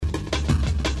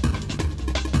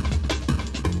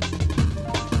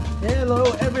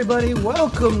Hello, everybody.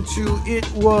 Welcome to It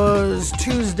Was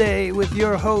Tuesday with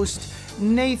your host,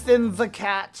 Nathan the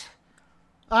Cat.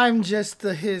 I'm just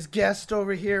his guest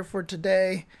over here for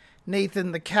today.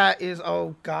 Nathan the Cat is,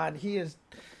 oh God, he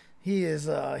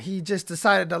just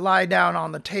decided to lie down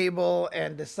on the table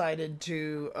and decided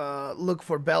to look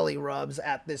for belly rubs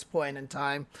at this point in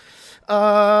time.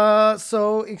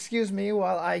 So excuse me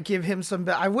while I give him some,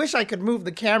 I wish I could move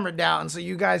the camera down so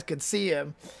you guys could see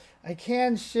him. I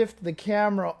can shift the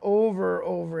camera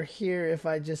over here if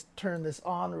I just turn this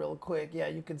on real quick. Yeah,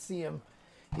 you can see him.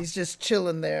 He's just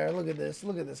chilling there. Look at this.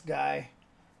 Look at this guy.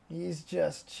 He's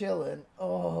just chilling.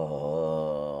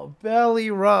 Oh,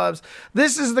 belly rubs.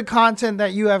 This is the content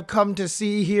that you have come to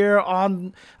see here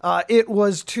on It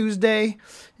Was Tuesday.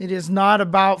 It is not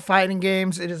about fighting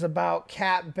games. It is about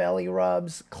cat belly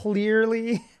rubs,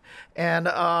 clearly. And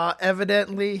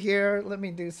evidently here, let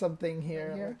me do something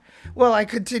here. Well, I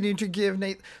continue to give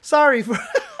Nate. Sorry for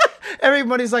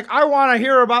everybody's like, I want to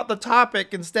hear about the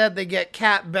topic. Instead, they get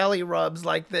cat belly rubs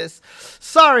like this.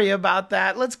 Sorry about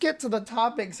that. Let's get to the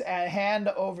topics at hand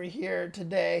over here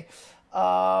today.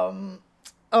 Oh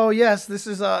yes, this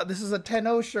is a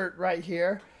 10-0 shirt right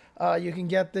here. You can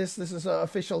get this. This is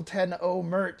official 10-0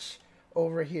 merch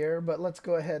over here, but let's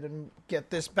go ahead and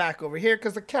get this back over here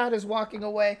because the cat is walking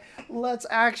away. Let's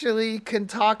actually can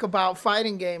talk about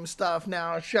fighting game stuff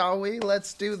now, shall we?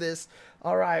 Let's do this.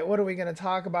 All right, what are we going to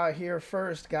talk about here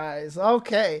first, guys?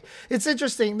 Okay, it's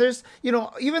interesting. There's,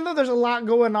 even though there's a lot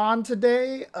going on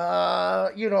today,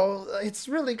 it's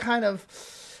really kind of,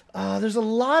 there's a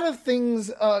lot of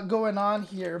things going on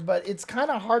here, but it's kind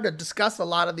of hard to discuss a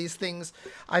lot of these things,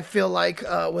 I feel like,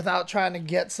 without trying to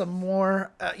get some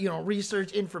more,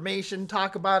 research information,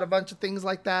 talk about a bunch of things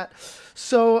like that.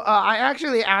 So I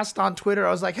actually asked on Twitter,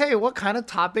 I was like, hey, what kind of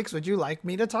topics would you like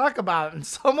me to talk about? And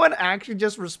someone actually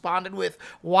just responded with,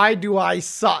 why do I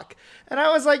suck? And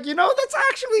I was like, that's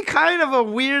actually kind of a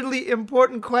weirdly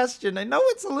important question. I know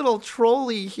it's a little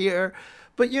trolly here,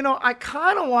 but, I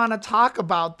kind of want to talk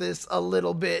about this a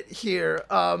little bit here.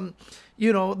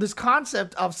 This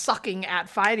concept of sucking at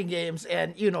fighting games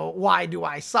and, why do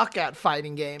I suck at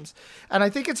fighting games? And I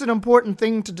think it's an important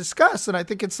thing to discuss. And I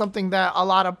think it's something that a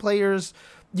lot of players,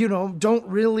 don't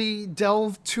really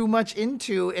delve too much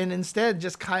into and instead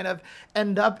just kind of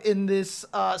end up in this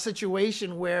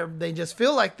situation where they just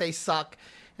feel like they suck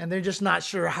and they're just not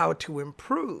sure how to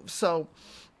improve. So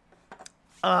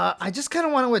I just kind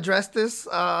of want to address this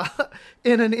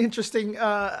in an interesting,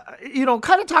 kind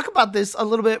of talk about this a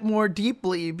little bit more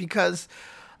deeply because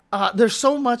there's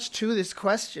so much to this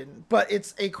question, but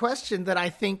it's a question that I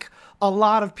think a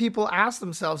lot of people ask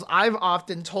themselves. I've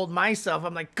often told myself,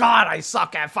 I'm like, God, I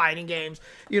suck at fighting games.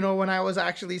 When I was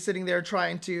actually sitting there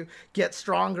trying to get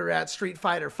stronger at Street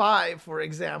Fighter V, for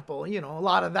example, a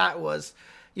lot of that was,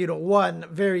 one,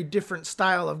 very different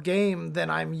style of game than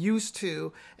I'm used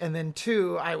to. And then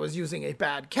two, I was using a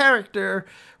bad character,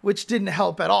 which didn't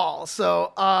help at all.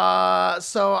 So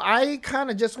I kind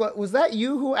of just, was that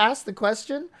you who asked the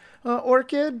question,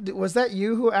 Orchid? Was that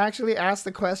you who actually asked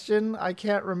the question? I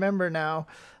can't remember now.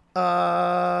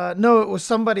 No, it was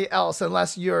somebody else,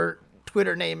 unless your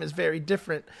Twitter name is very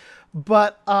different.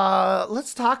 But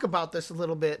let's talk about this a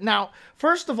little bit. Now,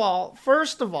 first of all,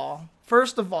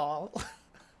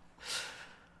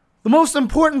 the most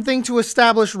important thing to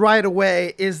establish right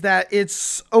away is that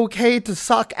it's okay to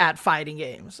suck at fighting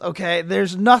games, okay?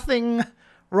 There's nothing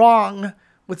wrong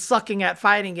with sucking at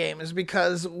fighting games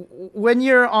because when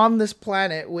you're on this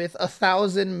planet with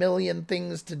 1,000 million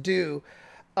things to do,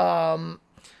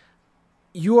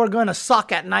 you are going to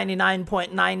suck at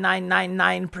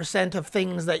 99.9999% of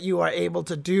things that you are able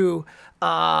to do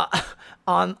on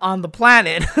the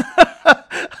planet.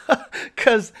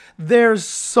 Because there's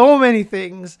so many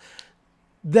things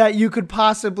that you could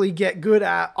possibly get good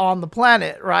at on the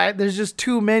planet, right? There's just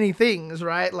too many things,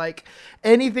 right? Like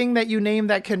anything that you name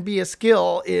that can be a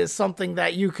skill is something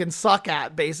that you can suck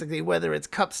at, basically, whether it's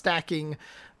cup stacking,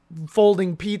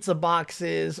 folding pizza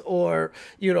boxes, or,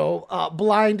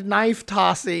 blind knife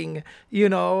tossing,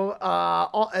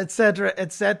 et cetera,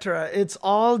 et cetera. It's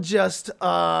all just,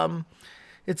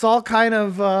 it's all kind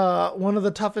of one of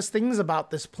the toughest things about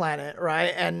this planet,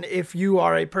 right? And if you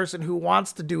are a person who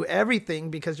wants to do everything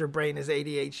because your brain is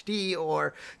ADHD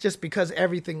or just because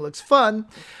everything looks fun,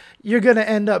 you're going to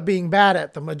end up being bad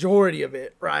at the majority of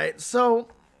it, right? So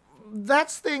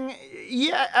that's thing.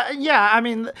 Yeah. I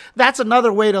mean, that's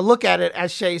another way to look at it.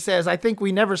 As Shay says, I think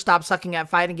we never stop sucking at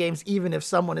fighting games. Even if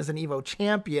someone is an Evo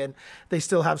champion, they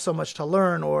still have so much to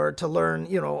learn, or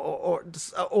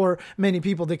many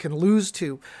people they can lose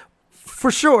to. For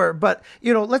sure, but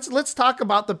let's talk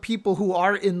about the people who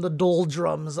are in the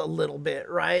doldrums a little bit,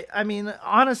 right? I mean,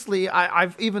 honestly,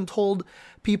 I've even told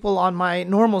people on my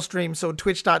normal stream, so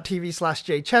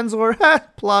twitch.tv/jchensor,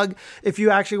 plug, if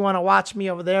you actually want to watch me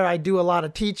over there, I do a lot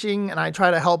of teaching and I try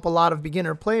to help a lot of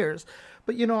beginner players.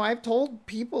 But, I've told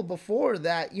people before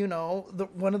that,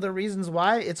 one of the reasons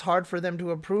why it's hard for them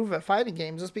to improve at fighting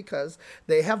games is because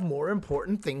they have more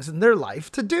important things in their life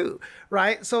to do,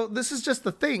 right? So this is just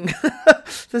the thing.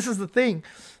 This is the thing.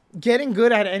 Getting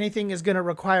good at anything is going to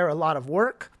require a lot of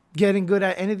work. Getting good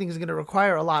at anything is going to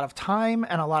require a lot of time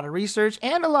and a lot of research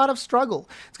and a lot of struggle.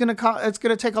 It's going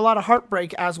to take a lot of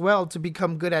heartbreak as well to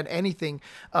become good at anything.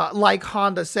 Like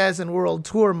Honda says in World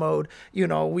Tour mode,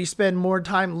 we spend more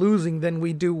time losing than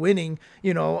we do winning.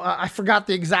 I forgot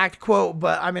the exact quote,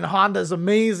 but I mean, Honda's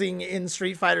amazing in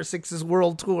Street Fighter 6's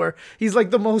World Tour. He's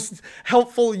like the most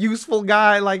helpful, useful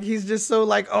guy. Like he's just so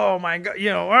like, oh my God,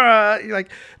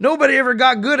 like nobody ever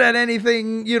got good at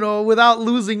anything, without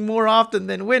losing more often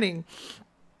than winning.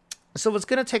 So it's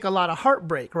going to take a lot of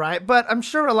heartbreak, right? But I'm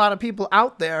sure a lot of people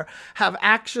out there have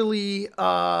actually,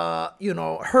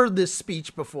 heard this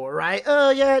speech before, right? Oh,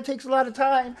 yeah, it takes a lot of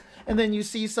time. And then you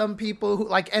see some people who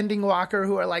like Ending Walker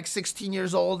who are like 16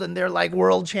 years old and they're like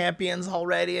world champions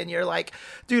already. And you're like,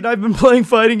 dude, I've been playing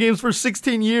fighting games for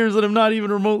 16 years and I'm not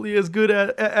even remotely as good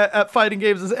at fighting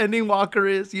games as Ending Walker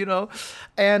is,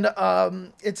 And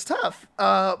it's tough.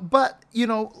 But,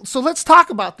 so let's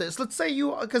talk about this. Let's say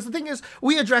because the thing is,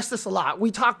 we address this a lot. We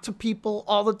talk to people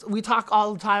we talk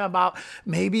all the time about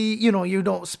maybe, you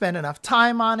don't spend enough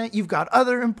time on it. You've got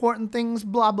other important things,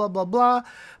 blah, blah, blah, blah.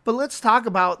 But let's talk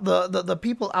about the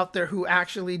people out there who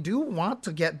actually do want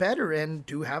to get better and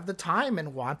do have the time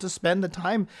and want to spend the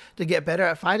time to get better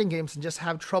at fighting games and just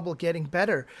have trouble getting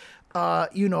better.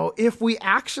 If we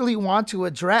actually want to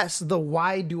address the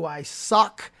why do I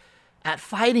suck at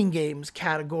fighting games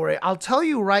category, I'll tell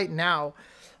you right now,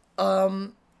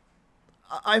 I've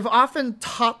often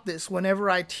taught this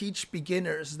whenever I teach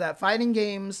beginners that fighting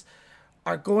games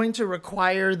are going to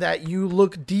require that you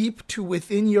look deep to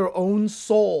within your own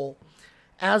soul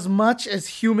as much as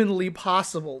humanly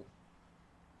possible.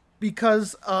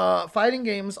 Because fighting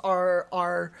games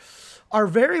are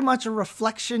very much a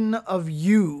reflection of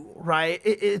you, right?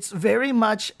 It's very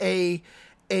much a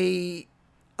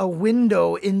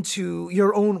window into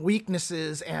your own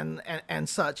weaknesses and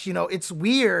such. It's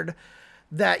weird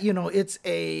that, it's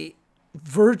a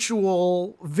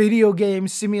virtual video game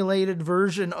simulated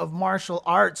version of martial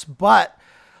arts, but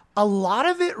a lot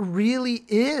of it really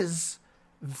is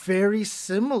very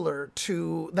similar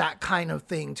to that kind of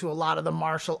thing, to a lot of the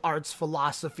martial arts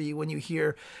philosophy. When you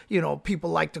hear, people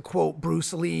like to quote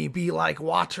Bruce Lee, be like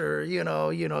water,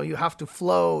 you have to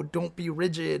flow, don't be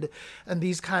rigid, and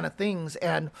these kind of things.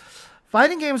 And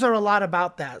fighting games are a lot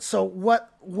about that. So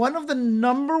one of the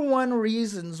number one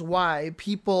reasons why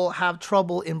people have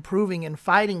trouble improving in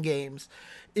fighting games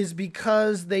is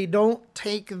because they don't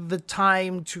take the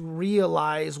time to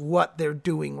realize what they're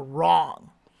doing wrong,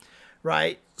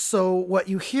 right? So what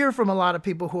you hear from a lot of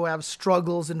people who have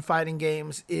struggles in fighting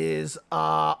games is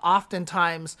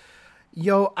oftentimes,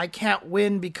 I can't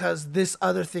win because this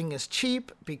other thing is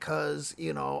cheap, because,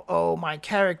 my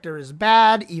character is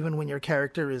bad, even when your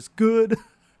character is good.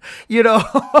 You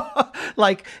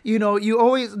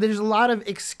always, there's a lot of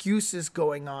excuses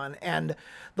going on. And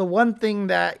the one thing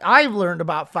that I've learned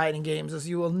about fighting games is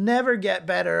you will never get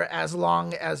better as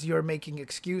long as you're making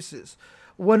excuses.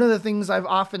 One of the things I've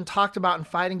often talked about in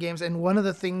fighting games, and one of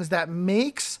the things that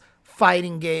makes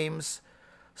fighting games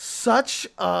such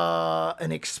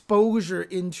an exposure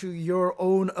into your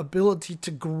own ability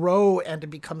to grow and to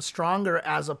become stronger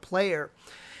as a player.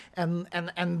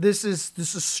 And this is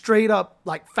straight up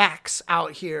like facts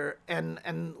out here.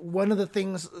 And one of the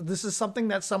things, this is something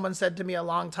that someone said to me a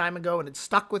long time ago, and it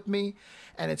stuck with me,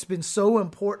 and it's been so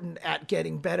important at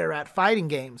getting better at fighting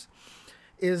games,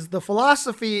 is the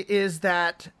philosophy is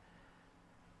that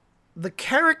the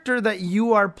character that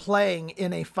you are playing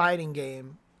in a fighting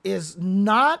game is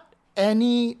not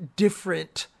any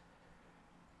different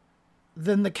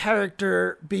than the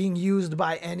character being used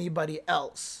by anybody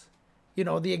else.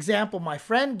 The example my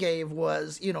friend gave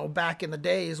was, back in the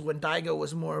days when Daigo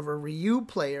was more of a Ryu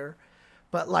player.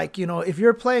 But if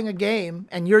you're playing a game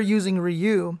and you're using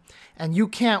Ryu and you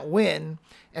can't win,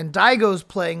 and Daigo's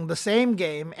playing the same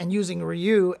game and using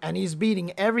Ryu and he's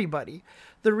beating everybody,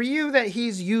 the Ryu that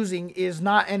he's using is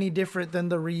not any different than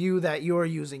the Ryu that you're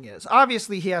using is.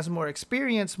 Obviously, he has more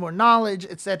experience, more knowledge,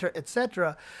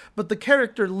 etc., but the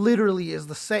character literally is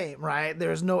the same, right?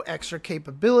 There's no extra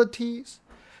capabilities.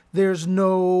 There's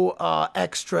no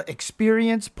extra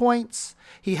experience points.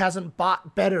 He hasn't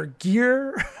bought better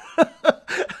gear.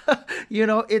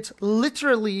 It's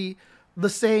literally the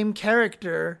same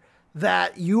character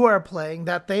that you are playing,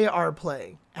 that they are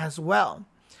playing as well.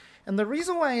 And the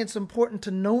reason why it's important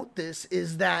to note this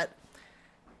is that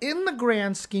in the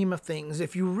grand scheme of things,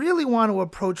 if you really want to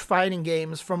approach fighting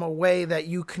games from a way that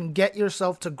you can get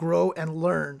yourself to grow and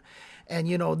learn, and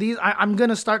I'm going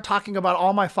to start talking about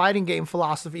all my fighting game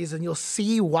philosophies, and you'll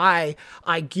see why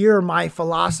I gear my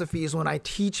philosophies when I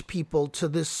teach people to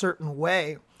this certain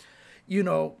way.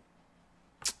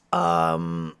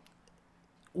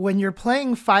 When you're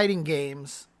playing fighting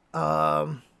games,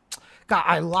 God,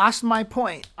 I lost my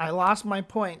point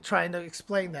trying to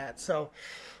explain that. So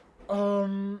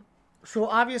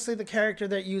obviously the character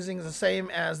they're using is the same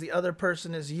as the other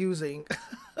person is using.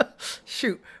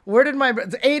 Shoot, where did my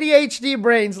ADHD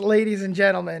brains, ladies and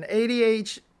gentlemen,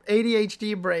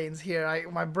 ADHD brains here.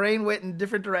 My brain went in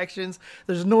different directions.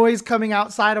 There's noise coming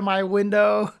outside of my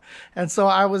window. And so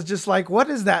I was just like, what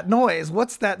is that noise?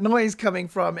 What's that noise coming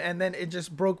from? And then it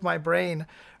just broke my brain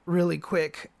really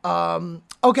quick.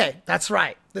 Okay, that's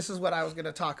right. This is what I was going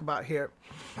to talk about here.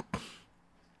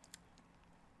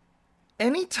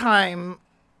 Anytime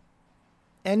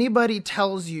anybody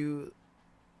tells you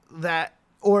that,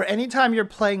 or anytime you're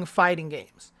playing fighting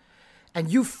games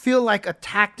and you feel like a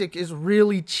tactic is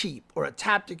really cheap or a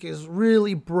tactic is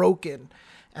really broken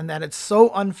and that it's so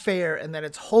unfair and that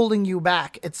it's holding you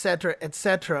back,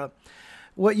 etc.,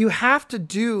 what you have to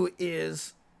do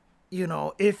is,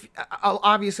 if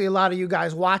obviously a lot of you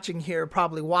guys watching here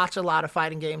probably watch a lot of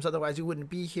fighting games, otherwise you wouldn't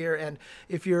be here. And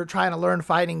if you're trying to learn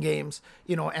fighting games,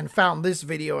 and found this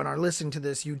video and are listening to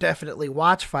this, you definitely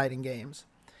watch fighting games.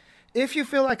 If you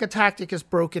feel like a tactic is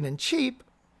broken and cheap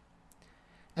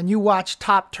and you watch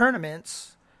top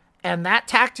tournaments and that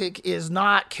tactic is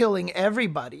not killing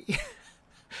everybody,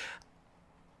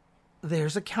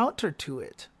 there's a counter to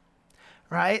it.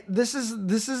 Right? This is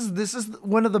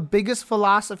one of the biggest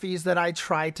philosophies that I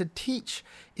try to teach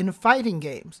in fighting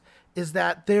games, is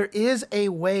that there is a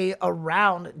way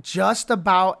around just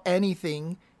about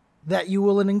anything that you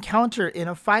will encounter in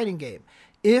a fighting game.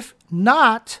 If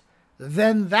not,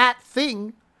 then that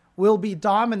thing will be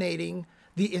dominating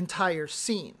the entire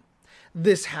scene.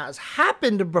 This has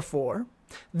happened before.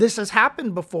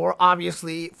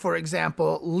 Obviously, for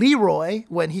example, Leroy,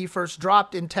 when he first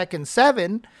dropped in Tekken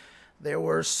 7, there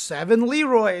were 7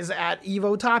 Leroys at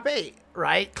Evo Top 8,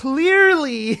 right?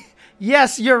 Clearly,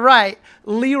 yes, you're right.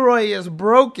 Leroy is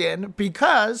broken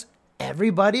because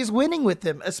everybody's winning with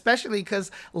him, especially because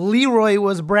Leroy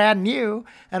was brand new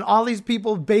and all these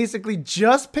people basically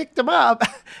just picked him up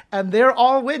and they're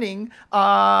all winning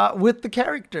with the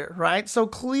character, right? So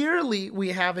clearly we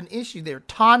have an issue there.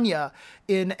 Tanya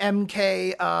in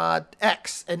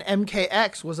MKX, and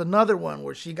MKX was another one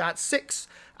where she got 6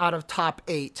 out of top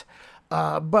 8.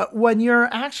 But when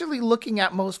you're actually looking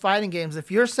at most fighting games,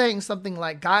 if you're saying something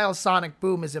like Guile Sonic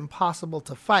Boom is impossible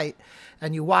to fight,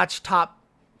 and you watch top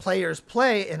players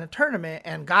play in a tournament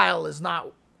and Guile is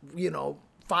not,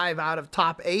 5 out of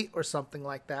top 8 or something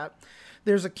like that,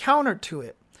 there's a counter to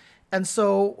it. And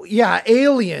so, yeah,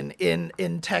 Alien in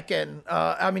Tekken,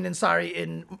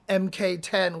 in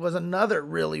MK10 was another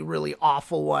really, really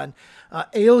awful one.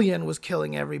 Alien was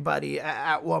killing everybody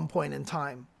at one point in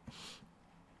time.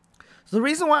 So the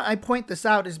reason why I point this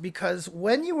out is because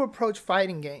when you approach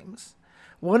fighting games,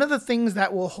 one of the things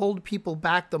that will hold people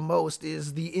back the most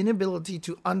is the inability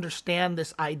to understand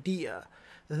this idea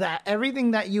that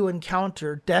everything that you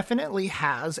encounter definitely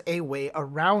has a way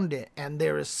around it. And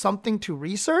there is something to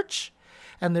research,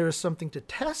 and there is something to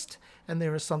test, and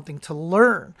there is something to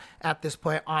learn at this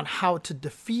point on how to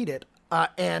defeat it.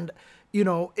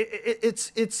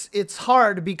 It's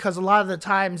hard because a lot of the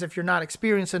times, if you're not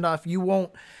experienced enough, you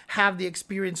won't have the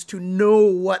experience to know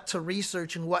what to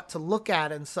research and what to look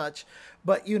at and such.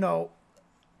 But,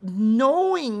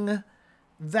 knowing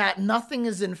that nothing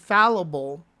is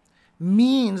infallible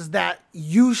means that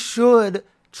you should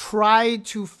try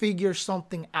to figure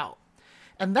something out.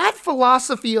 And that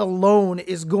philosophy alone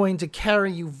is going to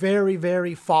carry you very,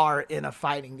 very far in a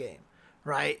fighting game,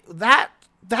 right? That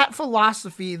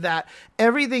philosophy that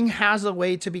everything has a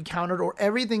way to be countered or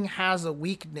everything has a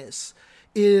weakness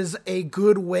is a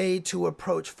good way to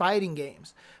approach fighting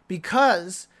games.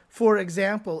 Because, for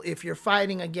example, if you're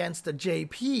fighting against a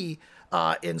JP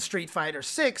in Street Fighter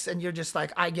 6 and you're just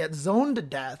like, I get zoned to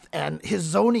death and his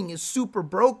zoning is super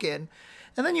broken,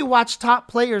 and then you watch top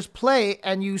players play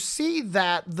and you see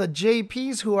that the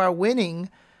JPs who are winning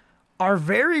are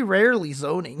very rarely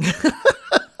zoning.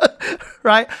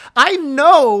 right? I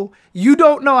know you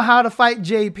don't know how to fight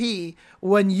JP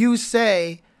when you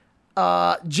say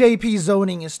JP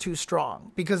zoning is too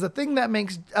strong, because the thing that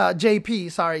makes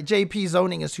JP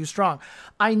zoning is too strong.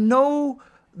 I know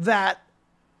that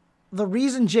the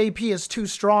reason JP is too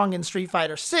strong in Street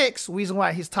Fighter 6, reason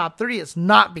why he's top 3, is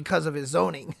not because of his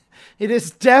zoning. It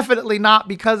is definitely not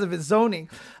because of his zoning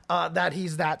that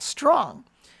he's that strong.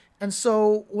 And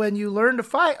so when you learn to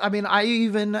fight, I mean, I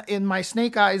even in my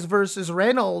Snake Eyes versus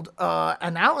Reynolds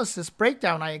analysis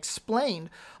breakdown, I explained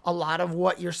a lot of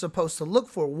what you're supposed to look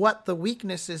for, what the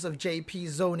weaknesses of JP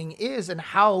zoning is, and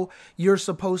how you're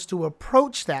supposed to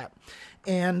approach that.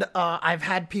 And I've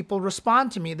had people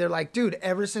respond to me. They're like, dude,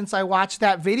 ever since I watched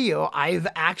that video, I've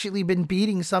actually been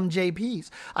beating some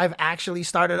JPs. I've actually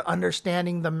started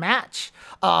understanding the match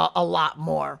a lot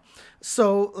more.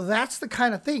 So that's the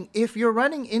kind of thing. If you're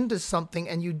running into something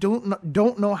and you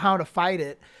don't know how to fight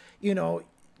it, you know,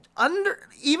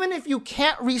 even if you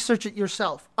can't research it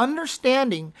yourself,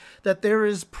 understanding that there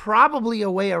is probably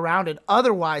a way around it.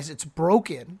 Otherwise, it's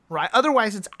broken, right?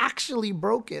 Otherwise, it's actually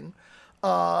broken.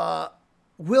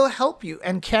 Will help you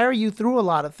and carry you through a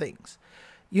lot of things,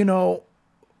 you know.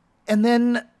 And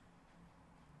then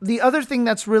the other thing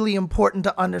that's really important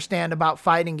to understand about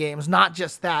fighting games, not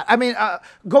just that. I mean,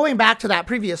 going back to that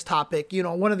previous topic, you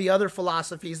know, one of the other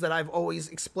philosophies that I've always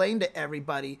explained to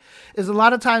everybody is a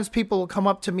lot of times people will come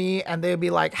up to me and they'll be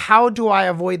like, how do I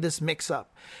avoid this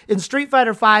mix-up? In Street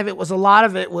Fighter V, it was a lot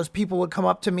of it was people would come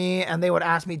up to me and they would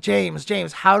ask me,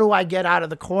 James, how do I get out of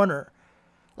the corner?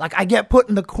 Like, I get put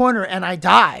in the corner and I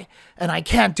die and I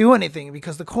can't do anything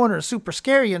because the corner is super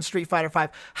scary in Street Fighter V.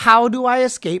 How do I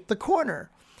escape the corner?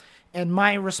 And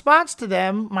my response to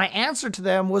them, my answer to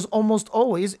them was almost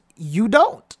always, you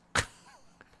don't.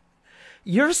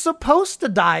 You're supposed to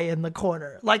die in the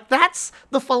corner. Like, that's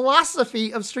the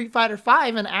philosophy of Street Fighter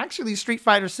V, and actually Street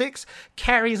Fighter 6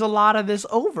 carries a lot of this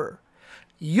over.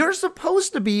 You're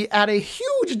supposed to be at a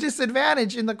huge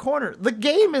disadvantage in the corner. The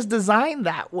game is designed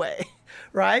that way,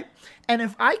 right? And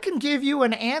if I can give you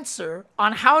an answer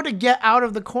on how to get out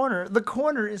of the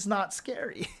corner is not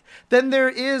scary. Then there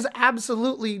is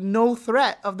absolutely no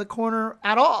threat of the corner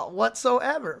at all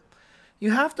whatsoever.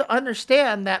 You have to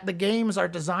understand that the games are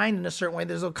designed in a certain way.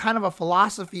 There's a kind of a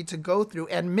philosophy to go through,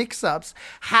 and mix-ups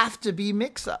have to be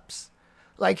mix-ups.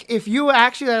 Like, if you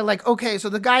actually are like, okay, so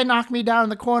the guy knocked me down in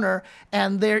the corner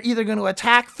and they're either going to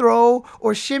attack, throw,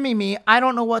 or shimmy me. I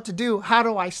don't know what to do. How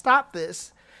do I stop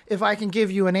this? If I can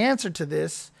give you an answer to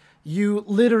this, you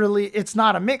literally, it's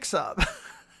not a mix-up,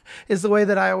 is the way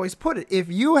that I always put it. If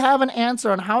you have an answer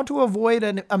on how to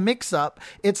avoid a mix-up,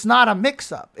 it's not a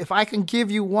mix-up. If I can give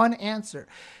you one answer,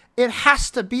 it has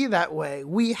to be that way.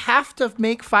 We have to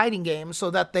make fighting games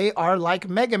so that they are like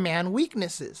Mega Man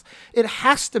weaknesses. There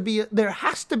has to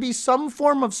be some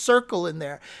form of circle in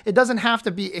there. It doesn't have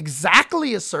to be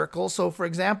exactly a circle. So for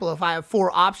example, if I have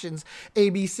 4 options, A,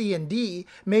 B, C, and D,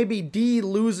 maybe D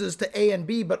loses to A and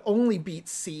B, but only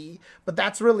beats C. But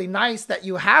that's really nice that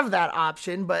you have that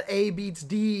option, but A beats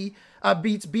D,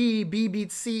 beats B, B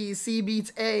beats C, C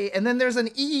beats A, and then there's an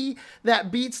E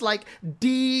that beats like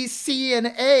D, C, and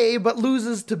A, but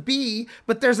loses to B,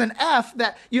 but there's an F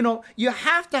that, you know, you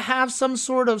have to have some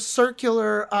sort of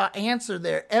circular answer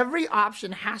there. Every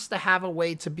option has to have a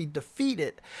way to be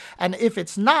defeated, and if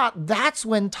it's not, that's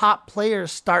when top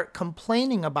players start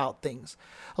complaining about things.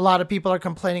 A lot of people are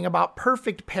complaining about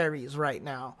perfect parries right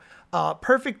now.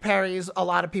 Perfect parries, a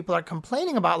lot of people are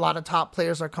complaining about, a lot of top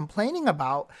players are complaining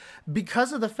about,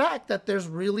 because of the fact that there's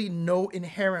really no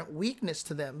inherent weakness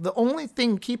to them. The only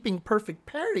thing keeping perfect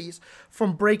parries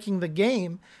from breaking the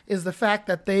game is the fact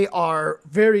that they are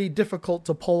very difficult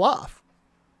to pull off.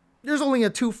 There's only a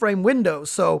 2-frame window,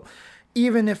 so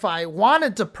even if I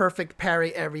wanted to perfect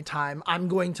parry every time, I'm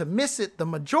going to miss it the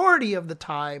majority of the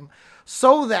time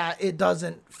so that it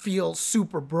doesn't feel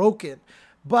super broken.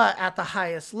 But at the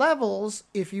highest levels,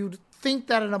 if you think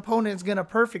that an opponent is going to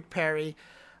perfect parry,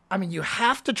 I mean, you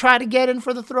have to try to get in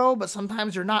for the throw, but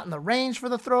sometimes you're not in the range for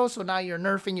the throw, so now you're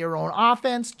nerfing your own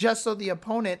offense just so the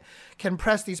opponent can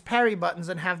press these parry buttons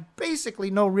and have basically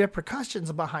no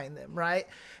repercussions behind them, right?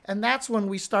 And that's when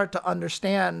we start to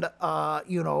understand,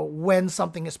 when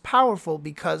something is powerful,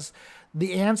 because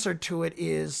the answer to it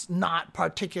is not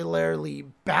particularly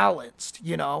balanced,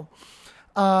 you know?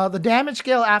 The damage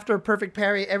scale after a perfect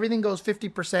parry, everything goes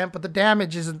 50%, but the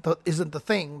damage isn't the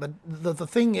thing. The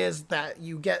thing is that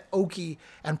you get Oki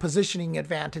and positioning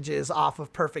advantages off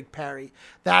of perfect parry.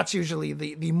 That's usually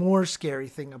the more scary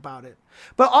thing about it.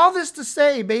 But all this to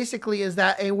say, basically, is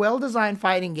that a well-designed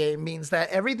fighting game means that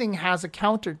everything has a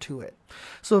counter to it.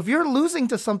 So if you're losing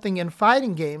to something in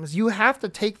fighting games, you have to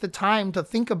take the time to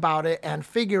think about it and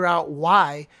figure out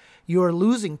why you're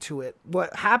losing to it.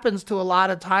 What happens to a lot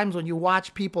of times when you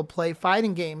watch people play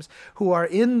fighting games who are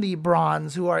in the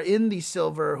bronze, who are in the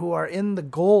silver, who are in the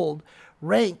gold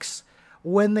ranks,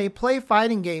 when they play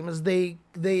fighting games,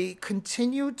 they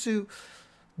continue to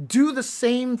do the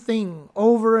same thing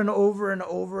over and over and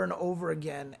over and over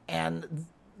again. And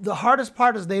the hardest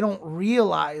part is they don't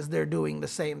realize they're doing the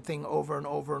same thing over and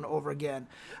over and over again.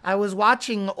 I was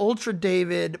watching Ultra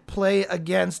David play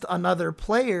against another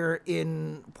player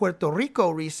in Puerto Rico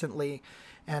recently,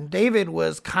 and David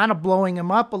was kind of blowing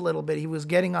him up a little bit. He was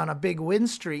getting on a big win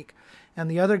streak, and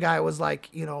the other guy was like,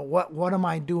 what am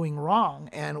I doing wrong?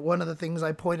 And one of the things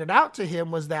I pointed out to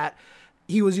him was that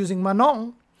he was using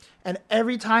Manon, and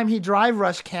every time he drive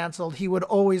rush canceled, he would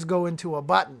always go into a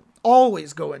button.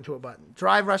 Always go into a button.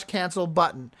 Drive rush cancel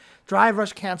button. Drive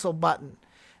rush cancel button.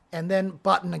 And then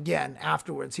button again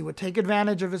afterwards. He would take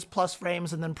advantage of his plus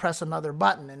frames and then press another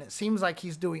button. And it seems like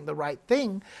he's doing the right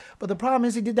thing. But the problem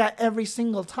is he did that every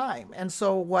single time. And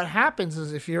so what happens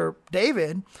is if you're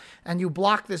David and you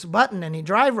block this button and he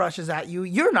drive rushes at you,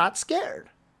 you're not scared.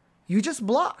 You just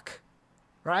block.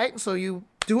 Right? So you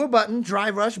do a button,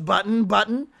 drive rush, button,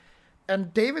 button.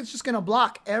 And David's just going to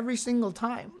block every single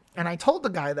time. And I told the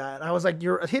guy that. I was like,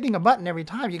 you're hitting a button every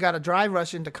time. You got to drive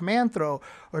rush into command throw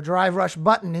or drive rush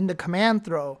button into command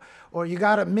throw, or you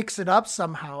got to mix it up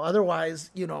somehow.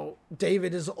 Otherwise,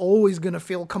 David is always going to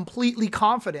feel completely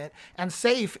confident and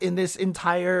safe in this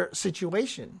entire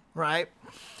situation, right?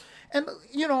 And,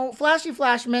 Flashy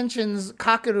Flash mentions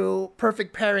Kakeru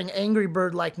perfect pairing Angry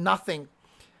Bird like nothing.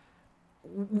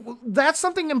 That's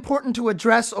something important to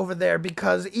address over there,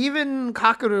 because even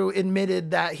Kakeru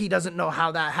admitted that he doesn't know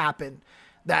how that happened.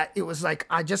 That it was like,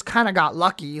 I just kind of got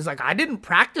lucky. He's like, I didn't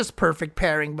practice perfect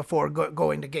pairing before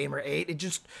going to Gamer 8. It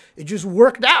just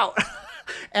worked out.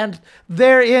 And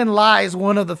therein lies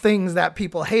one of the things that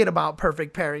people hate about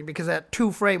perfect pairing, because that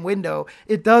 2-frame window,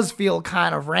 it does feel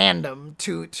kind of random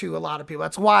to a lot of people.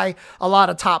 That's why a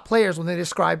lot of top players, when they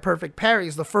describe perfect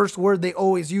parries, the first word they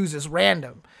always use is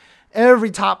random.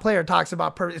 Every top player talks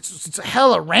about it's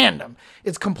hella random.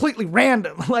 It's completely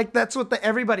random. Like, that's what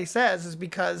everybody says, is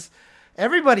because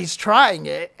everybody's trying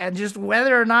it, and just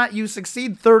whether or not you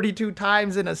succeed 32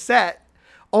 times in a set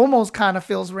almost kind of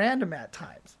feels random at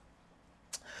times.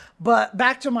 But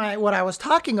back to what I was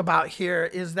talking about here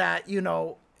is that,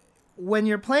 when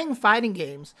you're playing fighting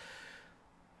games,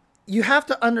 you have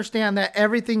to understand that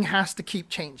everything has to keep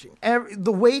changing.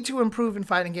 The way to improve in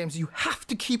fighting games, you have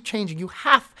to keep changing. You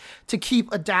have to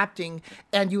keep adapting,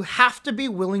 and you have to be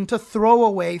willing to throw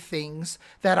away things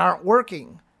that aren't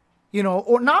working,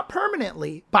 or not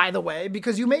permanently, by the way,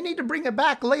 because you may need to bring it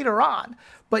back later on.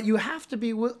 But you have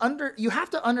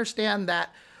to understand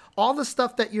that all the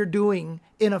stuff that you're doing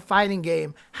in a fighting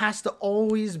game has to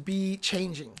always be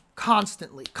changing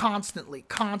constantly.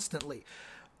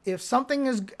 If something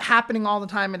is happening all the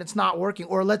time and it's not working,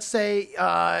 or let's say,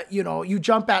 you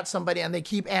jump at somebody and they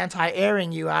keep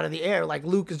anti-airing you out of the air, like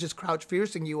Luke is just crouch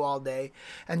fiercing you all day,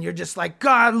 and you're just like,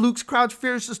 God, Luke's crouch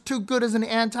fierce is too good as an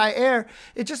anti-air.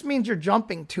 It just means you're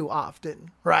jumping too often,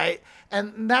 right?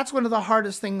 And that's one of the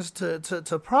hardest things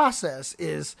to process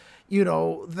is,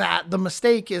 that the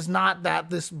mistake is not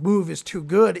that this move is too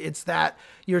good. It's that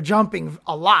you're jumping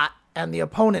a lot and the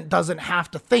opponent doesn't have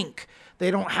to think.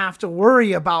 They don't have to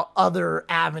worry about other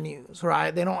avenues,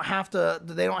 right? They don't have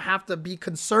to be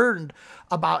concerned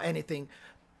about anything.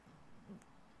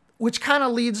 Which kind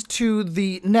of leads to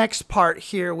the next part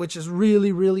here, which is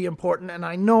really, really important. And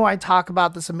I know I talk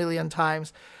about this a million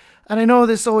times. And I know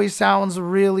this always sounds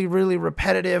really, really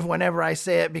repetitive whenever I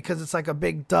say it, because it's like a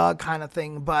big duh kind of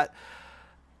thing. But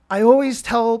I always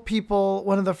tell people,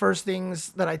 one of the first things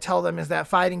that I tell them is that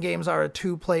fighting games are a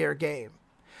 2-player game.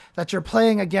 That you're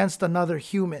playing against another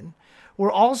human. We're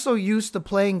also used to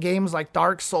playing games like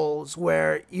Dark Souls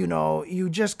where, you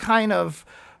just kind of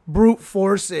brute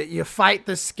force it. You fight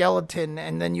the skeleton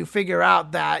and then you figure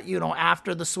out that,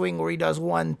 after the swing where he does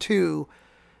 1-2,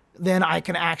 then I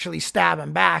can actually stab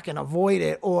him back and avoid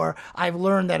it. Or I've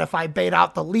learned that if I bait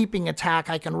out the leaping attack,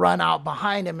 I can run out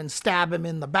behind him and stab him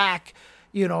in the back,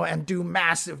 and do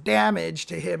massive damage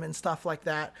to him and stuff like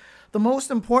that. The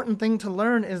most important thing to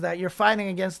learn is that you're fighting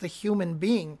against a human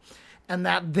being, and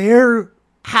that their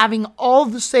having all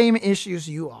the same issues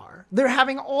you are. They're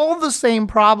having all the same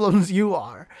problems you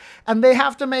are. And they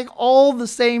have to make all the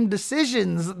same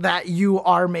decisions that you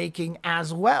are making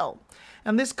as well.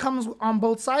 And this comes on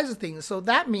both sides of things. So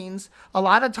that means a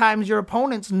lot of times your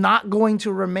opponent's not going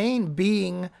to remain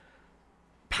being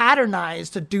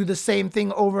patternized to do the same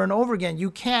thing over and over again.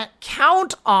 You can't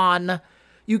count on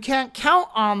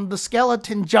the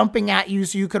skeleton jumping at you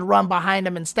so you could run behind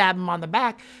him and stab him on the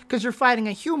back, because you're fighting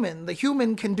a human. The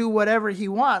human can do whatever he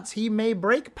wants. He may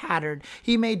break pattern.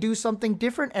 He may do something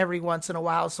different every once in a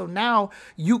while. So now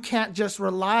you can't just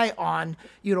rely on,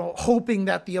 hoping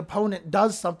that the opponent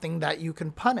does something that you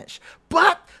can punish.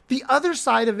 But the other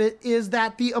side of it is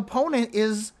that the opponent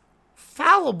is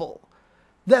fallible,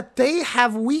 that they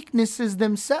have weaknesses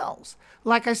themselves.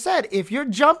 Like I said, if you're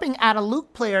jumping at a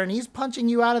Luke player and he's punching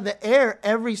you out of the air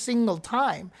every single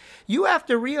time, you have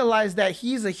to realize that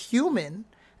he's a human.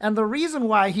 And the reason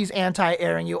why he's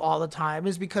anti-airing you all the time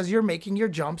is because you're making your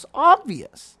jumps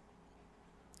obvious.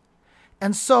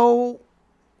 And so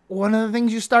one of the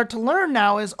things you start to learn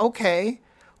now is, okay,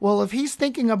 well, if he's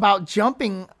thinking about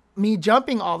jumping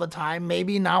all the time,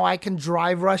 maybe now I can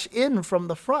drive rush in from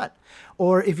the front.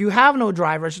 Or if you have no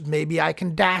drive rush, maybe I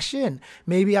can dash in.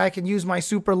 Maybe I can use my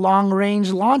super long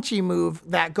range launchy move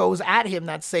that goes at him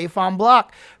that's safe on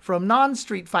block from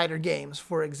non-Street Fighter games,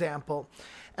 for example.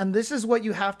 And this is what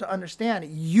you have to understand.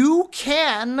 You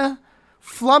can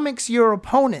flummox your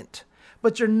opponent,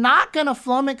 but you're not going to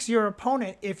flummox your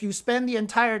opponent if you spend the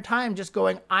entire time just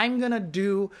going, I'm going to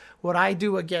do what I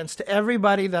do against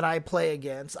everybody that I play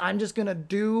against. I'm just going to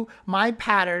do my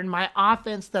pattern, my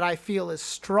offense that I feel is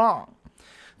strong.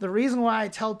 The reason why I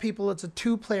tell people it's a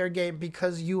two-player game,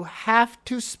 because you have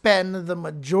to spend the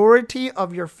majority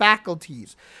of your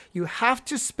faculties. You have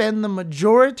to spend the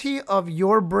majority of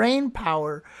your brain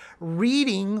power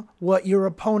reading what your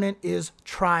opponent is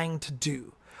trying to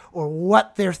do, or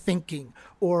what they're thinking,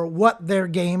 or what their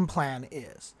game plan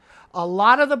is. A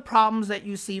lot of the problems that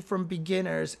you see from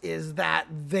beginners is that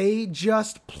they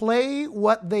just play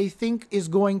what they think is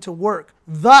going to work.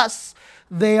 Thus,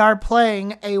 they are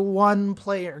playing a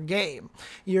one-player game.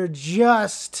 You're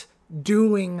just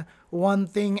doing one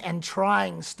thing and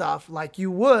trying stuff like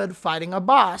you would fighting a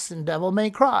boss in Devil May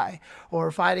Cry, or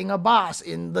fighting a boss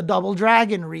in the Double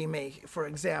Dragon remake, for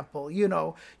example.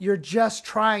 You're just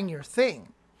trying your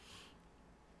thing.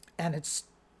 And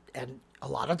a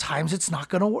lot of times it's not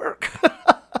going to work.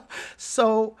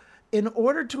 So in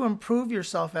order to improve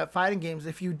yourself at fighting games,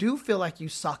 if you do feel like you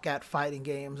suck at fighting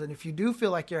games, and if you do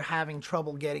feel like you're having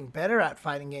trouble getting better at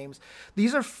fighting games,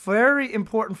 these are very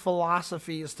important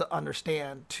philosophies to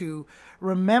understand, to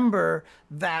remember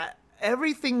that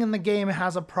everything in the game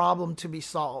has a problem to be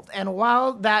solved. And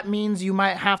while that means you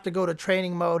might have to go to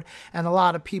training mode, and a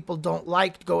lot of people don't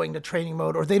like going to training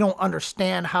mode, or they don't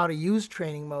understand how to use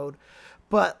training mode,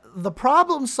 but the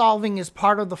problem solving is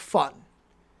part of the fun.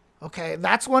 Okay,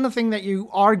 that's one thing that you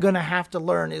are going to have to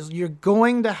learn, is you're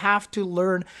going to have to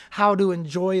learn how to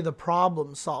enjoy the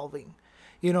problem solving.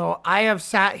 I have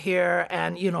sat here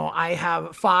and, I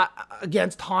have fought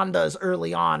against Hondas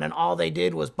early on, and all they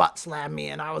did was butt slam me.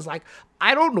 And I was like,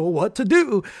 I don't know what to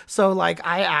do. So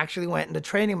I actually went into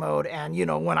training mode, and,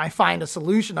 when I find a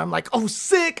solution, I'm like, oh,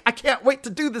 sick. I can't wait to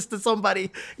do this to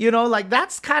somebody.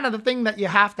 That's kind of the thing that you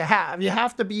have to have. You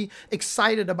have to be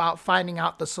excited about finding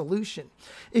out the solution.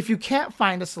 If you can't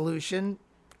find a solution,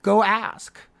 go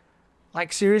ask.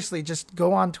 Seriously, just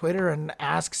go on Twitter and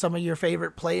ask some of your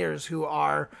favorite players who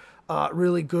are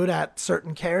really good at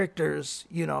certain characters.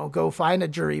 Go find a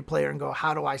jury player and go,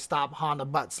 how do I stop Honda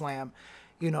butt slam?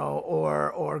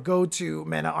 Or go to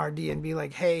Mena RD and be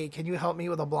like, hey, can you help me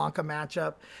with a Blanca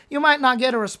matchup? You might not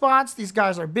get a response. These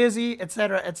guys are busy,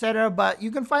 etc., but you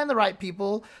can find the right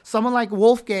people. Someone like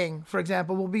Wolfgang, for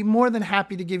example, will be more than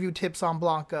happy to give you tips on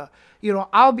Blanca.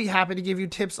 I'll be happy to give you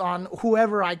tips on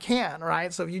whoever I can,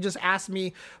 right? So if you just ask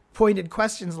me pointed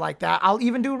questions like that, I'll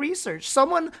even do research.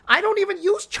 I don't even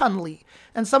use Chun-Li.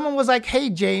 And someone was like, hey,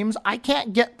 James, I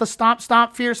can't get the stomp,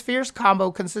 stomp, fierce, fierce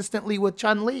combo consistently with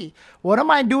Chun-Li. What am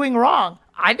I doing wrong?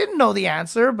 I didn't know the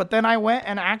answer, but then I went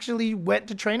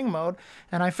to training mode,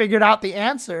 and I figured out the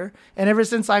answer. And ever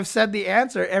since I've said the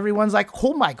answer, everyone's like,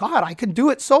 oh my God, I can do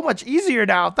it so much easier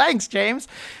now. Thanks, James.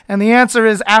 And the answer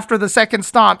is, after the second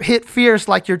stomp, hit fierce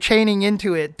like you're chaining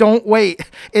into it. Don't wait.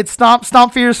 It's stomp,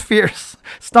 stomp, fierce, fierce.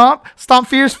 Stomp, stomp,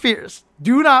 fierce, fierce.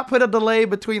 Do not put a delay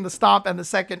between the stomp and the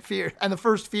second fierce and the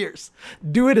first fierce.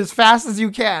 Do it as fast as you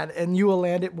can, and you will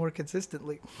land it more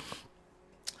consistently.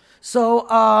 So,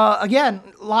 again,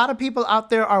 a lot of people out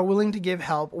there are willing to give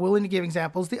help, willing to give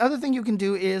examples. The other thing you can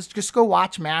do is just go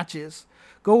watch matches.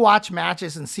 Go watch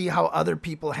matches and see how other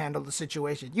people handle the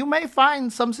situation. You may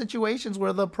find some situations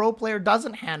where the pro player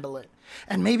doesn't handle it,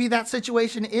 and maybe that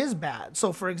situation is bad.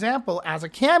 So for example, as a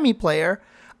Cammy player,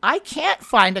 I can't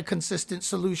find a consistent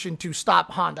solution to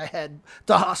stop Honda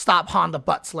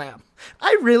butt slam.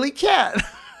 I really can't.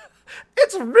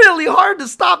 It's really hard to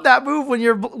stop that move when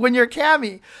you're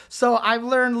Cammy. So I've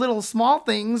learned little small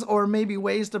things, or maybe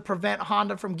ways to prevent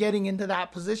Honda from getting into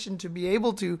that position to be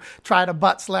able to try to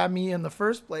butt slam me in the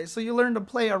first place. So you learn to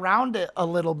play around it a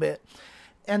little bit.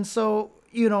 And so,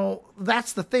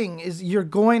 that's the thing, is you're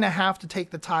going to have to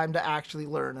take the time to actually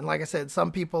learn. And like I said, some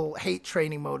people hate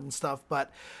training mode and stuff,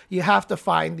 but you have to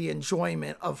find the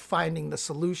enjoyment of finding the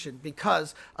solution,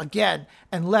 because again,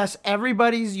 unless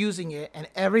everybody's using it and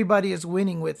everybody is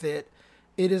winning with it,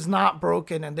 it is not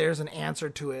broken, and there's an answer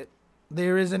to it.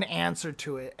 There is an answer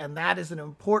to it, and that is an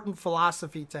important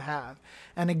philosophy to have.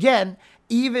 And again,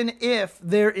 even if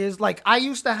there is, like, I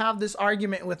used to have this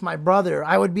argument with my brother.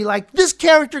 I would be like, this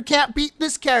character can't beat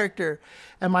this character.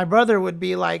 And my brother would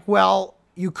be like, well,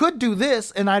 you could do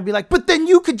this. And I'd be like, but then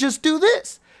you could just do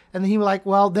this. And then he'd be like,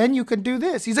 well, then you could do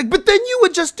this. He's like, but then you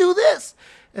would just do this.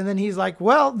 And then he's like,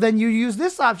 well, then you use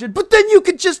this option, but then you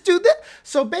could just do this.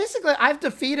 So basically, I've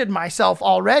defeated myself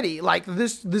already. Like,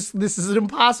 this is an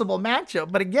impossible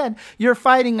matchup. But again, you're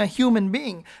fighting a human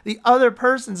being. The other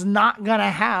person's not going to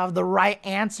have the right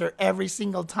answer every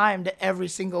single time to every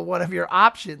single one of your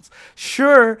options.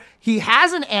 Sure, he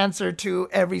has an answer to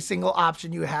every single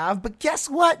option you have, but guess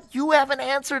what? You have an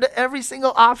answer to every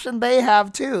single option they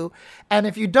have too. And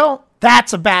if you don't,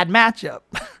 that's a bad matchup.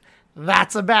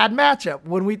 That's a bad matchup.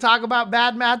 When we talk about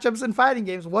bad matchups in fighting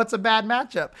games, what's a bad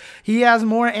matchup? He has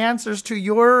more answers to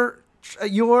your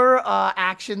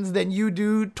actions than you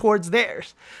do towards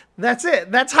theirs. That's it.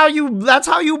 That's how you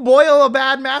boil a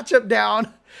bad matchup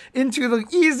down into the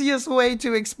easiest way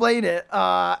to explain it.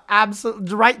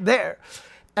 Absolutely right there.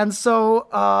 And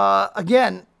so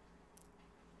again,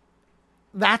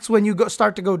 that's when you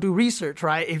start to go do research,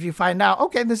 right? If you find out,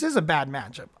 okay, this is a bad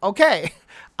matchup. Okay,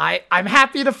 I'm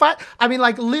happy to fight. I mean,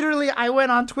 like, literally, I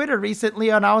went on Twitter recently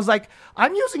and I was like,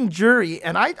 I'm using Jury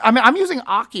and I'm using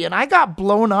Aki, and I got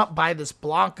blown up by this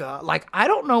Blanca. Like, I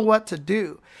don't know what to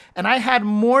do. And I had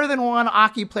more than one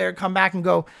Aki player come back and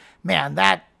go, man,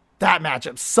 that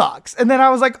matchup sucks. And then I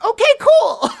was like, okay,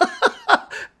 cool.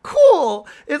 Cool.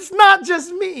 It's not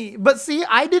just me. But see,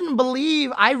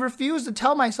 I refused to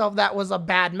tell myself that was a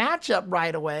bad matchup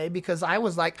right away, because I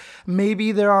was like,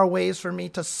 maybe there are ways for me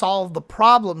to solve the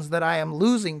problems that I am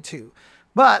losing to.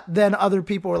 But then other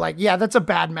people were like, yeah, that's a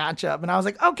bad matchup. And I was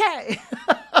like, okay,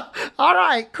 all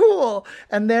right, cool.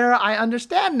 And there, I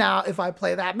understand now, if I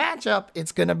play that matchup,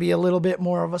 it's going to be a little bit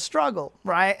more of a struggle,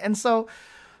 right? And so,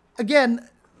 again,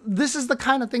 this is the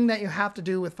kind of thing that you have to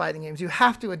do with fighting games. You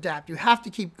have to adapt. You have to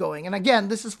keep going. And again,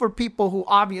 this is for people who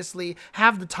obviously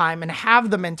have the time and have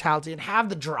the mentality and have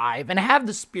the drive and have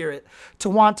the spirit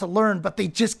to want to learn, but they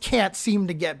just can't seem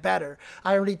to get better.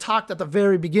 I already talked at the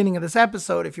very beginning of this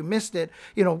episode, if you missed it,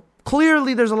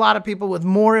 clearly there's a lot of people with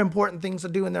more important things to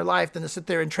do in their life than to sit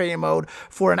there in training mode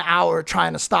for an hour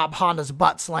trying to stop Honda's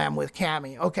butt slam with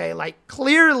Cammy. Okay, like,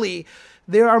 clearly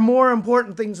there are more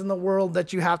important things in the world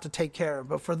that you have to take care of.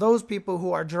 But for those people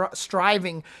who are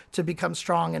striving to become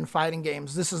strong in fighting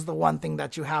games, this is the one thing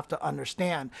that you have to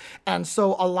understand. And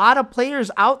so a lot of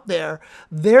players out there,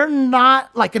 they're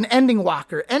not like an Ending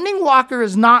Walker. Ending Walker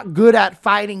is not good at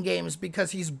fighting games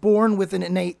because he's born with an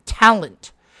innate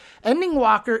talent. Ending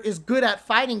Walker is good at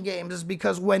fighting games is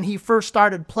because when he first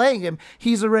started playing him,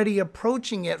 he's already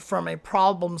approaching it from a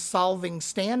problem-solving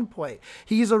standpoint.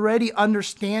 He's already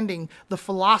understanding the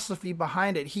philosophy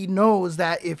behind it. He knows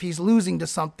that if he's losing to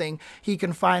something, he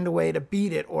can find a way to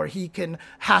beat it, or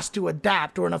has to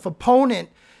adapt. Or if opponent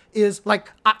is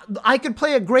like, I could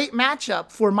play a great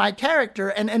matchup for my character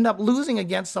and end up losing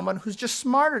against someone who's just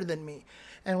smarter than me.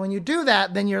 And when you do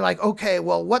that, then you're like, okay,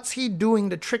 well, what's he doing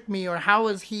to trick me? Or how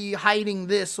is he hiding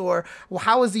this? Or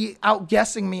how is he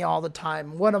outguessing me all the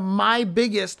time? One of my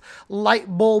biggest light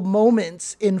bulb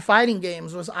moments in fighting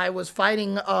games was I was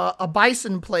fighting a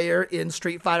Bison player in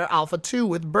Street Fighter Alpha 2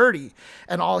 with Birdie.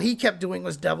 And all he kept doing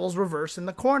was Devil's Reverse in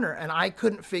the corner. And I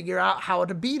couldn't figure out how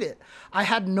to beat it. I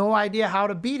had no idea how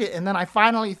to beat it. And then I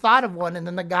finally thought of one, and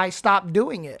then the guy stopped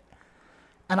doing it.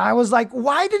 And I was like,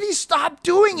 why did he stop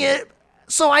doing it?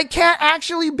 So I can't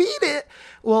actually beat it.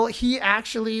 Well, he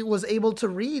actually was able to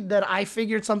read that I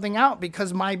figured something out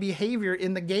because my behavior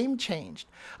in the game changed.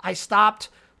 I stopped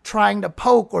trying to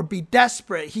poke or be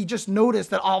desperate. He just noticed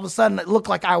that all of a sudden it looked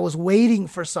like I was waiting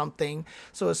for something.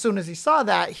 So as soon as he saw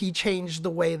that, he changed the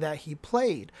way that he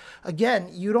played. Again,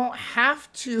 you don't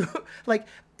have to, like,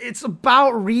 it's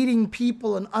about reading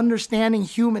people and understanding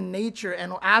human nature.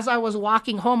 And as I was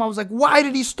walking home, I was like, why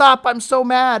did he stop? I'm so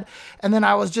mad. And then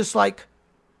I was just like,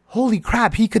 holy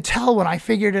crap, he could tell when I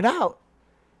figured it out.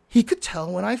 He could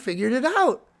tell when I figured it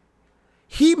out.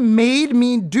 He made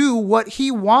me do what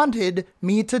he wanted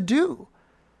me to do.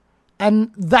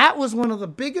 And that was one of the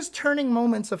biggest turning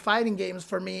moments of fighting games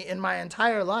for me in my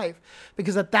entire life.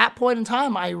 Because at that point in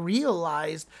time, I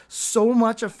realized so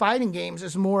much of fighting games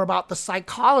is more about the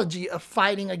psychology of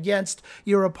fighting against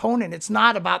your opponent. It's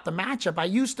not about the matchup. I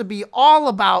used to be all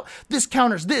about this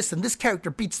counters this and this character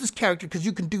beats this character because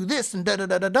you can do this and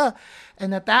da-da-da-da-da.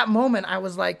 And at that moment, I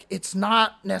was like, it's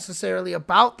not necessarily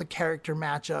about the character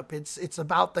matchup. It's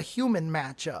about the human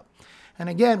matchup. And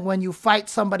again, when you fight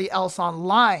somebody else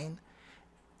online,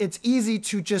 it's easy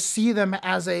to just see them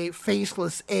as a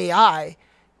faceless AI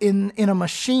in a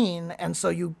machine. And so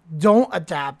you don't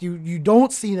adapt. You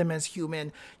don't see them as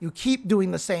human. You keep doing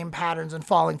the same patterns and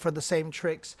falling for the same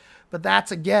tricks. But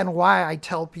that's, again, why I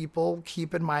tell people,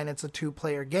 keep in mind it's a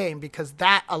 2-player game, because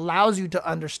that allows you to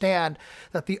understand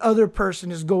that the other person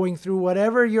is going through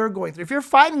whatever you're going through. If you're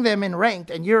fighting them in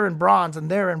ranked and you're in bronze and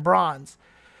they're in bronze,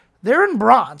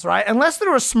 right? Unless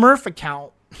they're a Smurf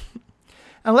account.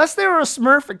 Unless they're a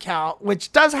Smurf account,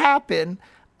 which does happen,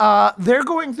 they're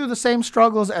going through the same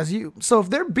struggles as you. So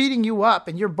if they're beating you up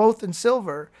and you're both in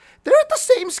silver, they're at the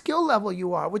same skill level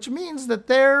you are, which means that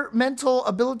their mental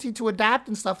ability to adapt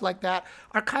and stuff like that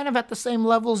are kind of at the same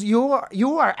levels you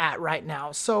are at right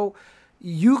now. So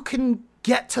you can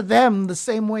get to them the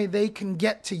same way they can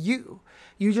get to you.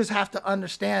 You just have to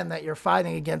understand that you're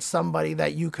fighting against somebody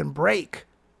that you can break,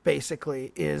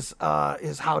 basically, is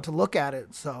how to look at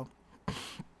it. So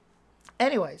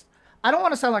anyways, I don't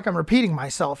want to sound like I'm repeating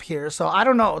myself here, so I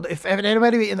don't know if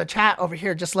anybody in the chat over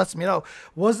here just lets me know,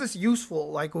 was this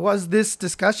useful? Like, was this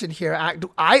discussion here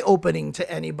eye-opening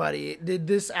to anybody? Did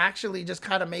this actually just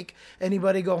kind of make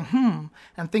anybody go,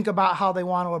 and think about how they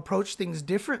want to approach things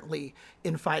differently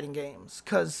in fighting games?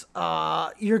 Because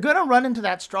you're going to run into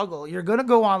that struggle. You're going to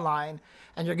go online,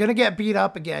 and you're going to get beat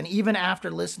up again, even after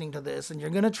listening to this, and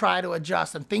you're going to try to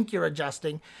adjust and think you're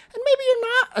adjusting, and maybe you're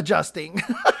not adjusting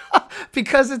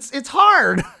because it's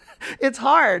hard. It's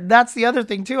hard. That's the other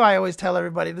thing, too. I always tell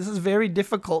everybody, this is very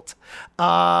difficult.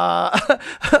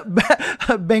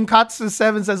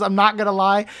 Benkatsu7 says, I'm not going to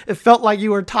lie. It felt like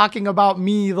you were talking about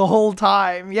me the whole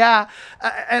time. Yeah.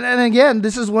 And again,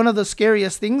 this is one of the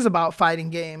scariest things about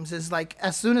fighting games is like,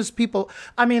 as soon as people,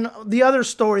 the other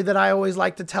story that I always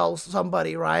like to tell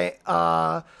somebody, right?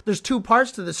 There's 2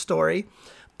 parts to this story.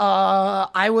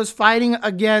 I was fighting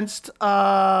against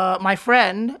my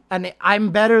friend, and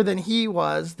I'm better than he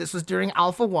was. This was during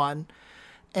Alpha 1.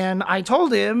 And I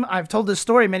told him, I've told this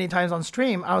story many times on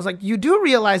stream, I was like, you do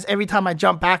realize every time I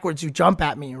jump backwards, you jump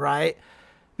at me, right?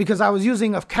 Because I was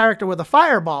using a character with a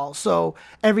fireball. So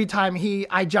every time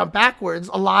I jump backwards,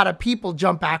 a lot of people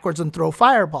jump backwards and throw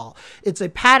fireball. It's a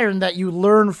pattern that you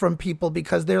learn from people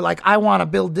because they're like, I want to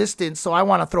build distance, so I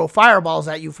want to throw fireballs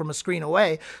at you from a screen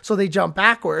away. So they jump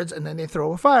backwards and then they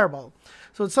throw a fireball.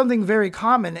 So it's something very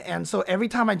common. And so every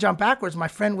time I jump backwards, my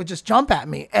friend would just jump at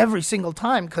me every single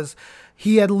time because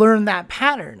he had learned that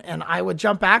pattern. And I would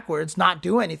jump backwards, not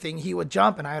do anything. He would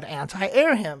jump and I would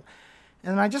anti-air him.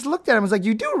 And I just looked at him and was like,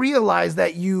 you do realize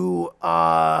that you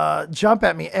jump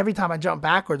at me every time I jump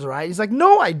backwards, right? He's like,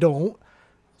 no, I don't.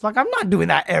 It's like, I'm not doing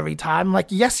that every time. I'm like,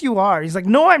 yes, you are. He's like,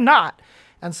 no, I'm not.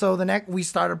 And so we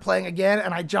started playing again,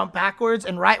 and I jumped backwards.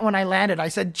 And right when I landed, I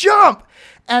said, jump.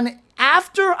 And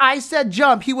after I said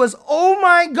jump, he was, oh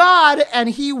my God. And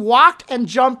he walked and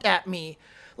jumped at me.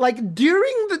 Like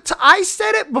I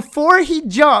said it before he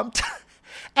jumped.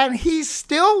 And he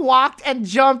still walked and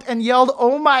jumped and yelled,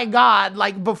 oh my God,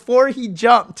 like before he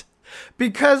jumped.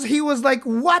 Because he was like,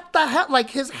 what the hell?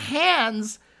 Like his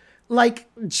hands, like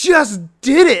just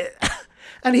did it.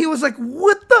 And he was like,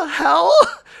 what the hell?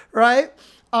 Right?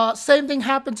 Same thing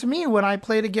happened to me when I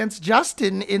played against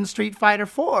Justin in Street Fighter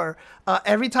 4.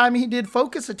 Every time he did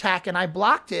focus attack and I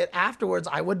blocked it, afterwards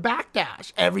I would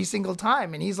backdash every single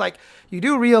time. And he's like, you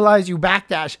do realize you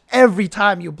backdash every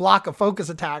time you block a focus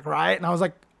attack, right? And I was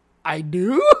like, I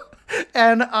do?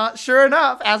 And sure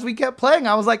enough, as we kept playing,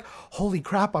 I was like, holy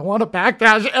crap, I want to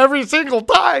backdash every single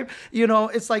time. You know,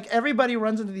 it's like everybody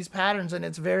runs into these patterns and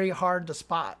it's very hard to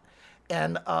spot.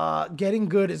 And getting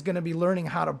good is going to be learning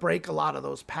how to break a lot of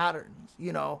those patterns.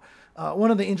 You know, one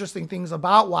of the interesting things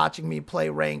about watching me play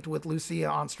ranked with Lucia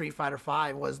on Street Fighter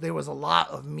V was there was a lot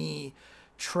of me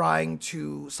trying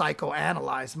to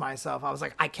psychoanalyze myself. I was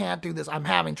like, I can't do this. I'm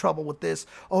having trouble with this.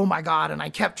 Oh my God. And I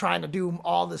kept trying to do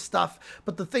all this stuff.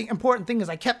 But the important thing is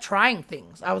I kept trying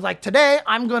things. I was like, today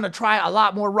I'm going to try a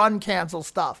lot more run cancel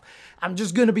stuff. I'm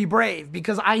just going to be brave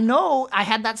because I know I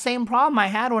had that same problem I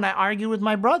had when I argued with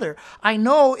my brother. I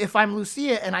know if I'm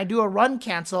Lucia and I do a run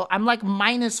cancel, I'm like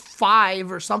 -5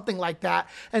 or something like that.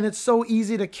 And it's so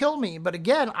easy to kill me. But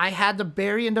again, I had to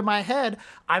bury into my head,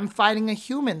 I'm fighting a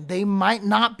human. They might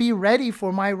not be ready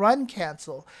for my run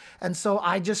cancel. And so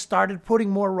I just started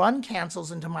putting more run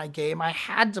cancels into my game. I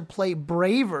had to play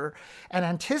braver and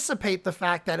anticipate the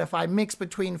fact that if I mix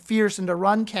between fierce into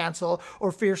run cancel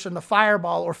or fierce into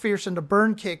fireball or fierce into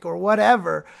burn kick or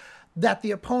whatever, that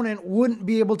the opponent wouldn't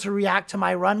be able to react to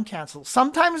my run cancel.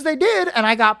 Sometimes they did, and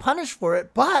I got punished for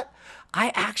it, but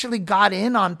I actually got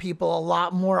in on people a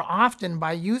lot more often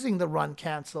by using the run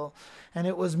cancel. And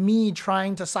it was me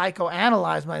trying to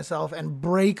psychoanalyze myself and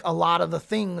break a lot of the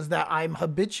things that I'm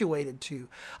habituated to.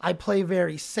 I play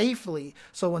very safely.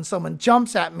 So when someone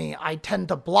jumps at me, I tend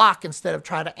to block instead of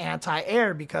try to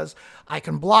anti-air because I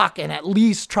can block and at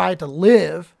least try to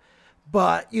live.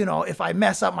 But, you know, if I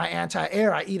mess up my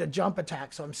anti-air, I eat a jump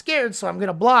attack. So I'm scared, so I'm going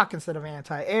to block instead of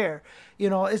anti-air. You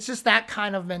know, it's just that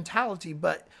kind of mentality.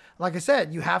 But like I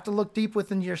said, you have to look deep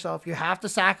within yourself. You have to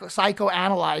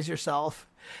psychoanalyze yourself.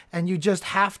 And you just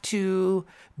have to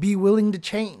be willing to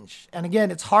change. And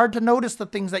again, it's hard to notice the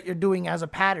things that you're doing as a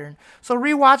pattern. So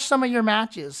rewatch some of your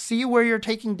matches. See where you're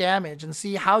taking damage and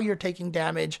see how you're taking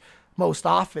damage most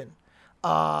often.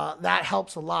 That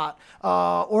helps a lot.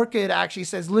 Orchid actually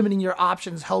says limiting your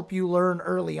options help you learn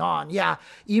early on. Yeah,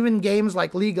 even games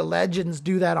like League of Legends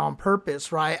do that on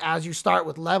purpose, right? As you start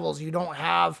with levels, you don't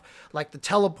have like the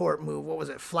teleport move. What was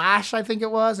it? Flash, I think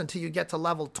it was, until you get to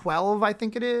level 12, I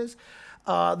think it is.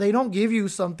 They don't give you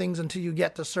some things until you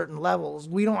get to certain levels.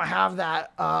 We don't have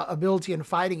that ability in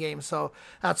fighting games, so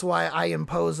that's why I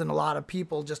impose on a lot of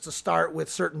people just to start with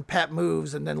certain pet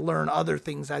moves and then learn other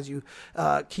things as you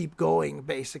keep going,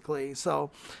 basically. So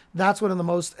that's one of the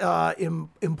most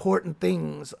important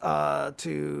things yeah,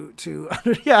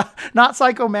 not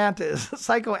psychomantis,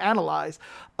 psychoanalyze.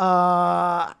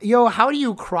 How do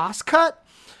you crosscut?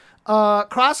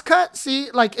 Crosscut,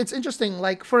 see, like, it's interesting.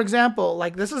 Like, for example,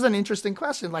 like, this is an interesting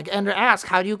question. Like, Ender asks,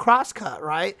 how do you crosscut,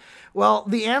 right? Well,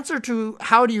 the answer to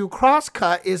how do you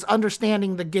crosscut is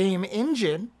understanding the game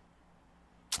engine.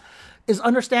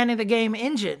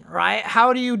 Right?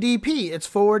 How do you DP? It's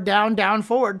forward, down,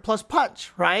 forward, plus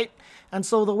punch, right? And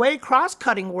so the way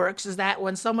cross-cutting works is that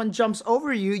when someone jumps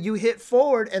over you, you hit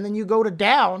forward and then you go to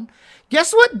down.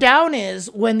 Guess what down is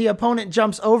when the opponent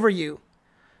jumps over you?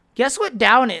 Guess what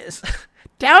down is?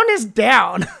 Down is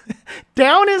down.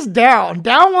 Down is down.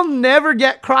 Down will never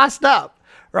get crossed up,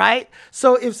 right?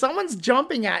 So if someone's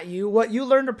jumping at you, what you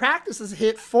learn to practice is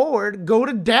hit forward, go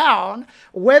to down.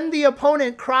 When the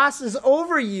opponent crosses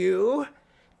over you,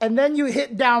 and then you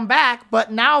hit down back,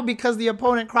 but now because the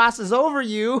opponent crosses over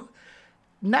you,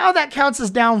 now that counts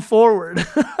as down forward.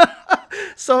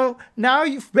 So now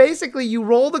you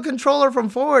roll the controller from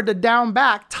forward to down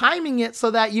back, timing it so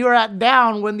that you're at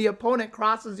down when the opponent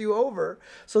crosses you over,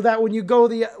 so that when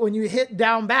you hit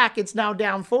down back, it's now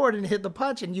down forward and hit the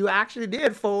punch, and you actually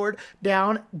did forward,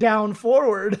 down,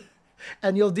 forward.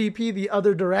 And you'll DP the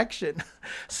other direction.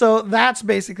 So that's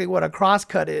basically what a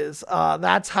crosscut is.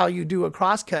 That's how you do a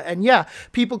crosscut. And yeah,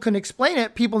 people can explain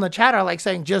it. People in the chat are like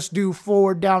saying, just do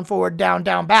forward, down,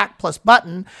 back, plus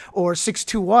button, or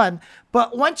 6-2-1.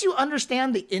 But once you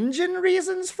understand the engine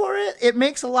reasons for it, it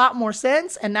makes a lot more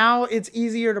sense. And now it's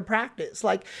easier to practice.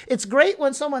 Like, it's great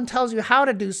when someone tells you how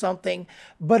to do something,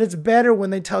 but it's better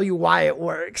when they tell you why it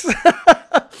works.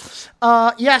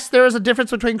 Yes, there is a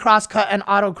difference between crosscut and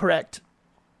autocorrect.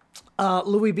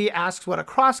 Louis B asks what a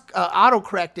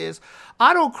autocorrect is.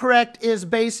 Autocorrect is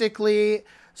basically,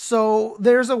 so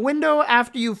there's a window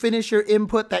after you finish your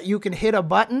input that you can hit a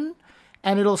button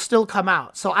and it'll still come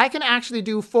out. So I can actually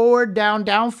do forward,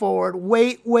 down, forward,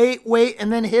 wait,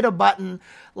 and then hit a button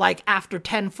like after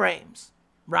 10 frames.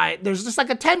 Right? There's just like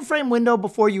a 10-frame window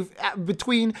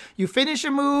between you finish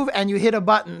a move and you hit a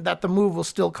button that the move will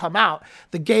still come out.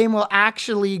 The game will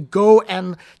actually go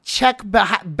and check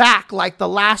back like the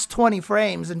last 20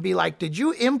 frames and be like, did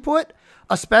you input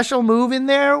a special move in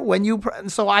there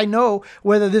so I know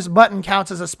whether this button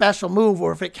counts as a special move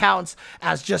or if it counts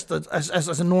as just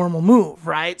as a normal move,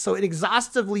 right? So it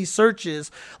exhaustively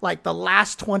searches like the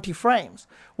last 20 frames.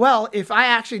 Well, if I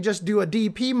actually just do a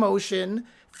DP motion,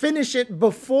 finish it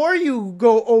before you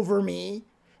go over me,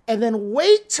 and then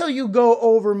wait till you go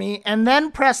over me, and then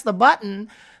press the button,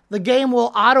 the game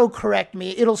will auto-correct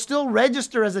me. It'll still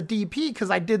register as a DP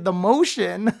because I did the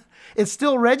motion. It's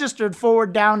still registered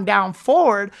forward, down, down,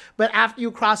 forward. But after you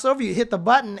cross over, you hit the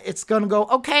button, it's going to go,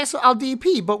 okay, so I'll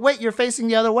DP. But wait, you're facing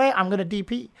the other way. I'm going to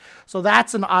DP. So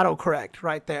that's an autocorrect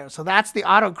right there. So that's the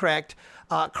autocorrect.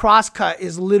 Crosscut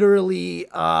is literally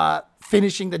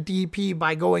finishing the DP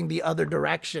by going the other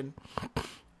direction.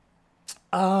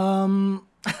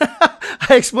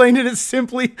 I explained it as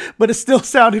simply, but it still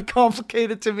sounded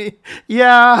complicated to me.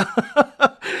 Yeah,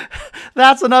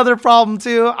 that's another problem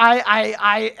too.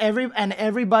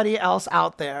 Everybody else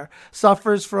out there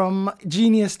suffers from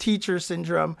genius teacher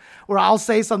syndrome, where I'll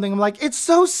say something, I'm like, it's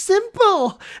so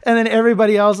simple, and then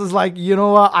everybody else is like, you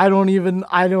know what? I don't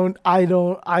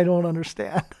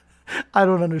understand. I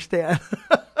don't understand.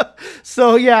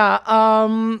 So yeah,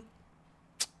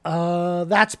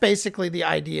 that's basically the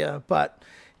idea, but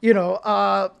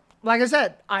like I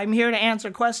said, I'm here to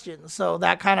answer questions. So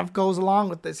that kind of goes along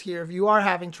with this here. If you are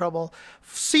having trouble,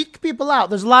 seek people out.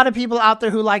 There's a lot of people out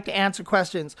there who like to answer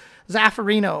questions.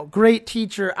 Zaffarino, great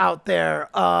teacher out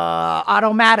there.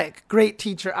 Automatic, great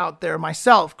teacher out there.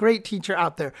 Myself, great teacher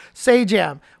out there.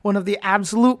 Sajam, one of the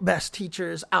absolute best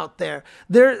teachers out there.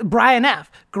 Brian F.,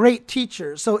 great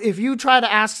teacher. So if you try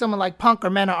to ask someone like Punk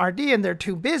or Mena RD and they're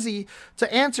too busy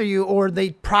to answer you, or they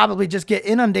probably just get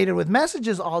inundated with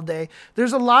messages all day,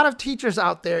 there's a lot of teachers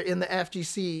out there in the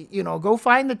FGC. Go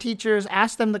find the teachers,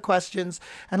 ask them the questions,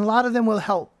 and a lot of them will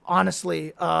help.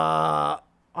 Honestly, a lot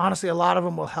of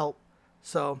them will help.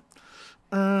 So,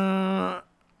 my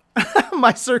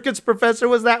circuits professor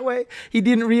was that way. He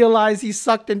didn't realize he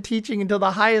sucked in teaching until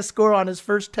the highest score on his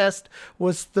first test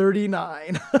was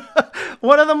 39.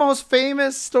 One of the most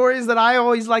famous stories that I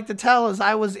always like to tell is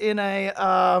I was in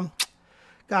what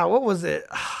was it?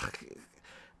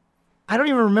 I don't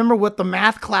even remember what the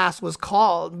math class was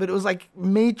called, but it was like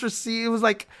matrices. It was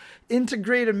like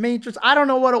integrated matrix. I don't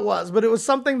know what it was, but it was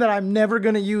something that I'm never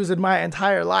going to use in my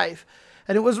entire life.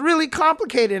 And it was really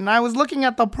complicated. And I was looking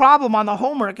at the problem on the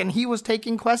homework, and he was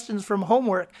taking questions from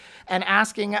homework and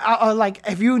asking,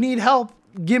 if you need help,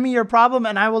 give me your problem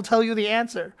and I will tell you the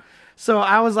answer. So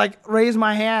I was like, raise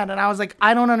my hand, and I was like,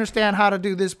 I don't understand how to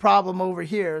do this problem over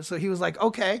here. So he was like,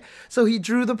 okay. So he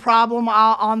drew the problem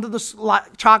onto the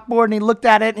chalkboard, and he looked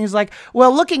at it, and he's like,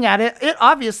 well, looking at it, it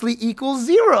obviously equals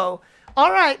 0.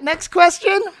 All right, next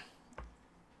question.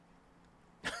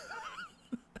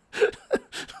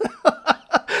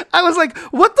 I was like,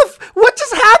 what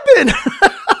just happened?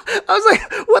 I was like,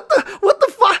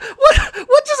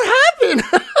 what just happened?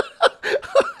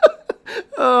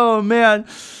 Oh man.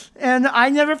 And I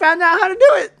never found out how to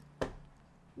do it.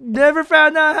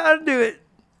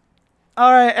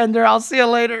 All right, Ender, I'll see you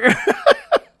later.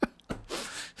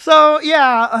 So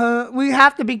yeah, we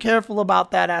have to be careful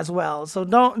about that as well. So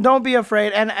don't be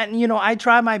afraid. And I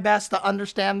try my best to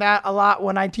understand that a lot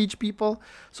when I teach people.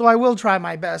 So I will try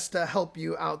my best to help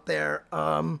you out there.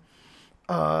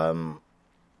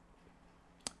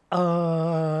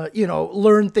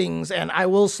 Learn things, and I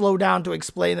will slow down to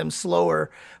explain them slower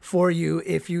for you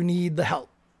if you need the help,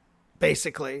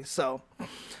 basically. So,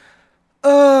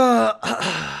 oh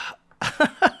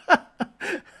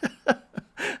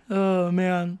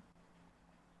man.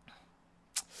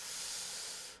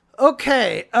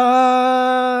 Okay,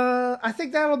 I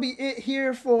think that'll be it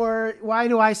here for why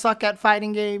do I suck at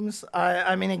fighting games.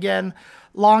 I mean, again,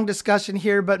 long discussion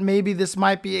here, but maybe this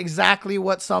might be exactly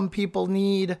what some people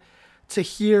need to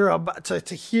hear about,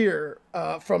 to hear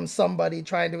from somebody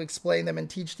trying to explain them and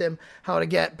teach them how to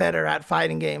get better at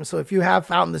fighting games. So if you have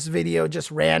found this video just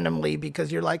randomly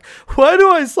because you're like, why do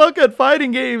I suck at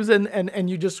fighting games? And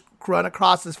you just run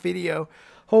across this video,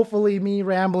 hopefully me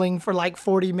rambling for like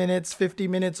 40 minutes, 50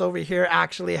 minutes over here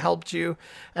actually helped you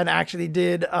and actually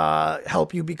did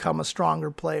help you become a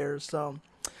stronger player. So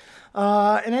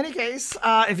in any case,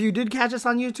 if you did catch us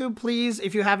on YouTube, please,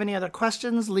 if you have any other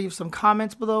questions, leave some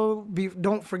comments below.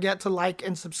 Don't forget to like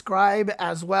and subscribe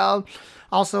as well.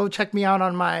 Also, check me out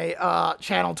on my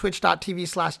channel,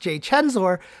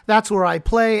 twitch.tv/jchenzor. That's where I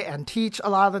play and teach a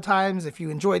lot of the times. If you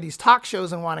enjoy these talk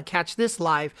shows and want to catch this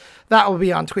live, that will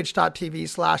be on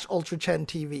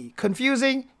twitch.tv/ultrachentv.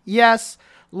 Confusing? Yes.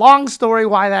 Long story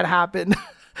why that happened.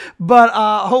 But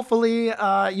hopefully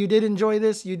you did enjoy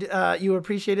this. You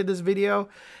appreciated this video.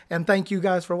 And thank you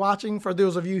guys for watching. For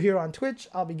those of you here on Twitch,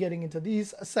 I'll be getting into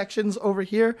these sections over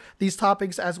here, these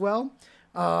topics as well.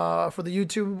 For the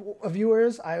YouTube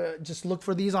viewers, I just look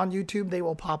for these on YouTube. They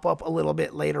will pop up a little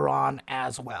bit later on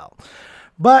as well.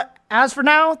 But As for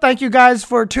now, thank you guys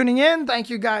for tuning in. Thank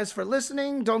you guys for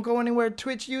listening. Don't go anywhere,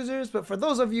 Twitch users. But for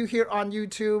those of you here on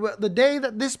YouTube, the day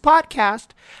that this podcast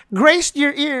graced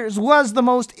your ears was the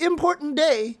most important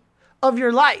day of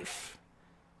your life.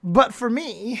 But for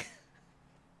me,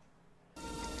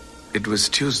 it was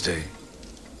Tuesday.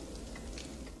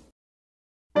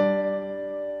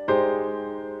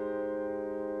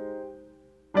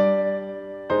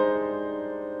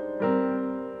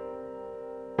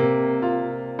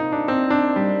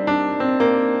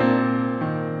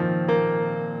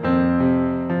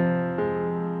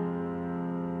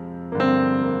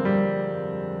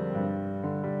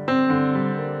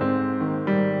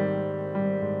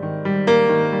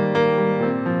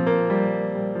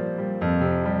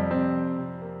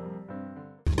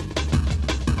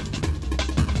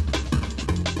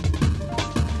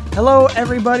 hello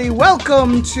everybody,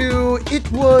 welcome to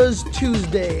It Was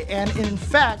Tuesday, and in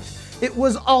fact, it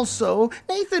was also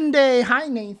Nathan Day. Hi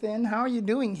Nathan, how are you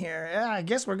doing here? Yeah, I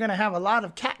guess we're gonna have a lot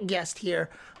of cat guests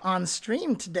here on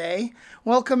stream today.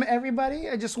 Welcome everybody.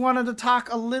 I just wanted to talk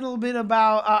a little bit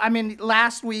about,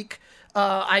 last week,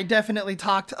 I definitely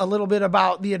talked a little bit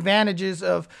about the advantages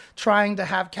of trying to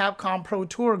have Capcom Pro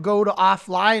Tour go to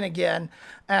offline again.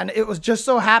 And it was just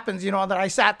so happens, that I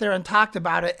sat there and talked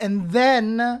about it. And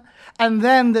then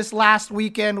this last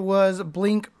weekend was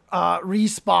Blink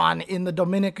Respawn in the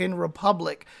Dominican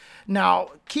Republic. Now,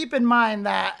 keep in mind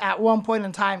that at one point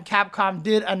in time, Capcom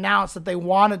did announce that they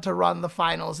wanted to run the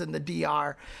finals in the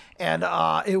DR. And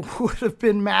it would have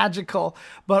been magical.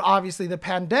 But obviously, the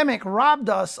pandemic robbed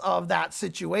us of that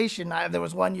situation. There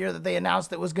was one year that they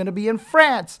announced it was going to be in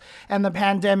France, and the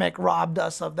pandemic robbed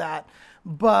us of that.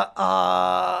 But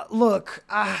look,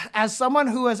 as someone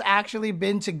who has actually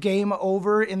been to Game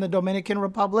Over in the Dominican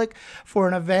Republic for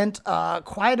an event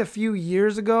quite a few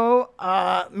years ago,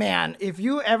 man, if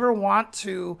you ever want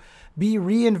to be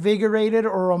reinvigorated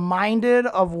or reminded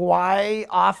of why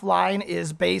offline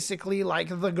is basically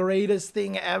like the greatest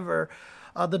thing ever,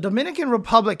 the Dominican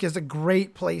Republic is a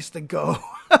great place to go.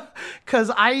 Because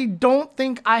I don't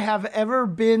think I have ever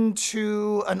been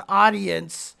to an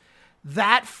audience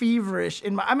that feverish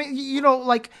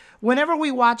whenever we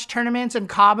watch tournaments and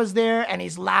Kaba's there and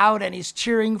he's loud and he's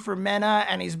cheering for Mena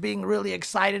and he's being really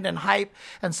excited and hype,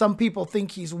 and some people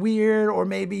think he's weird or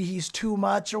maybe he's too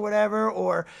much or whatever,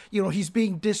 or he's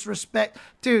being disrespect.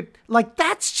 Dude,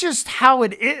 that's just how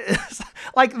it is.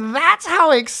 That's how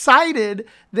excited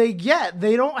they get.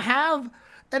 They don't have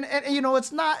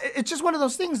it's just one of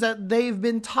those things that they've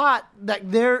been taught,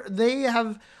 that they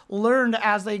have learned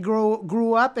as they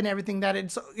grew up and everything, that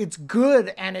it's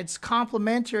good and it's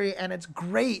complimentary and it's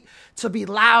great to be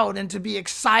loud and to be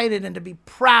excited and to be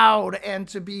proud and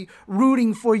to be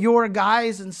rooting for your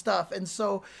guys and stuff. And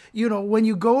so, when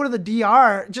you go to the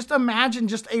DR, just imagine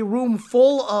just a room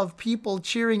full of people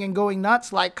cheering and going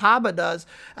nuts like Kaba does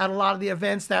at a lot of the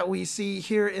events that we see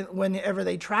here whenever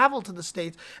they travel to the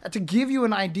States. To give you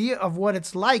an idea of what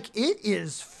it's like, it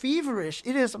is feverish.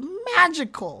 It is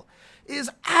magical. It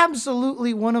is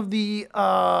absolutely one of the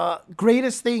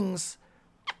greatest things.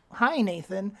 Hi,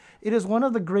 Nathan. It is one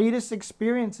of the greatest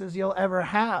experiences you'll ever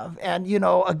have. And,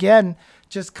 again,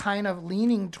 just kind of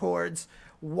leaning towards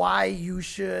why you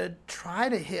should try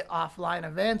to hit offline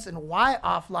events and why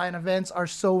offline events are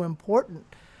so important.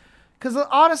 Because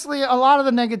honestly, a lot of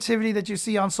the negativity that you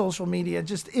see on social media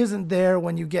just isn't there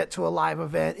when you get to a live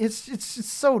event. It's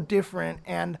so different.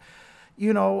 And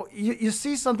you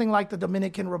see something like the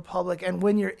Dominican Republic, and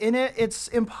when you're in it, it's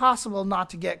impossible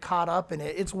not to get caught up in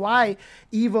it. It's why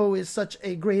EVO is such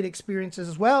a great experience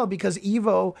as well, because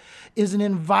EVO is an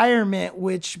environment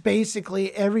which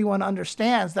basically everyone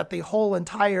understands that the whole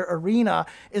entire arena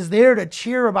is there to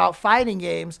cheer about fighting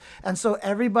games. And so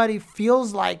everybody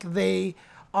feels like they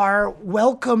are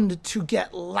welcomed to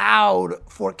get loud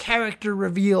for character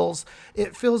reveals.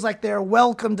 It feels like they're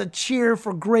welcome to cheer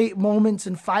for great moments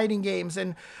in fighting games.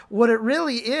 And what it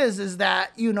really is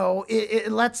that,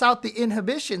 it lets out the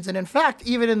inhibitions. And in fact,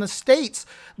 even in the States,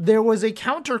 there was a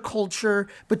counterculture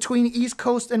between East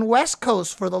Coast and West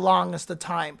Coast for the longest of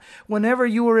time. Whenever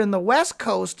you were in the West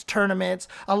Coast tournaments,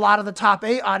 a lot of the top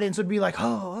 8 audience would be like,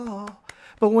 oh.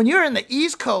 But when you're in the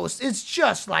East Coast, it's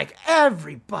just like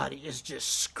everybody is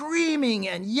just screaming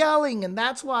and yelling. And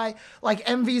that's why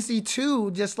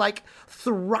MVC2 just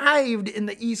thrived in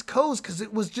the East Coast, because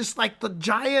it was just like the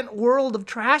giant world of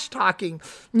trash talking,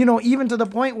 even to the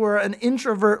point where an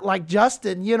introvert like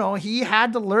Justin, he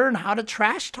had to learn how to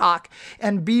trash talk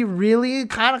and be really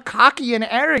kind of cocky and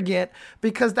arrogant,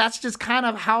 because that's just kind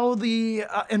of how the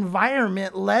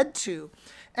environment led to.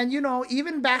 And,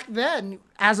 even back then,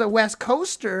 as a West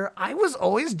Coaster, I was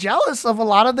always jealous of a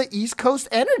lot of the East Coast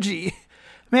energy.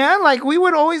 Man, like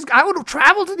I would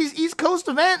travel to these East Coast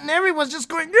events and everyone's just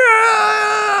going,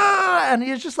 yeah! And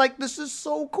it's just like, this is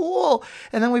so cool.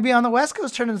 And then we'd be on the West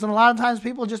Coast tournaments and a lot of times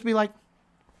people would just be like,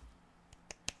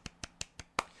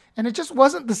 and it just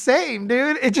wasn't the same,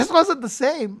 dude. It just wasn't the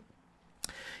same.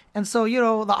 And so,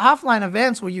 the offline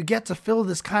events where you get to feel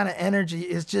this kind of energy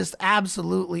is just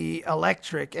absolutely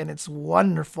electric and it's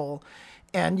wonderful.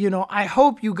 And, I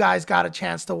hope you guys got a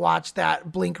chance to watch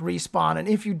that Blink Respawn. And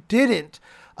if you didn't,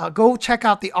 go check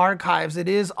out the archives. It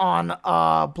is on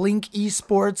Blink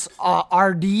Esports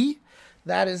RD.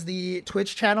 That is the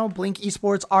Twitch channel, Blink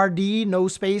Esports RD, no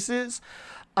spaces.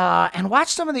 And watch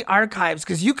some of the archives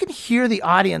because you can hear the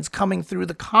audience coming through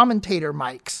the commentator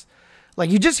mics. Like,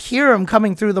 you just hear them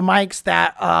coming through the mics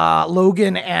that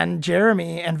Logan and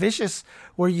Jeremy and Vicious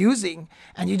were using.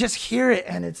 And you just hear it,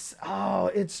 and it's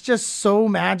just so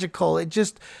magical.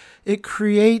 It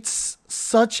creates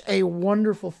such a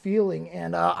wonderful feeling.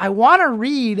 And I want to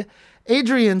read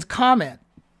Adrian's comment,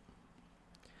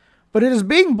 but it is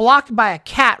being blocked by a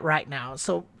cat right now.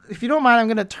 So if you don't mind, I'm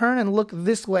going to turn and look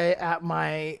this way at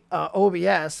my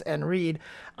OBS and read,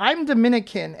 "I'm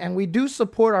Dominican, and we do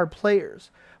support our players.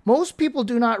 Most people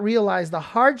do not realize the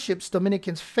hardships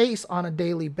Dominicans face on a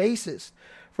daily basis.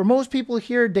 For most people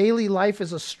here, daily life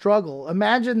is a struggle.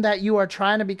 Imagine that you are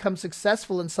trying to become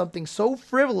successful in something so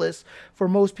frivolous for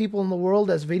most people in the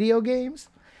world as video games."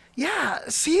 Yeah,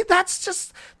 see,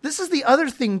 this is the other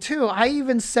thing too. I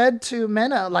even said to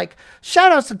Mena, like,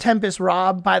 shout outs to Tempest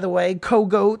Rob, by the way,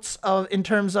 co-goats in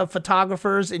terms of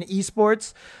photographers in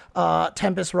esports.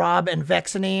 Tempest Rob and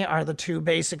Vexany are the two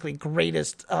basically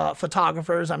greatest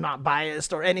photographers. I'm not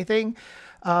biased or anything.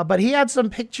 But he had some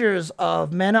pictures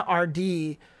of Mena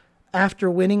RD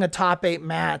after winning a top 8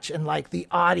 match, and like the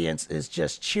audience is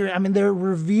just cheering. I mean, they're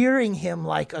revering him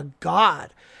like a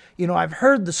god. I've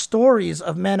heard the stories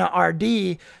of Mena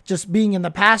RD just being in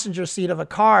the passenger seat of a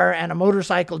car and a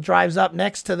motorcycle drives up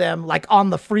next to them, like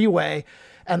on the freeway.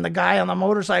 And the guy on the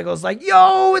motorcycle is like,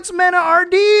 "Yo, it's Mena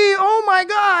RD. Oh my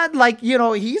God." Like,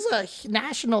 he's a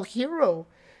national hero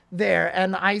there.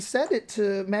 And I said it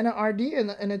to Mena RD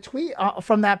in a tweet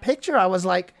from that picture. I was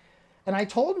like, and I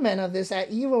told Mena this at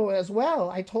Evo as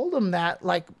well. I told him that,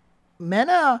 like,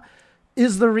 Mena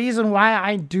is the reason why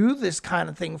I do this kind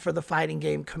of thing for the fighting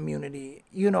game community.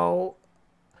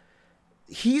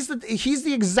 He's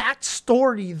the exact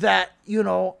story that,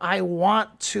 I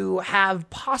want to have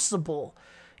possible.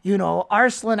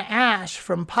 Arslan Ash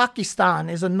from Pakistan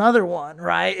is another one,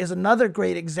 right? Is another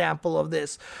great example of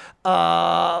this.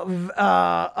 Varix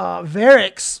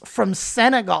from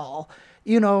Senegal,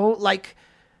 like,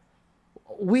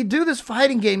 we do this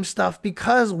fighting game stuff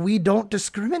because we don't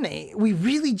discriminate. We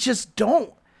really just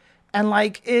don't. And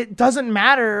like, it doesn't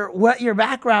matter what your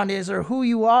background is or who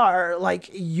you are.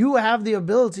 Like, you have the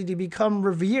ability to become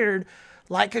revered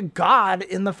like a god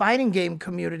in the fighting game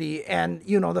community. And,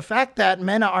 the fact that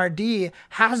Mena RD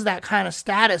has that kind of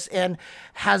status and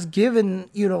has given,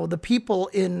 the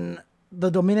people in the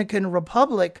Dominican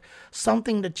Republic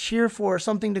something to cheer for,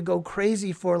 something to go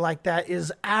crazy for like that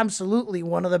is absolutely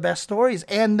one of the best stories.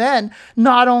 And then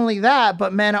not only that,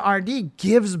 but Mena RD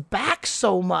gives back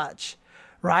so much.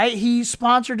 Right? He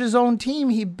sponsored his own team.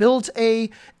 He built an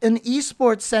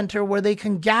esports center where they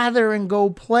can gather and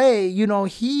go play.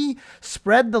 He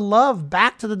spread the love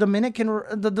back to the Dominicans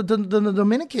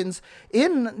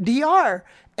in DR.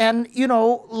 And, a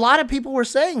lot of people were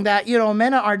saying that,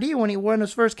 Mena RD, when he won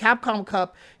his first Capcom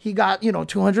Cup, he got,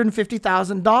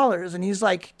 $250,000. And he's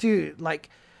like, dude,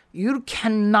 like, you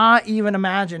cannot even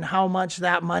imagine how much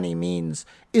that money means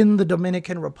in the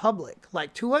Dominican Republic.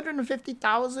 Like,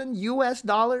 250,000 US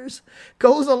dollars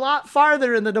goes a lot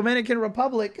farther in the Dominican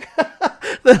Republic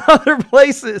than other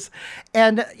places.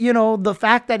 And, the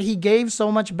fact that he gave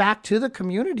so much back to the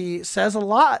community says a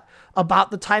lot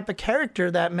about the type of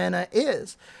character that Mena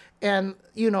is. And,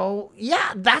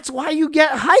 that's why you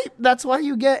get hype. That's why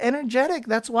you get energetic.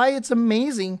 That's why it's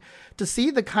amazing to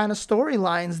see the kind of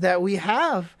storylines that we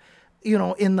have,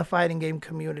 in the fighting game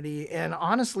community. And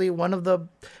honestly, one of the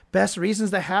best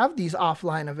reasons to have these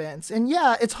offline events. And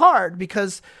yeah, it's hard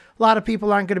because a lot of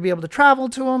people aren't going to be able to travel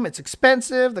to them. It's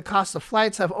expensive. The cost of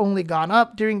flights have only gone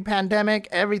up during pandemic.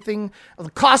 The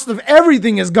cost of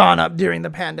everything has gone up during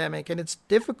the pandemic, and it's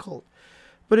difficult.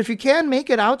 But if you can make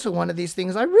it out to one of these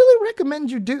things, I really recommend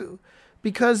you do,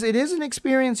 because it is an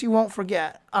experience you won't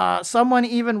forget. Someone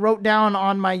even wrote down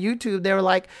on my YouTube, they were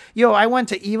like, "Yo, I went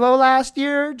to Evo last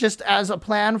year just as a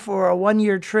plan for a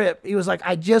 1-year trip." He was like,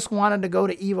 "I just wanted to go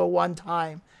to Evo one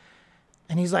time."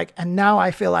 And he's like, and now I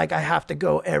feel like I have to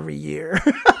go every year.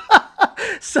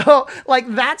 So like,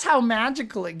 that's how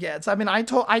magical it gets. I mean, I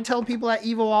tell people at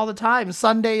Evo all the time,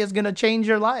 Sunday is going to change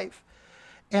your life.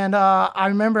 And I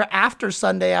remember after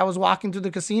Sunday, I was walking through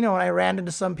the casino and I ran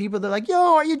into some people. They're like,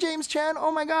 yo, are you James Chen?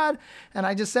 Oh my God. And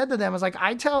I just said to them, I was like,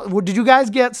 well, did you guys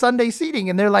get Sunday seating?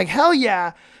 And they're like, hell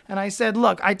yeah. And I said,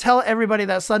 look, I tell everybody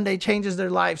that Sunday changes their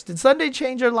lives. Did Sunday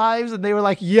change your lives? And they were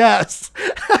like, yes.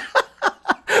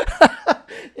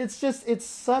 It's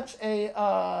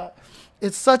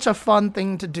such a fun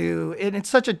thing to do. And it's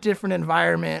such a different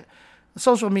environment.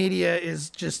 Social media is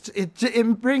just,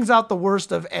 it brings out the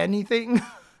worst of anything.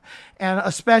 And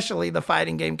especially the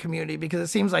fighting game community, because it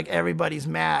seems like everybody's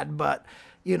mad. But,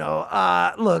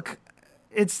 look,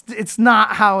 it's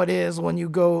not how it is when you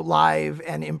go live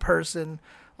and in person.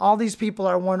 All these people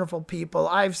are wonderful people.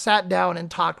 I've sat down and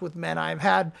talked with men. I've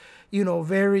had,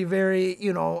 very, very,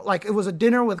 like it was a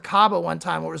dinner with Kaba one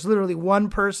time where it was literally one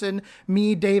person,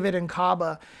 me, David, and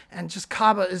Kaba. And just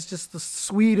Kaba is just the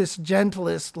sweetest,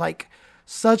 gentlest, like,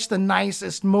 such the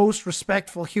nicest, most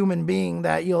respectful human being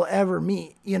that you'll ever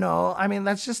meet. I mean,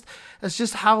 that's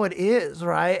just how it is,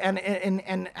 right?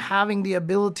 And having the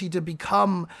ability to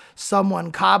become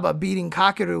someone, Kaba beating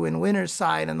Kakeru in winner's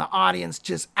side, and the audience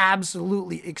just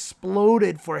absolutely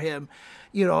exploded for him,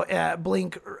 at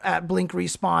Blink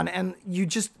Respawn. And you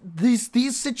just,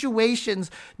 these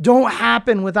situations don't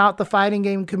happen without the fighting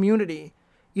game community.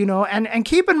 And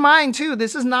keep in mind, too,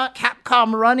 this is not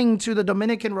Capcom running to the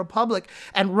Dominican Republic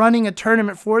and running a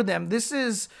tournament for them.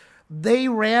 They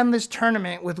ran this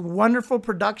tournament with wonderful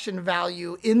production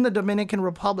value in the Dominican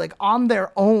Republic on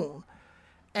their own.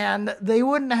 And they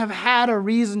wouldn't have had a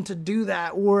reason to do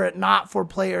that were it not for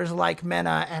players like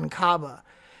Mena and Kaba.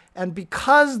 And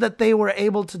because that they were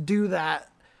able to do that,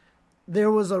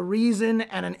 there was a reason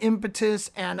and an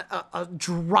impetus and a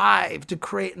drive to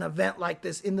create an event like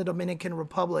this in the Dominican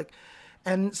Republic.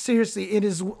 And seriously, it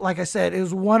is, like I said, it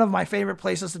was one of my favorite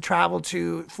places to travel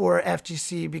to for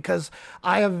FGC, because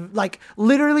I have, like,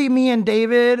 literally me and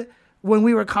David, when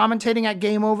we were commentating at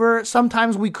Game Over,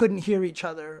 sometimes we couldn't hear each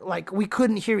other. Like, we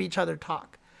couldn't hear each other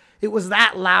talk. It was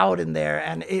that loud in there,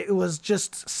 and it was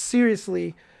just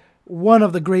seriously one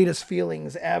of the greatest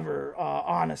feelings ever,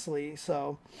 honestly.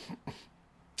 So,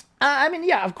 I mean,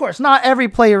 yeah, of course, not every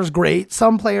player is great.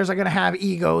 Some players are going to have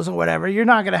egos and whatever. You're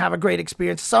not going to have a great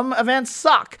experience. Some events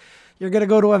suck. You're going to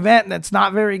go to an event that's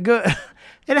not very good.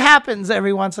 It happens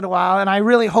every once in a while, and I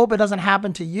really hope it doesn't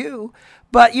happen to you.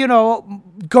 But,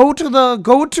 go to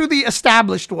the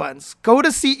established ones. Go to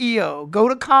CEO. Go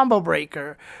to Combo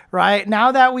Breaker, right?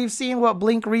 Now that we've seen what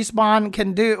Blink Respawn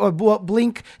can do, or what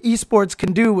Blink Esports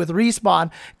can do with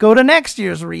Respawn, go to next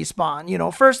year's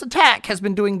Respawn. First Attack has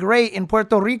been doing great in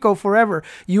Puerto Rico forever.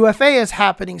 UFA is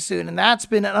happening soon, and that's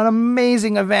been an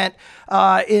amazing event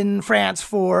in France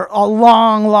for a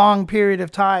long, long period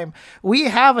of time. We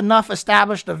have enough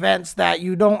established events that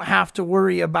you don't have to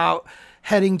worry about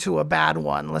heading to a bad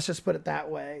one. Let's just put it that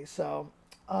way. So,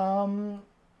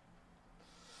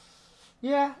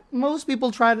 yeah, most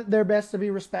people try their best to be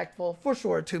respectful. For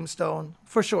sure, Tombstone.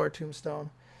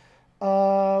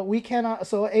 We cannot,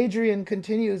 so Adrian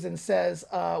continues and says,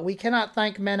 we cannot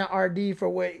thank Mena RD for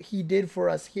what he did for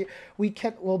us here. We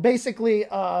can't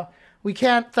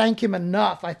thank him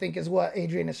enough, I think is what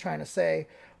Adrian is trying to say.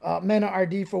 Mena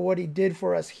RD for what he did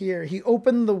for us here. He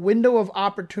opened the window of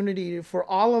opportunity for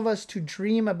all of us to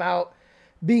dream about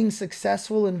being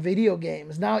successful in video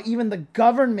games. Now even the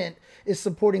government is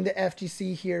supporting the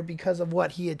FGC here because of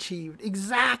what he achieved.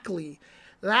 Exactly.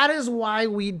 That is why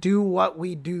we do what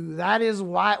we do. That is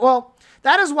why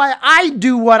I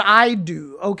do what I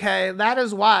do, okay? That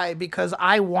is why, because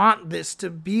I want this to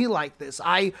be like this.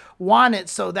 I want it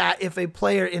so that if a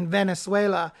player in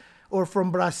Venezuela or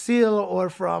from Brazil or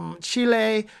from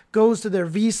Chile goes to their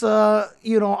visa,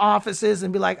 offices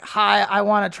and be like, hi, I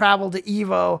want to travel to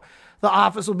Evo, the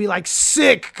office will be like,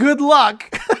 sick, good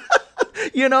luck.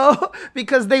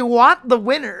 Because they want the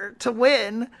winner to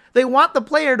win. They want the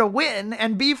player to win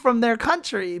and be from their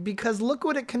country, because look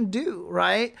what it can do,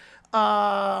 right?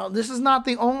 This is not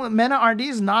the only, Mena RD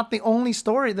is not the only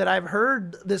story that I've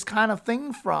heard this kind of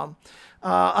thing from.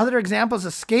 Other examples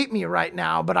escape me right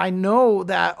now, but I know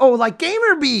that, like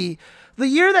GamerBee, the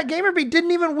year that GamerBee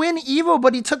didn't even win Evo,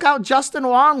 but he took out Justin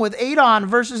Wong with Adon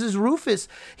versus his Rufus.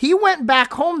 He went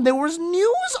back home. There was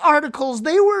news articles.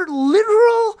 They were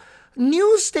literal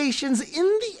news stations in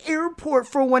the airport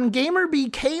for when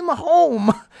GamerBee came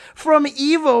home from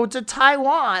Evo to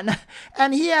Taiwan,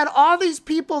 and he had all these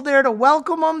people there to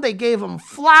welcome him. They gave him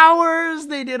flowers.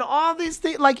 They did all these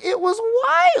things. Like, it was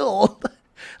wild.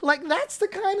 Like, that's the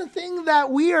kind of thing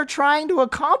that we are trying to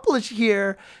accomplish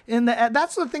here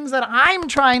that's the things that I'm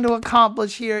trying to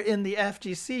accomplish here in the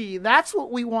FGC. That's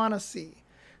what we want to see.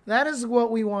 That is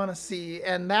what we want to see.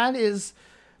 And that is,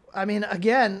 I mean,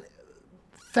 again,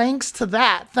 thanks to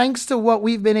that, thanks to what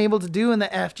we've been able to do in the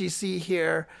FGC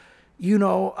here, you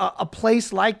know, a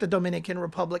place like the Dominican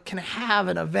Republic can have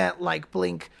an event like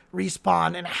Blink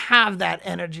Respawn and have that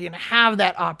energy and have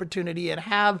that opportunity and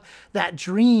have that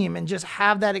dream and just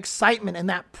have that excitement and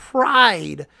that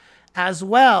pride as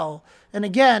well. And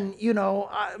again, you know,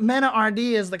 Mena RD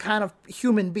is the kind of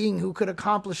human being who could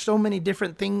accomplish so many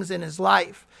different things in his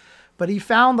life. But he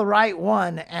found the right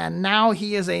one, and now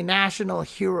he is a national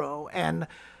hero and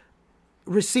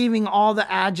receiving all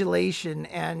the adulation.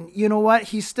 And you know what?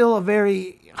 He's still a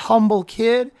very humble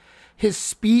kid. His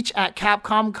speech at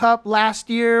Capcom Cup last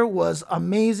year was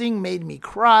amazing, made me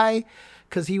cry,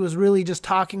 because he was really just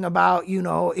talking about, you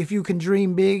know, if you can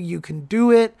dream big, you can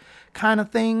do it kind of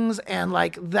things. And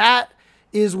like, that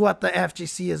is what the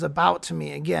FGC is about to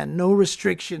me. Again, no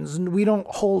restrictions. We don't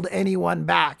hold anyone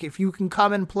back. If you can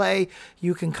come and play,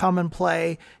 you can come and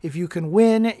play. If you can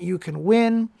win, you can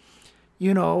win.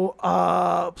 You know,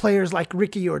 players like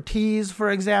Ricky Ortiz,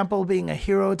 for example, being a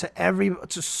hero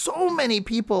to so many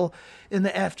people in the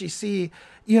FGC.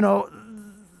 You know,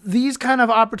 these kind of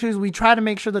opportunities, we try to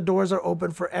make sure the doors are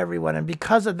open for everyone. And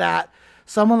because of that,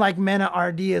 someone like Mena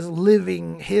RD is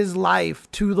living his life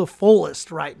to the fullest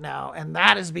right now. And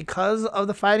that is because of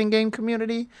the fighting game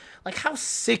community. Like, how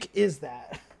sick is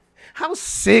that? How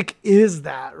sick is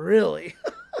that, really?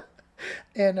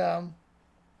 And,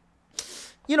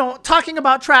 you know, talking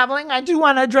about traveling, I do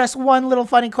want to address one little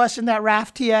funny question that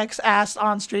Raf TX asked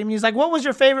on stream. He's like, what was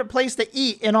your favorite place to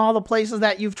eat in all the places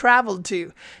that you've traveled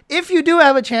to? If you do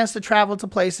have a chance to travel to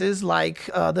places like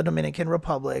the Dominican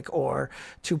Republic or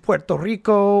to Puerto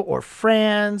Rico or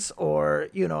France or,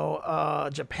 you know,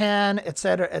 Japan,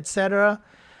 etc.,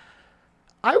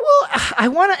 I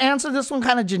want to answer this one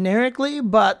kind of generically,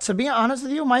 but to be honest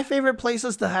with you, my favorite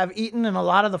places to have eaten in a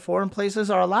lot of the foreign places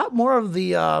are a lot more of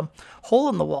the hole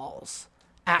in the walls,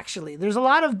 actually. There's a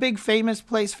lot of big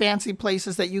fancy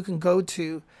places that you can go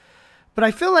to, but I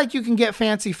feel like you can get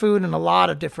fancy food in a lot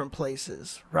of different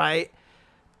places, right?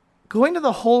 Going to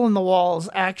the hole in the walls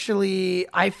actually,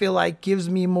 I feel like, gives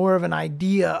me more of an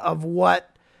idea of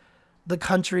what the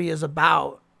country is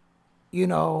about. You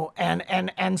know,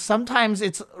 and sometimes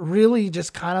it's really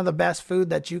just kind of the best food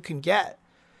that you can get.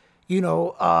 You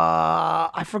know,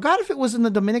 I forgot if it was in the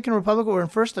Dominican Republic or in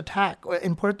First Attack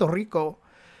in Puerto Rico.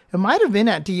 It might have been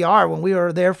at DR when we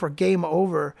were there for Game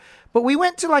Over. But we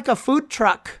went to like a food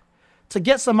truck to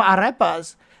get some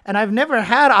arepas. And I've never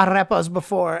had arepas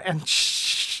before. And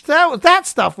that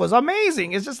stuff was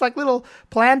amazing. It's just like little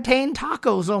plantain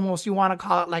tacos, almost, you want to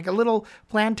call it, like a little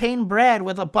plantain bread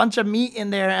with a bunch of meat in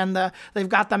there, and they've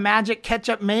got the magic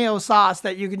ketchup mayo sauce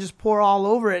that you can just pour all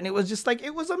over it. And it was just like,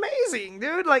 it was amazing,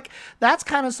 dude. Like, that's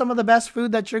kind of some of the best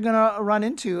food that you're gonna run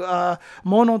into.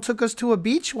 Mono took us to a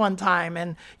beach one time,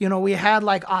 and you know, we had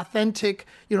like authentic,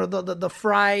 you know, the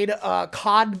fried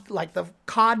cod, like the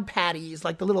cod patties,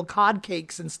 like the little cod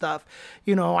cakes and stuff.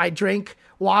 You know, I drank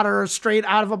water straight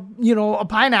out of a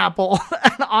pineapple.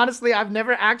 And honestly, I've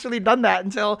never actually done that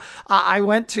until I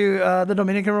went to the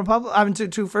Dominican Republic. I mean,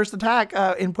 to First Attack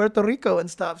in Puerto Rico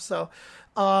and stuff. So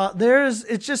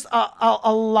it's just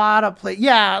a lot of places.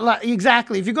 Yeah,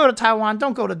 exactly. If you go to Taiwan,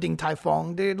 don't go to Din Tai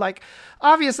Fung, dude. Like,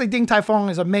 obviously Din Tai Fung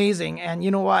is amazing, and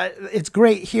you know what? It's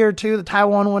great here too. The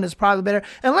Taiwan one is probably better.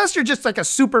 Unless you're just like a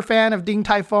super fan of Din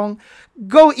Tai Fung,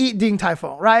 go eat Din Tai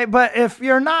Fung, right? But if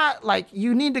you're not, like,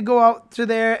 you need to go out to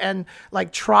there and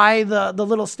like try the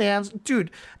little stands,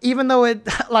 dude. Even though it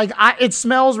it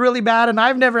smells really bad and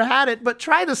I've never had it, but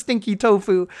try the stinky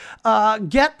tofu.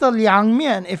 Get the liang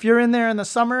mian if you're in there in the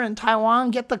summer in Taiwan.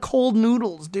 Get the cold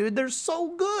noodles, dude. They're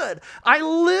so good. I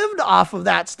lived off of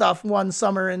that stuff one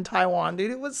summer in Taiwan,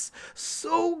 dude. It was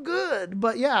so good.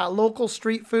 But yeah, local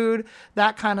street food,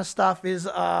 that kind of stuff is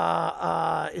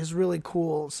really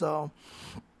cool. So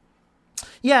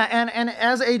yeah, and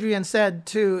as Adrian said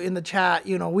too in the chat,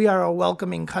 you know, we are a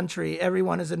welcoming country.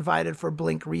 Everyone is invited for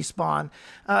Blink Respawn.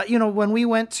 You know, when we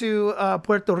went to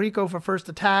Puerto Rico for First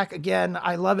Attack, again,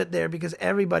 I love it there because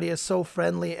everybody is so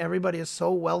friendly. Everybody is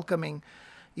so welcoming.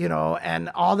 You know, and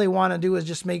all they want to do is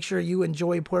just make sure you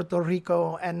enjoy Puerto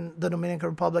Rico and the Dominican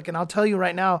Republic. And I'll tell you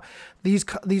right now, these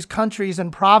countries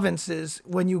and provinces,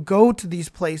 when you go to these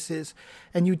places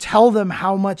and you tell them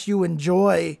how much you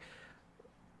enjoy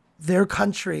their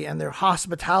country and their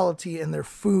hospitality and their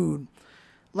food,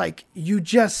 like, you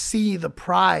just see the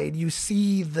pride. You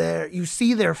see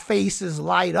their faces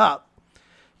light up.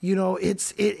 You know,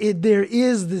 there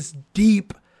is this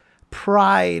deep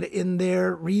pride in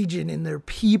their region, in their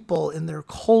people, in their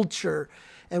culture.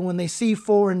 And when they see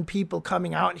foreign people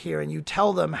coming out here and you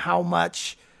tell them how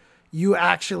much you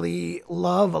actually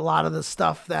love a lot of the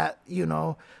stuff that, you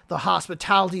know, the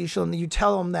hospitality you show them, you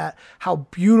tell them that how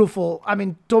beautiful, I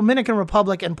mean, Dominican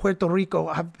Republic and Puerto Rico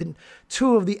have been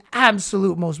two of the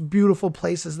absolute most beautiful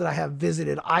places that I have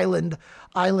visited, island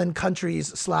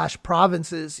countries /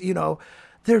 provinces, you know,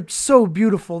 they're so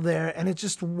beautiful there and it's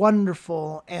just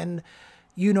wonderful. And,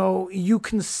 you know, you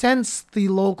can sense the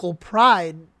local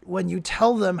pride when you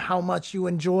tell them how much you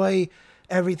enjoy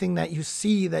everything that you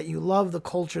see, that you love the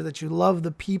culture, that you love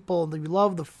the people, that you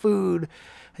love the food,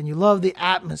 and you love the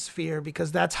atmosphere,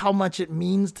 because that's how much it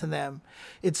means to them.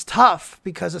 It's tough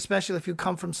because, especially if you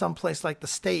come from some place like the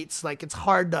States, like it's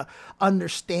hard to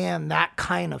understand that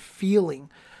kind of feeling.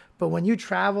 But when you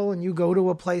travel and you go to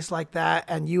a place like that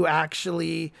and you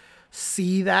actually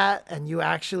see that and you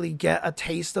actually get a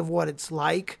taste of what it's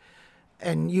like,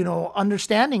 and, you know,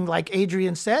 understanding, like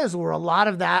Adrian says, where a lot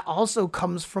of that also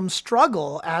comes from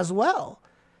struggle as well.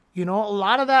 You know, a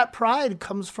lot of that pride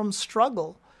comes from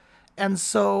struggle. And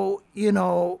so, you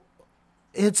know,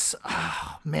 it's,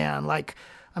 man, like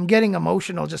I'm getting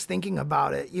emotional just thinking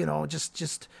about it, you know,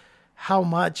 just how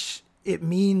much it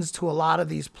means to a lot of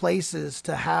these places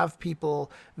to have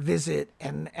people visit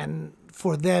and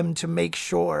for them to make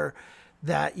sure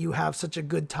that you have such a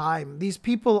good time. These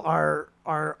people are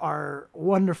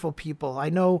wonderful people. I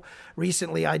know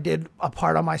recently I did a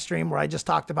part on my stream where I just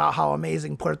talked about how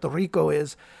amazing Puerto Rico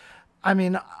is. I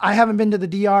mean, I haven't been to the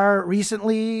DR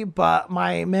recently, but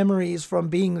my memories from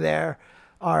being there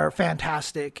are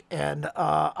fantastic. And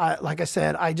like I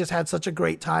said, I just had such a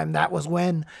great time. That was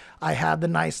when I had the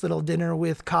nice little dinner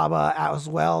with Kaba as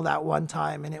well that one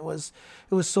time. And it was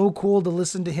so cool to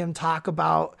listen to him talk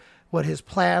about what his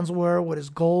plans were, what his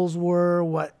goals were,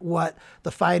 what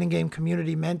the fighting game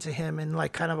community meant to him in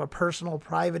like kind of a personal,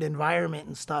 private environment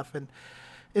and stuff. And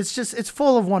it's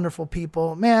full of wonderful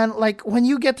people, man. Like when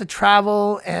you get to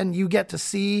travel and you get to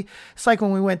see, it's like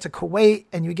when we went to Kuwait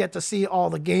and you get to see all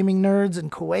the gaming nerds in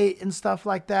Kuwait and stuff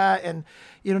like that. And,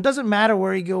 you know, it doesn't matter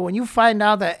where you go. When you find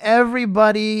out that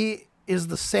everybody is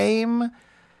the same,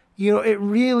 you know, it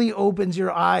really opens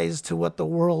your eyes to what the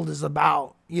world is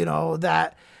about, you know,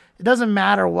 that it doesn't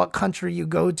matter what country you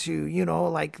go to, you know,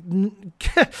 like,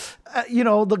 you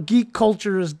know, the geek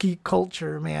culture is geek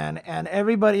culture, man. And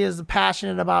everybody is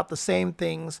passionate about the same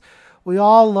things. We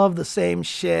all love the same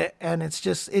shit. And it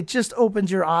just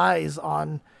opens your eyes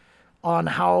on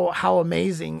how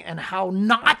amazing and how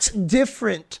not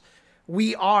different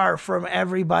we are from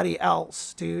everybody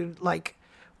else, dude. Like,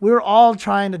 we're all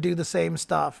trying to do the same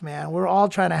stuff, man. We're all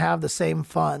trying to have the same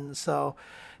fun. So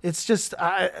it's just,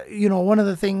 you know, one of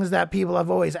the things that people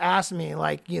have always asked me,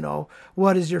 like, you know,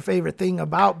 what is your favorite thing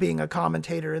about being a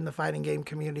commentator in the fighting game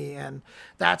community? And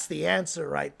that's the answer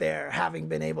right there. Having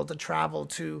been able to travel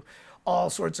to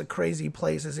all sorts of crazy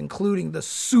places, including the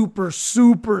super,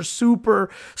 super,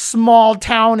 super small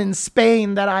town in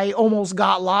Spain that I almost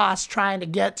got lost trying to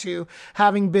get to,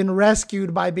 having been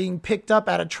rescued by being picked up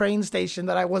at a train station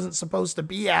that I wasn't supposed to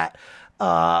be at.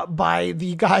 By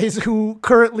the guys who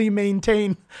currently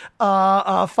maintain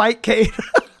Fightcade.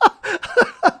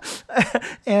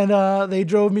 And they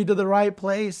drove me to the right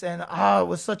place. And it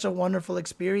was such a wonderful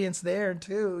experience there,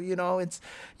 too. You know,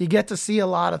 you get to see a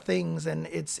lot of things, and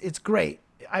it's great.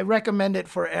 I recommend it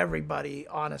for everybody,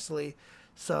 honestly.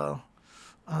 So,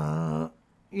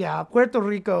 yeah, Puerto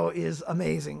Rico is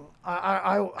amazing.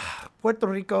 Puerto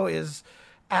Rico is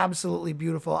absolutely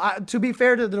beautiful. To be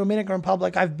fair to the Dominican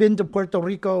Republic, I've been to Puerto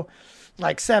Rico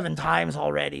like 7 times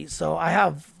already. So I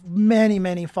have many,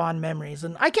 many fond memories.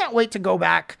 And I can't wait to go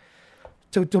back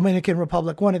to Dominican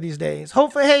Republic one of these days.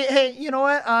 Hopefully, hey, you know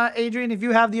what, Adrian, if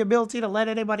you have the ability to let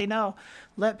anybody know,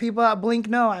 let people at Blink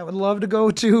know. I would love to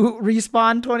go to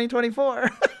Respawn 2024.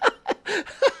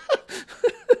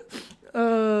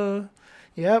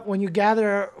 Yep, when you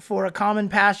gather for a common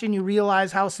passion, you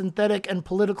realize how synthetic and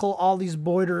political all these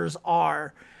borders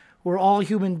are. We're all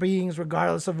human beings,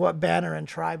 regardless of what banner and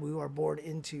tribe we were born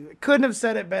into. I couldn't have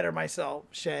said it better myself,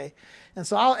 Shay. And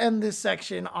so I'll end this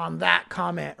section on that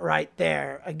comment right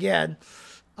there. Again,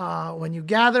 when you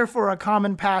gather for a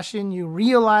common passion, you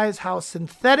realize how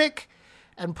synthetic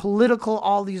and political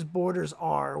all these borders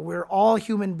are. We're all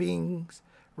human beings,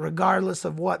 regardless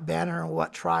of what banner and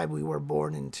what tribe we were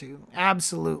born into.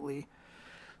 Absolutely.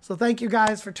 So thank you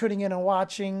guys for tuning in and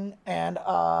watching. And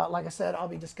like I said, I'll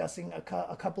be discussing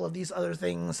a couple of these other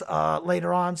things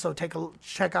later on. So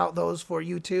check out those for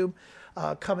YouTube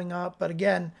coming up. But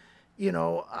again,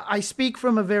 I speak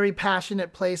from a very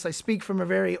passionate place. I speak from a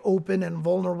very open and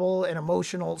vulnerable and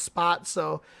emotional spot.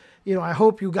 So, I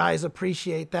hope you guys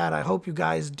appreciate that. I hope you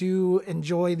guys do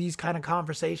enjoy these kind of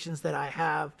conversations that I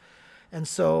have. And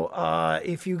so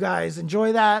if you guys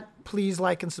enjoy that, please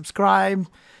like and subscribe.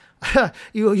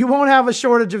 You won't have a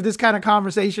shortage of this kind of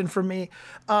conversation from me.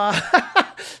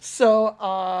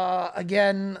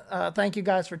 Again, thank you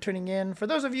guys for tuning in. For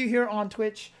those of you here on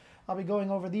Twitch, I'll be going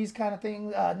over these kind of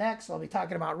things next. I'll be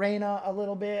talking about Reyna a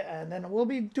little bit, and then we'll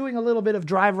be doing a little bit of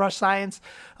Drive Rush science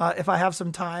if I have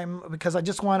some time, because I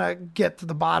just want to get to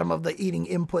the bottom of the eating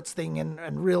inputs thing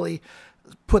and really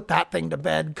put that thing to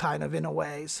bed kind of in a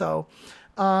way. So,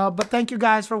 but thank you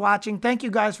guys for watching. Thank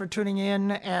you guys for tuning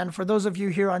in. And for those of you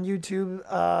here on YouTube,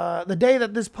 the day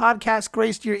that this podcast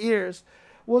graced your ears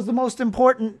was the most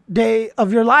important day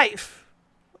of your life.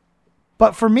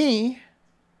 But for me,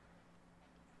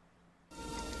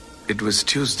 it was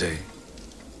Tuesday.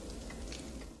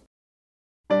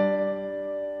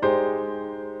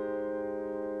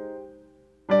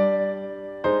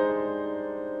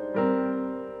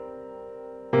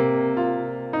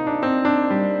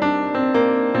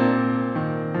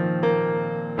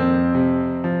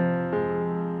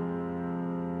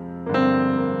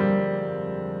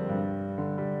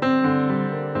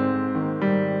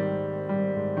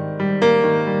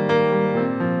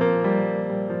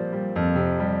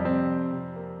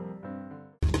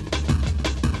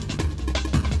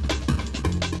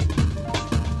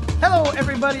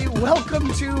 Everybody,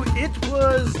 welcome to It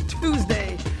Was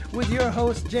Tuesday with your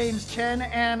host James Chen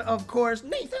and of course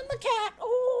Nathan the Cat.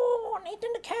 Oh,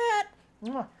 Nathan the Cat.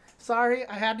 Sorry,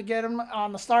 I had to get him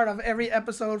on the start of every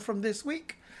episode from this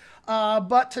week.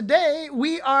 But today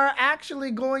we are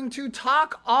actually going to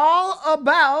talk all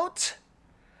about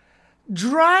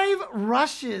drive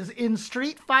rushes in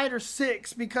Street Fighter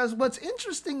 6, because what's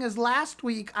interesting is last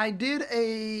week I did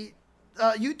a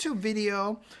YouTube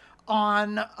video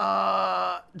on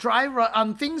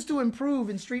on things to improve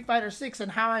in Street Fighter 6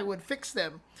 and how I would fix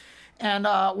them. And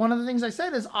one of the things I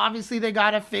said is obviously they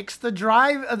got to fix the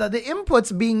the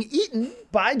inputs being eaten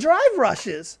by drive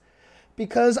rushes,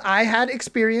 because I had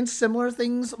experienced similar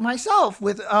things myself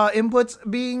with inputs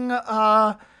being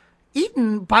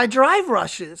eaten by drive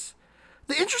rushes.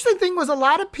 The interesting thing was a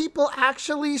lot of people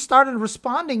actually started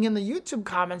responding in the YouTube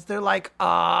comments. They're like,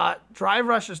 drive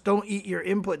rushes don't eat your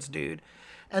inputs, dude.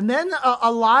 And then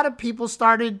a lot of people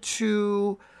started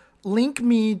to link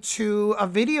me to a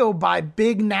video by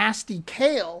Big Nasty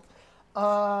Kale.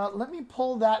 Let me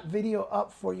pull that video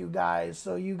up for you guys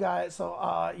so you guys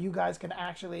can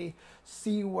actually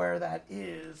see where that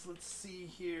is. Let's see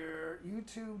here.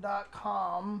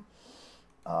 YouTube.com.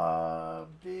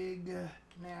 Big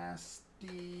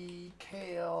Nasty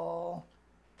Kale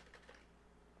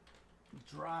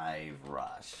Drive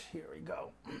Rush. Here we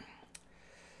go.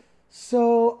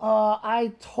 So,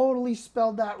 I totally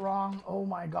spelled that wrong. Oh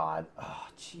my God. Oh,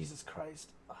 Jesus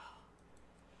Christ.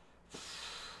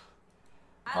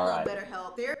 I know better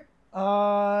help here.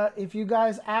 If you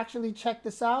guys actually check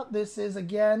this out, this is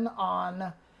again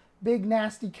on Big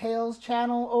Nasty Kale's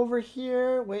channel over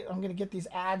here. Wait, I'm going to get these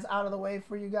ads out of the way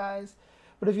for you guys.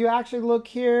 But if you actually look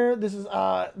here, this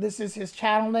is his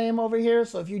channel name over here.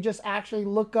 So if you just actually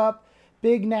look up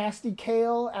Big Nasty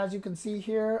Kale, as you can see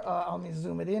here, let me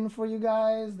zoom it in for you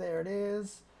guys. There it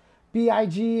is.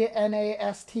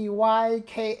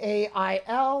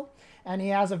 BIGNASTYKAIL. And he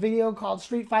has a video called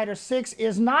Street Fighter 6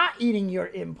 is not eating your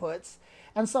inputs.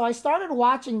 And so I started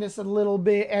watching this a little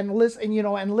bit and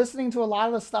listening to a lot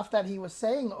of the stuff that he was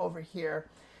saying over here.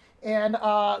 And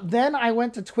then I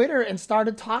went to Twitter and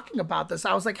started talking about this.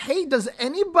 I was like, hey, does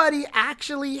anybody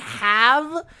actually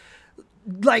have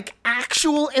like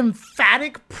actual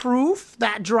emphatic proof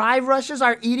that drive rushes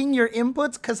are eating your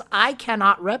inputs? Because I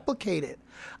cannot replicate it.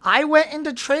 I went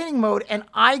into training mode and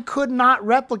I could not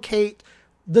replicate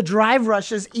the drive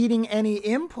rushes eating any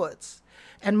inputs.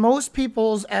 And most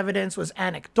people's evidence was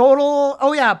anecdotal.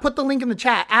 Oh yeah, put the link in the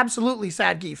chat. Absolutely,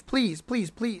 Sadgeef. Please, please,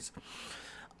 please.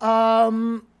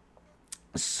 I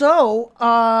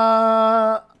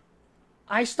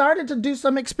started to do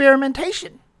some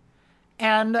experimentation.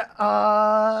 And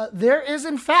there is,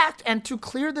 in fact, and to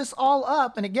clear this all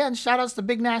up, and again, shout outs to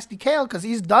Big Nasty Kale because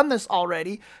he's done this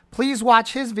already. Please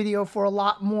watch his video for a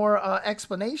lot more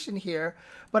explanation here.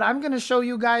 But I'm going to show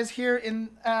you guys here in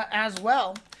as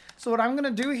well. So what I'm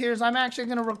going to do here is I'm actually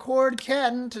going to record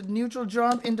Ken to neutral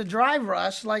jump into drive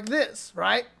rush like this,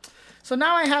 right? So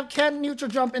now I have Ken neutral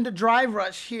jump into drive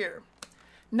rush here.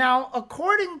 Now,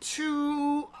 according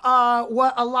to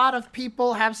what a lot of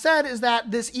people have said is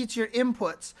that this eats your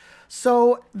inputs.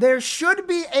 So there should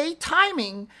be a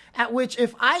timing at which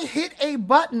if I hit a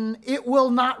button, it will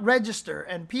not register.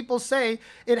 And people say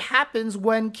it happens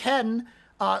when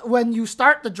when you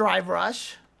start the drive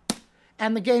rush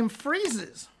and the game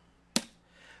freezes.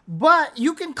 But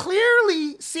you can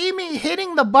clearly see me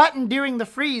hitting the button during the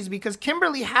freeze because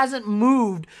Kimberly hasn't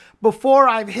moved before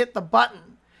I've hit the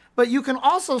button. But you can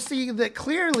also see that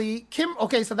clearly,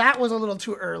 okay, so that was a little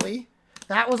too early.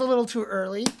 That was a little too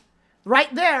early.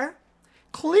 Right there,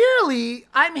 clearly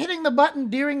I'm hitting the button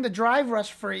during the drive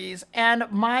rush freeze and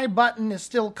my button is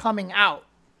still coming out.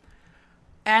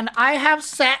 And I have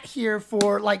sat here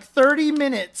for like 30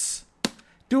 minutes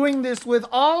doing this with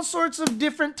all sorts of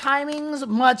different timings,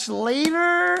 much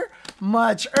later,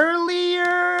 much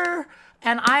earlier,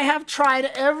 and I have tried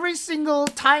every single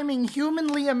timing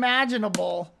humanly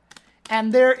imaginable,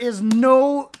 and there is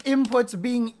no inputs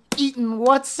being eaten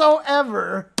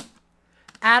whatsoever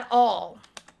at all.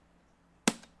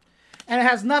 And it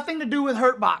has nothing to do with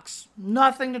Hurtbox.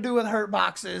 Nothing to do with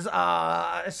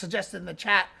Hurtboxes, suggested in the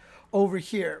chat over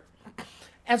here.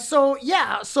 And so,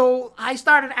 yeah, so I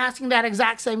started asking that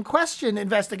exact same question,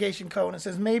 Investigation Cone. It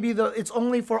says maybe it's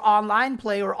only for online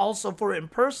play or also for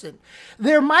in-person.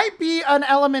 There might be an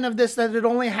element of this that it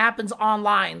only happens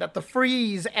online, that the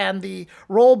freeze and the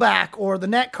rollback or the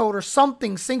netcode or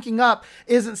something syncing up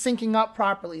isn't syncing up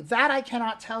properly. That I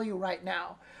cannot tell you right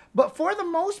now. But for the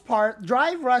most part,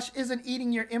 Drive Rush isn't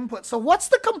eating your input. So what's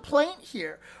the complaint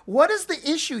here? What is the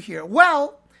issue here?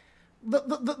 Well,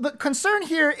 the concern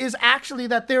here is actually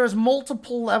that there is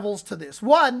multiple levels to this.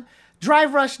 One,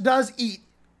 Drive Rush does eat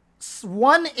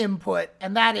one input,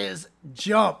 and that is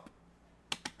jump.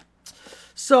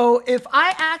 So if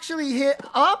I actually hit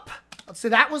up, let's see,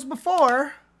 that was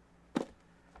before.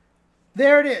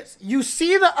 There it is. You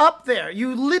see the up there.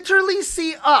 You literally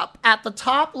see up at the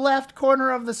top left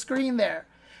corner of the screen there.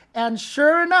 And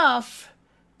sure enough,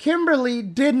 Kimberly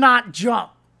did not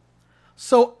jump.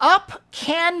 So up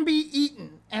can be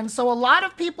eaten. And so a lot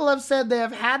of people have said they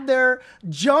have had their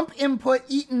jump input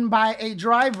eaten by a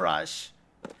drive rush.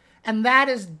 And that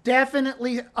is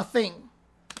definitely a thing.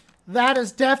 That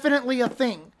is definitely a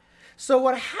thing. So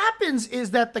what happens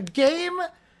is that the game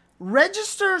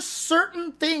registers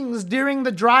certain things during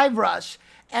the drive rush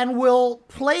and will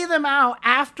play them out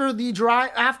after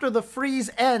the freeze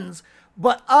ends.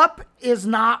 But up is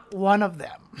not one of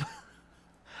them.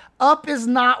 Up is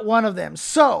not one of them.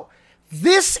 So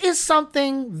this is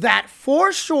something that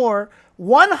for sure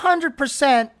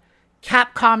 100%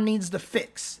 Capcom needs to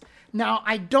fix. Now,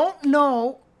 I don't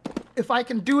know if I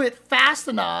can do it fast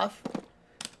enough,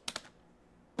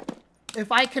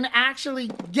 if I can actually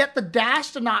get the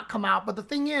dash to not come out. But the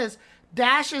thing is,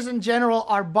 dashes in general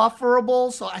are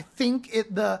bufferable, so I think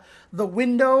the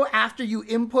window after you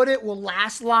input it will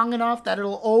last long enough that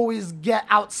it'll always get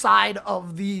outside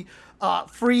of the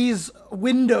freeze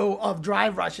window of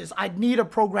drive rushes. I'd need a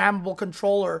programmable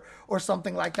controller or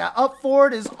something like that. Up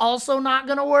forward is also not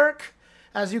going to work.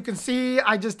 As you can see,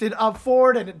 I just did up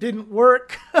forward and it didn't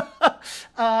work.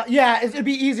 Yeah, it'd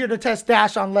be easier to test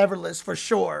dash on leverless for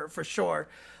sure.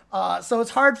 So it's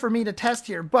hard for me to test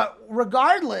here. But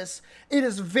regardless, it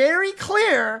is very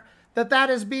clear that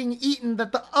is being eaten,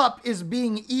 that the up is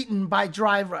being eaten by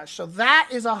drive rush. So that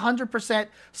is 100%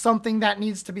 something that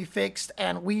needs to be fixed,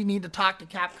 and we need to talk to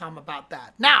Capcom about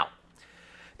that. Now,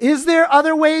 is there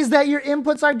other ways that your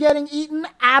inputs are getting eaten?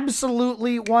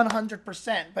 Absolutely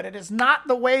 100%, but it is not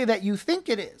the way that you think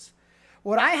it is.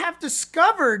 What I have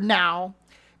discovered now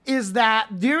is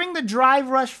that during the drive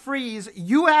rush freeze,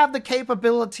 you have the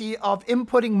capability of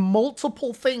inputting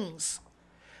multiple things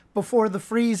before the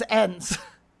freeze ends.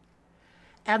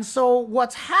 And so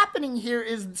what's happening here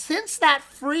is since that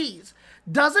freeze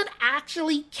doesn't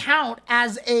actually count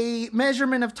as a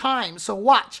measurement of time. So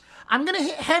watch, I'm going to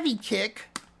hit heavy kick.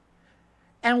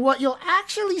 And what you'll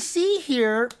actually see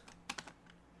here,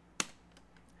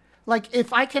 like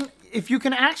if you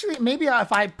can actually, maybe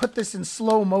if I put this in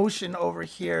slow motion over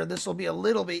here, this will be a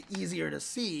little bit easier to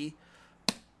see.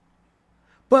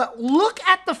 But look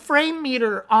at the frame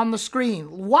meter on the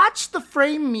screen. Watch the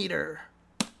frame meter.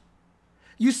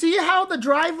 You see how the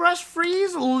drive rush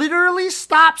freeze literally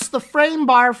stops the frame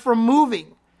bar from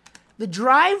moving. The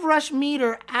drive rush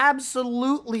meter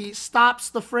absolutely stops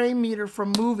the frame meter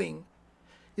from moving.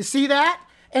 You see that?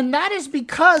 And that is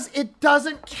because it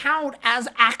doesn't count as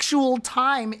actual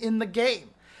time in the game.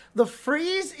 The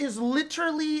freeze is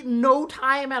literally no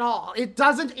time at all. It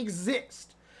doesn't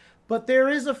exist. But there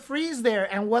is a freeze there.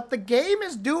 And what the game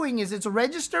is doing is it's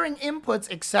registering inputs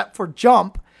except for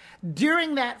jump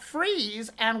during that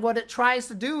freeze, and what it tries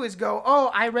to do is go,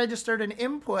 oh, I registered an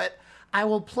input. I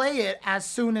will play it as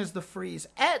soon as the freeze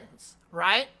ends,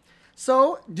 right?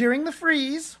 So during the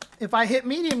freeze, if I hit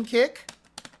medium kick,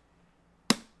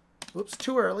 oops,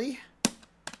 too early.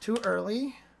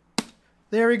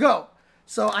 There we go.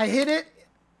 So I hit it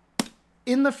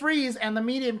in the freeze and the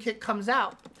medium kick comes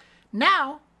out.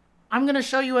 Now, I'm going to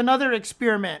show you another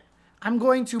experiment. I'm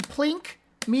going to plink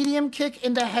medium kick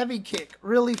into heavy kick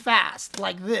really fast,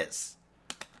 like this.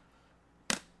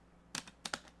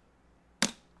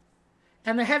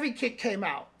 And the heavy kick came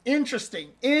out. Interesting.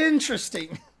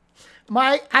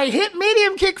 I hit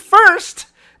medium kick first,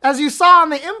 as you saw on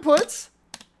the inputs.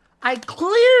 I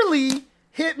clearly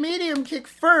hit medium kick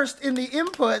first in the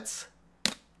inputs,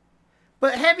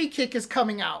 but heavy kick is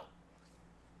coming out.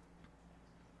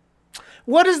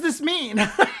 What does this mean?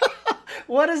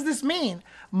 What does this mean?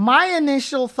 My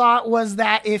initial thought was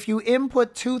that if you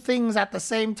input two things at the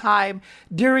same time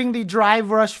during the drive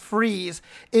rush freeze,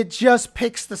 it just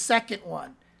picks the second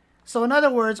one. So in other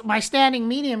words, my standing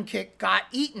medium kick got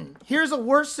eaten. Here's a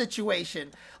worse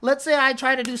situation. Let's say I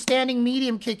try to do standing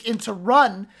medium kick into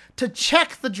run to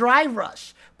check the drive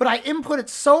rush, but I input it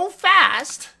so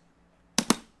fast.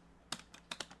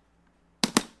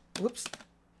 Whoops.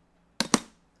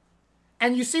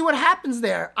 And you see what happens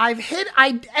there.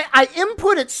 I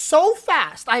input it so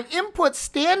fast. I've input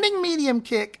standing medium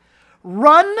kick,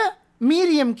 run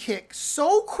medium kick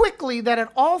so quickly that it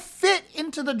all fit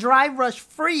into the drive rush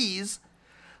freeze.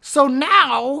 So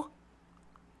now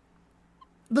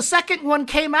the second one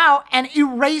came out and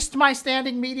erased my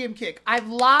standing medium kick. I've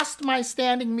lost my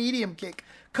standing medium kick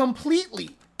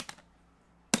completely.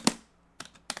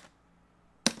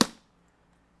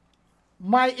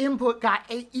 My input got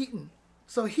eaten.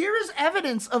 So here is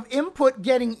evidence of input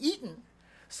getting eaten.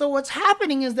 So what's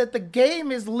happening is that the game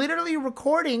is literally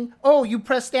recording, oh, you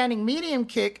press standing medium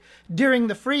kick during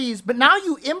the freeze, but now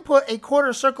you input a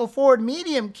quarter circle forward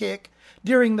medium kick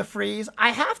during the freeze. I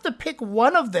have to pick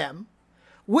one of them.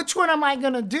 Which one am I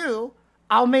going to do?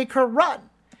 I'll make her run.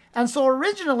 And so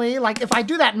originally, like if I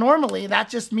do that normally, that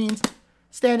just means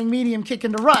standing medium kick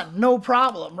into run. No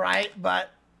problem, right?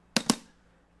 But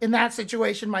in that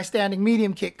situation, my standing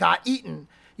medium kick got eaten.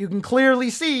 You can clearly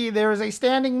see there is a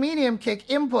standing medium kick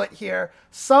input here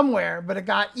somewhere, but it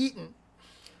got eaten.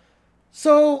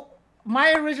 So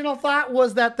my original thought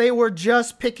was that they were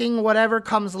just picking whatever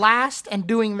comes last and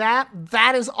doing that.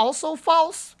 That is also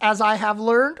false, as I have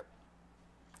learned.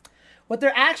 What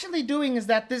they're actually doing is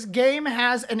that this game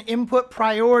has an input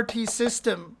priority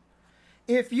system.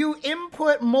 If you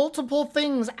input multiple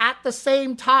things at the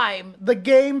same time, the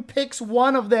game picks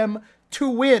one of them to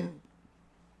win.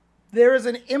 There is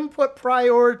an input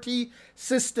priority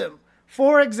system.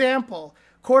 For example,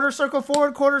 quarter circle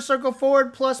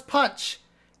forward plus punch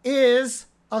is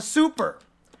a super.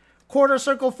 Quarter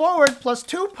circle forward plus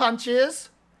 2 punches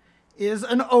is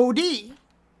an OD.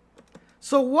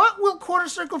 So what will quarter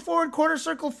circle forward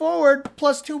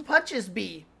plus 2 punches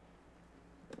be?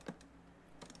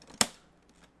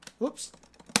 Whoops.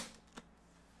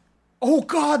 Oh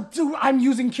God, dude, I'm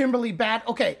using Kimberly bad.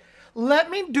 Okay,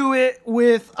 let me do it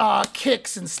with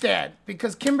kicks instead,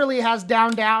 because Kimberly has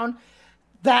down, down.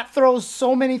 That throws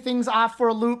so many things off for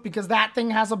a loop because that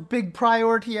thing has a big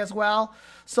priority as well.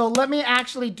 So let me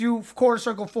actually do quarter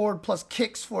circle forward plus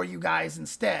kicks for you guys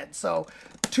instead. So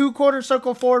 2 quarter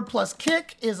circle forward plus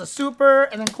kick is a super,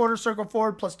 and then quarter circle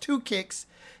forward plus 2 kicks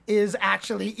is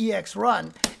actually EX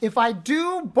run. If I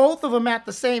do both of them at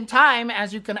the same time,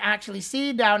 as you can actually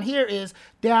see down here is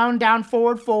down, down,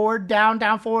 forward, down,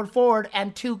 down, forward,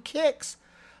 and 2 kicks,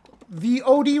 the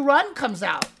OD run comes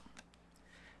out.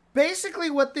 Basically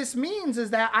what this means is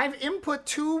that I've input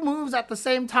 2 moves at the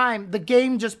same time. The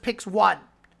game just picks one.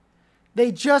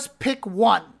 They just pick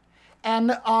one.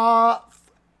 And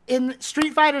in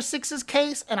Street Fighter 6's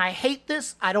case, and I hate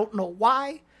this, I don't know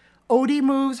why, OD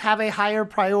moves have a higher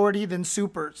priority than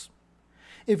supers.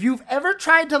 If you've ever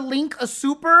tried to link a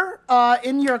super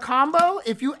in your combo,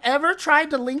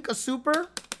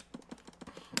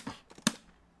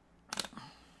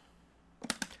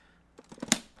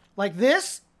 like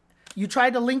this, you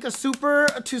tried to link a super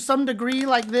to some degree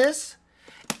like this,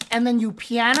 and then you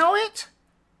piano it.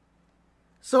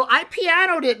 So I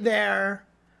pianoed it there,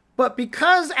 but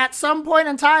because at some point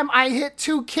in time I hit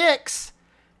 2 kicks,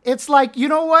 it's like, you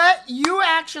know what? You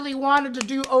actually wanted to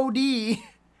do OD,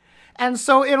 and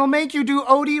so it'll make you do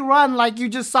OD run like you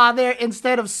just saw there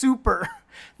instead of super.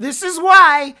 This is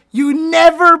why you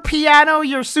never piano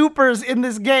your supers in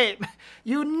this game.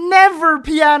 You never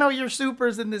piano your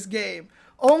supers in this game.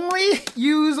 Only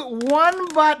use one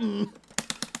button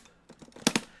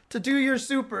to do your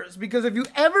supers, because if you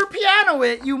ever piano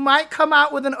it, you might come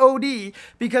out with an OD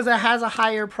because it has a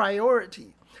higher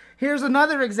priority. Here's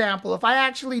another example. If I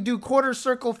actually do quarter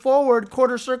circle forward,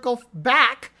 quarter circle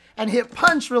back, and hit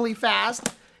punch really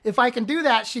fast, if I can do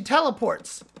that, she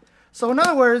teleports. So in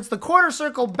other words, the quarter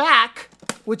circle back,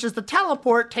 which is the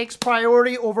teleport, takes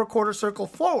priority over quarter circle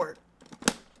forward.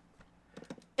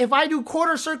 If I do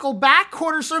quarter circle back,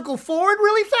 quarter circle forward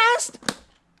really fast,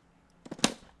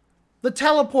 the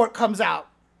teleport comes out.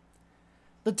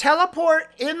 The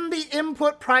teleport in the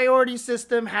input priority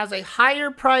system has a higher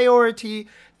priority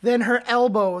than her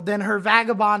elbow, than her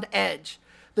vagabond edge.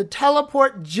 The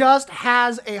teleport just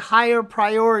has a higher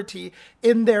priority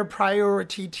in their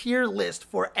priority tier list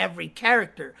for every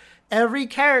character. Every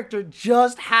character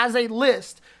just has a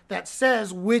list that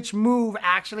says which move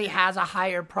actually has a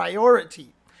higher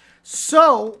priority.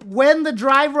 So when the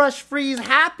drive rush freeze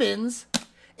happens,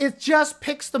 it just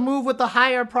picks the move with the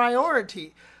higher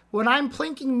priority. When I'm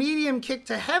plinking medium kick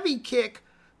to heavy kick,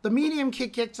 the medium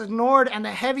kick gets ignored and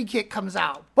the heavy kick comes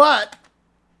out. But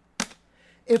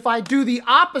if I do the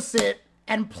opposite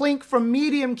and plink from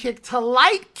medium kick to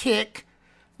light kick,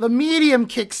 the medium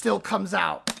kick still comes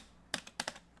out.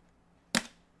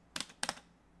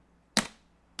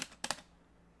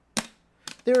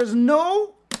 There is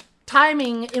no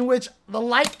timing in which the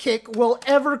light kick will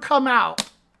ever come out.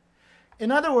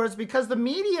 In other words, because the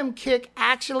medium kick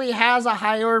actually has a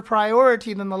higher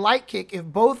priority than the light kick, if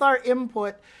both are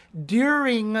input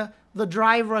during the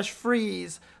drive rush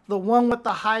freeze, the one with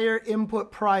the higher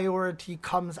input priority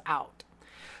comes out.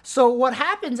 So what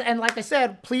happens, and like I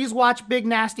said, please watch Big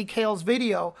Nasty Kale's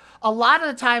video. A lot of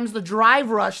the times the drive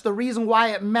rush, the reason why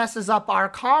it messes up our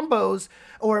combos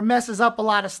or messes up a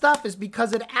lot of stuff is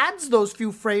because it adds those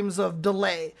few frames of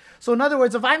delay. So in other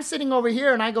words, if I'm sitting over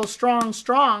here and I go strong,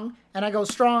 strong, and I go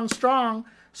strong, strong,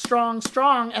 strong,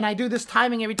 strong, and I do this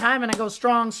timing every time and I go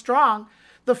strong, strong,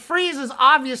 the freeze is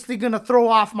obviously going to throw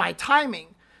off my timing.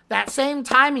 That same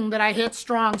timing that I hit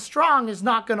strong, strong is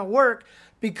not going to work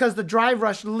because the drive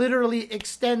rush literally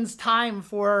extends time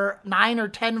for 9 or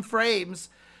 10 frames,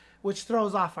 which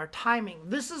throws off our timing.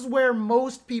 This is where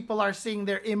most people are seeing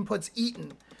their inputs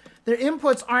eaten. Their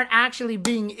inputs aren't actually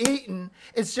being eaten.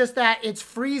 It's just that it's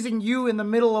freezing you in the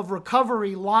middle of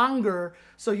recovery longer,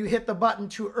 so you hit the button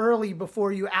too early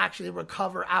before you actually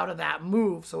recover out of that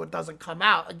move so it doesn't come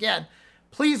out. Again,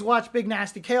 please watch Big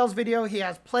Nasty Kale's video. He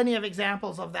has plenty of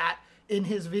examples of that in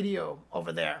his video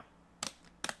over there.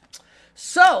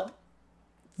 So,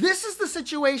 this is the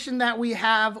situation that we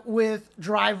have with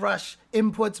drive rush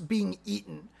inputs being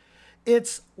eaten.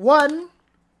 It's 1,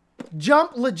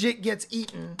 jump legit gets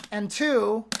eaten, and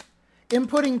 2,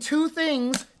 inputting 2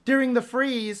 things during the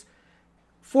freeze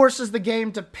forces the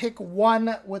game to pick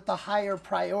one with the higher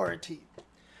priority.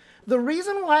 The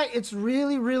reason why it's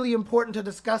really, really important to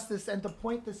discuss this and to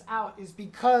point this out is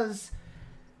because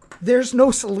there's no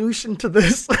solution to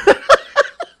this.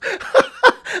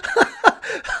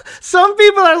 Some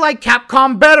people are like,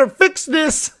 Capcom better fix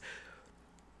this.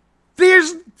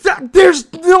 There's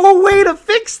no way to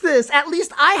fix this. At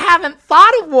least I haven't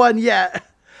thought of one yet.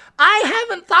 I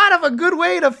haven't thought of a good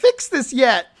way to fix this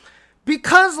yet.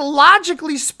 Because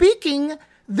logically speaking,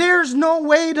 there's no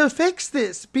way to fix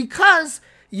this. Because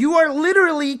you are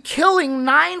literally killing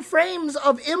 9 frames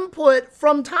of input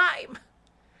from time.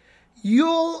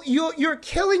 You're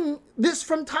killing this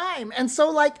from time. And so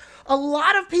like a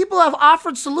lot of people have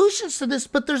offered solutions to this,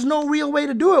 but there's no real way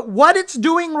to do it. What it's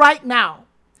doing right now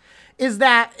is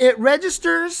that it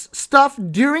registers stuff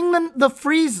during the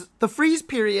freeze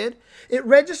period. It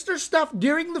registers stuff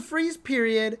during the freeze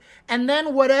period, and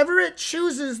then whatever it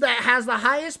chooses that has the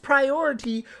highest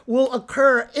priority will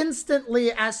occur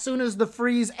instantly as soon as the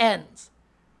freeze ends.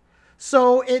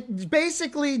 So it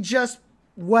basically just,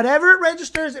 whatever it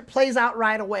registers, it plays out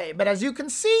right away. But as you can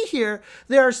see here,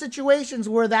 there are situations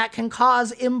where that can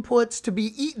cause inputs to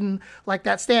be eaten, like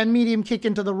that stand medium kick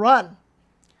into the run.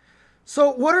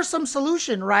 So what are some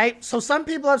solutions, right? So some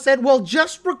people have said, well,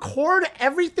 just record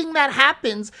everything that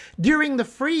happens during the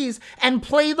freeze and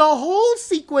play the whole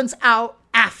sequence out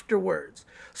afterwards.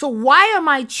 So why am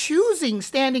I choosing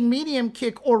standing medium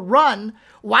kick or run?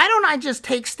 Why don't I just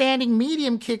take standing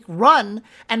medium kick, run,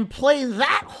 and play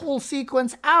that whole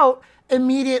sequence out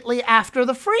immediately after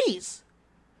the freeze?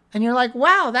 And you're like,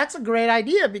 wow, that's a great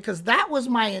idea because that was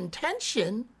my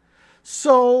intention.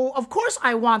 So of course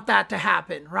I want that to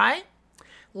happen, right?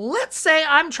 Let's say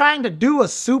I'm trying to do a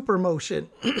super motion.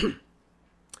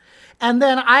 And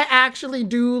then I actually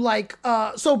do like,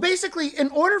 so basically in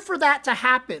order for that to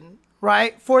happen,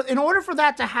 right? In order for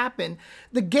that to happen,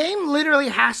 the game literally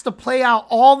has to play out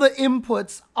all the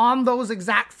inputs on those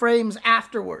exact frames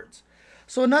afterwards.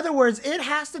 So in other words, it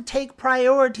has to take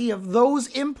priority of those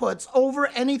inputs over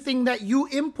anything that you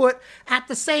input at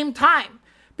the same time.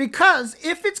 Because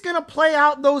if it's going to play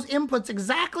out those inputs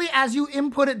exactly as you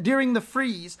input it during the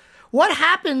freeze, what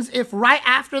happens if right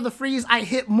after the freeze I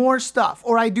hit more stuff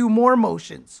or I do more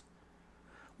motions?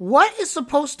 What is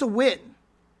supposed to win?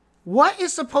 What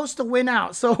is supposed to win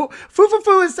out? So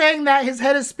Fufufu is saying that his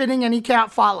head is spinning and he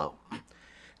can't follow.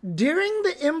 During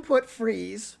the input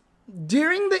freeze,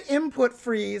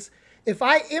 if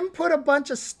I input a bunch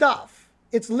of stuff,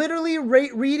 it's literally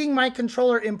reading my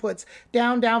controller inputs,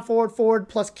 down, down, forward, forward,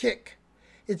 plus kick.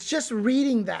 It's just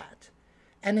reading that.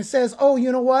 And it says, oh,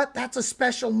 you know what? That's a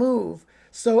special move.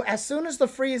 So as soon as the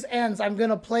freeze ends, I'm going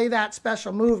to play that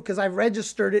special move because I've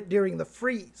registered it during the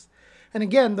freeze. And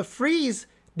again,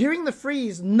 during the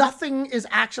freeze, nothing is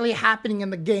actually happening in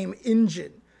the game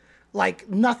engine. Like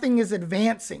nothing is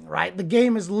advancing, right? The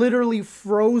game is literally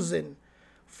frozen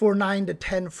for 9 to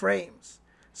 10 frames.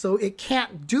 So it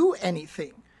can't do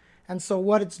anything. And so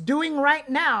what it's doing right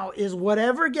now is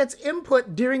whatever gets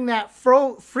input during that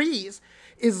freeze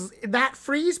is that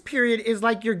freeze period is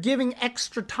like you're giving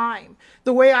extra time.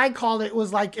 The way I called it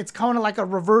was like, it's kind of like a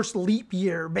reverse leap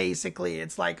year, basically.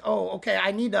 It's like, oh, okay,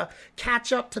 I need to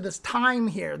catch up to this time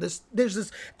here. There's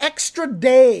this extra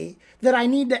day that I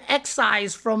need to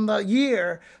excise from the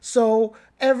year. So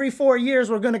every 4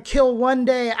 years, we're going to kill one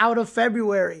day out of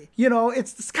February. You know,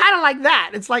 it's kind of like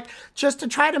that. It's like just to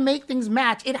try to make things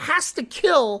match, it has to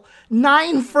kill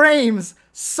 9 frames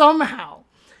somehow.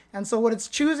 And so what it's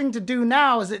choosing to do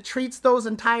now is it treats those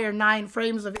entire 9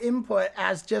 frames of input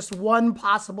as just one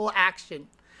possible action.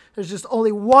 There's just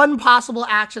only one possible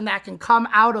action that can come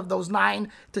out of those 9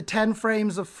 to 10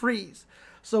 frames of freeze.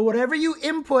 So whatever you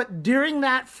input during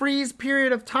that freeze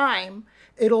period of time,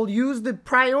 it'll use the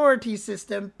priority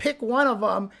system, pick one of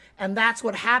them, and that's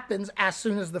what happens as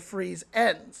soon as the freeze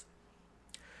ends.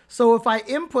 So if I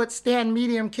input stand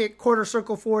medium kick, quarter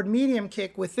circle forward medium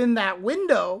kick within that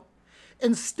window,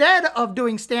 instead of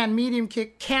doing stand medium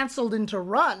kick canceled into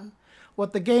run,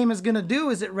 what the game is going to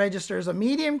do is it registers a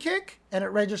medium kick and it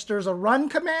registers a run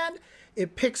command.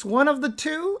 It picks one of the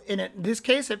two. In this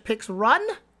case, it picks run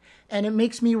and it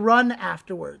makes me run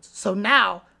afterwards. So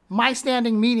now my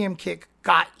standing medium kick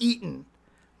got eaten.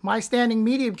 My standing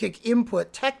medium kick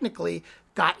input technically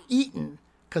got eaten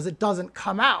because it doesn't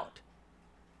come out.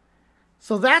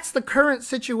 So that's the current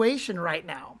situation right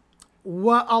now.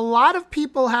 What a lot of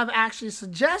people have actually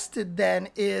suggested then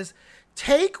is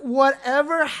take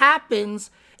whatever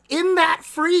happens in that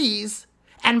freeze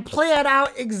and play it out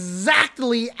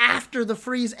exactly after the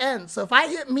freeze ends. So if I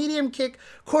hit medium kick,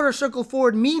 quarter circle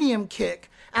forward, medium kick,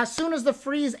 as soon as the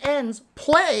freeze ends,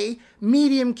 play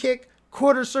medium kick,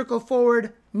 quarter circle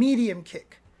forward, medium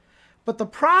kick. But the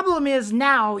problem is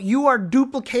now you are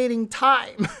duplicating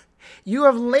time. You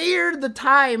have layered the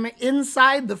time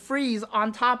inside the freeze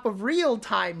on top of real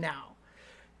time now.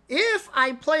 If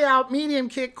I play out medium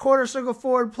kick, quarter circle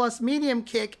forward plus medium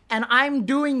kick, and I'm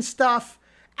doing stuff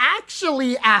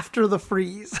actually after the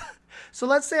freeze. So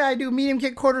let's say I do medium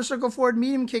kick, quarter circle forward,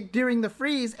 medium kick during the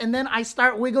freeze, and then I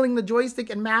start wiggling the joystick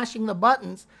and mashing the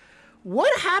buttons.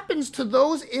 What happens to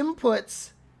those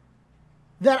inputs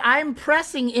that I'm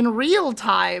pressing in real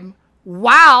time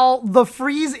while the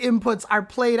freeze inputs are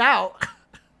played out?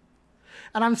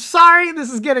 And I'm sorry,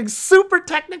 this is getting super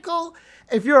technical.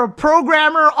 If you're a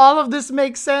programmer, all of this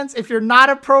makes sense. If you're not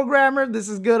a programmer, this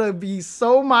is going to be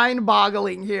so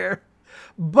mind-boggling here.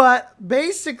 But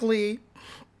basically,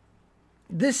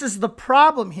 this is the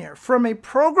problem here. From a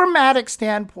programmatic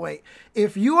standpoint,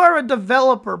 if you are a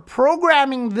developer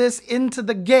programming this into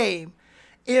the game,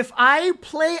 if I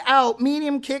play out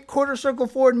medium kick, quarter circle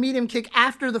forward, medium kick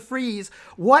after the freeze,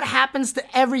 what happens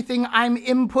to everything I'm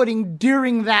inputting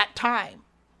during that time?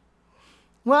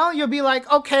 Well, you'll be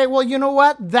like, okay, well, you know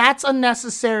what? That's a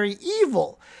necessary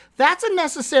evil. That's a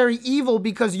necessary evil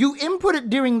because you input it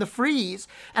during the freeze,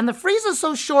 and the freeze is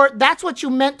so short, that's what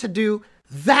you meant to do.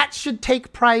 That should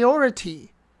take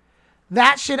priority.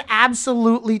 That should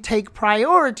absolutely take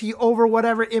priority over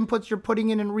whatever inputs you're putting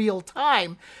in real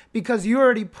time because you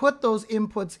already put those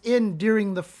inputs in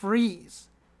during the freeze.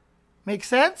 Make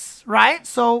sense, right?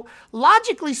 So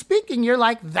logically speaking, you're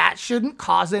like, that shouldn't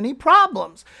cause any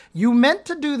problems. You meant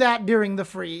to do that during the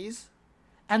freeze.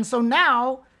 And so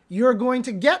now you're going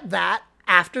to get that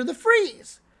after the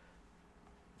freeze.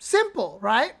 Simple,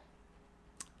 right?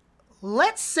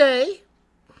 Let's say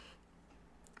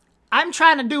I'm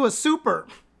trying to do a super.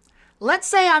 Let's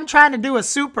say I'm trying to do a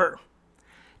super.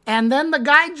 And then the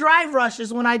guy drive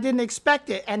rushes when I didn't expect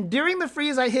it. And during the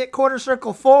freeze, I hit quarter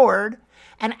circle forward.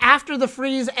 And after the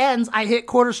freeze ends, I hit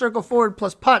quarter circle forward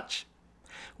plus punch.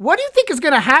 What do you think is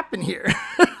going to happen here?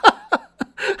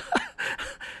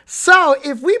 So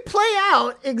if we play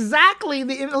out exactly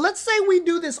let's say we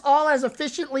do this all as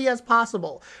efficiently as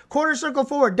possible. Quarter circle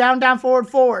forward, down, down, forward,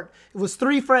 forward. It was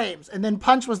 3 frames. And then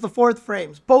punch was the 4th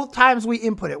frames. Both times we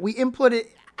input it. We input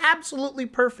it absolutely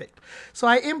perfect. So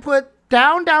I input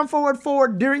down, down, forward,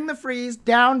 forward during the freeze,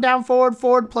 down, down, forward,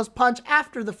 forward plus punch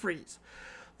after the freeze.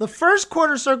 The first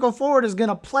quarter circle forward is going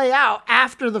to play out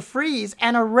after the freeze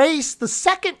and erase the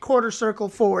second quarter circle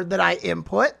forward that I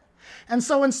input. And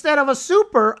so instead of a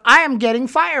super, I am getting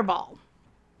Fireball.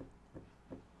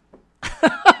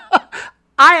 I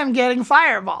am getting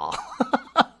Fireball.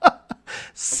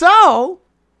 So,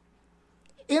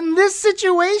 in this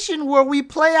situation where we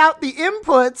play out the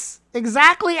inputs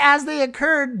exactly as they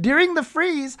occurred during the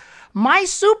freeze, my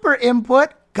super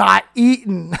input got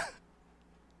eaten.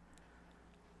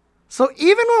 So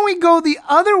even when we go the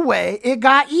other way, it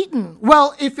got eaten.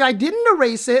 Well, if I didn't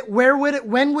erase it,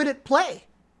 when would it play?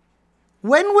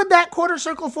 When would that quarter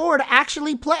circle forward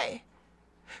actually play?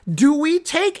 Do we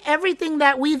take everything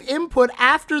that we've input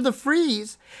after the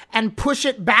freeze and push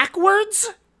it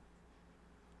backwards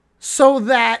so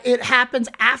that it happens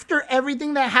after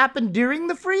everything that happened during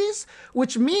the freeze?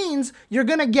 Which means you're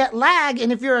going to get lag,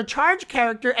 and if you're a charge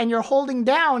character and you're holding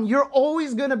down, you're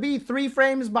always going to be 3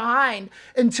 frames behind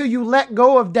until you let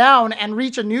go of down and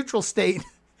reach a neutral state.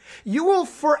 You will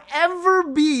forever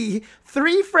be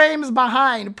 3 frames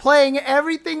behind playing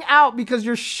everything out because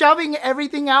you're shoving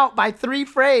everything out by 3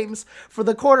 frames for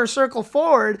the quarter circle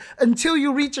forward until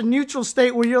you reach a neutral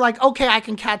state where you're like, okay, I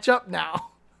can catch up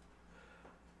now.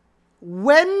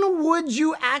 When would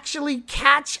you actually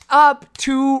catch up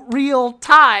to real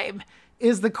time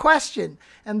is the question.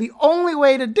 And the only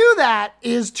way to do that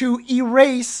is to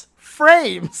erase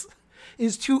frames,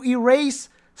 is to erase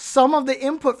some of the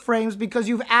input frames because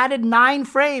you've added 9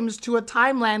 frames to a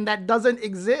timeline that doesn't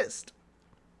exist.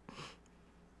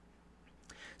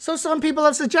 So some people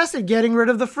have suggested getting rid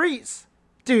of the freeze.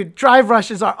 Dude, drive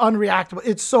rushes are unreactable.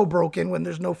 It's so broken when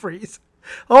there's no freeze.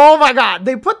 Oh my God.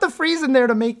 They put the freeze in there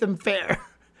to make them fair.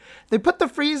 They put the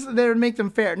freeze in there to make them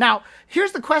fair. Now,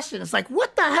 here's the question. It's like,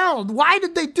 what the hell? Why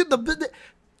did they do the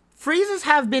freezes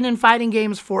have been in fighting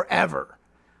games forever.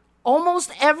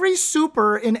 Almost every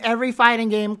super in every fighting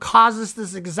game causes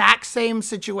this exact same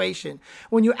situation.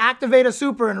 When you activate a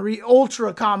super and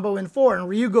ultra combo in 4 and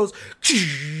Ryu goes,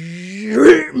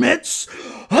 Mitz,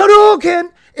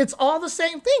 Hadouken, it's all the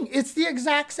same thing. It's the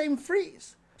exact same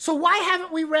freeze. So why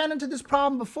haven't we ran into this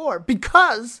problem before?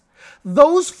 Because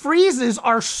those freezes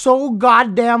are so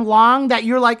goddamn long that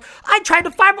you're like, I tried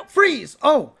to freeze.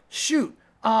 Oh, shoot.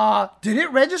 Did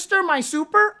it register my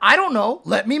super? I don't know.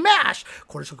 Let me mash.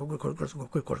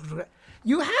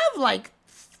 You have like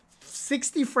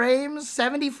 60 frames,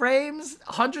 70 frames,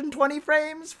 120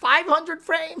 frames, 500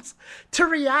 frames to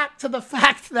react to the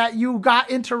fact that you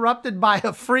got interrupted by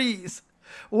a freeze.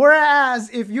 Whereas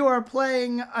if you are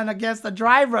playing against the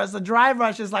drive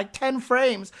rush is like 10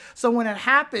 frames. So when it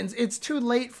happens, it's too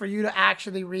late for you to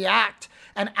actually react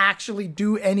and actually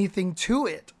do anything to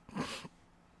it.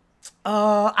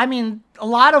 I mean, a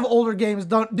lot of older games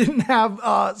didn't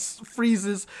have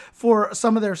freezes for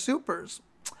some of their supers.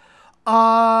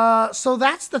 So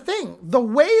that's the thing. The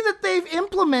way that they've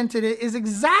implemented it is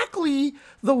exactly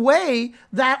the way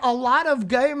that a lot of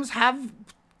games have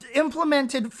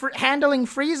implemented handling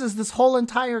freezes this whole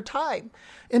entire time.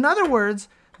 In other words,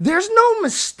 there's no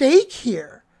mistake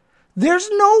here. There's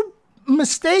no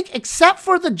mistake except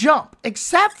for the jump.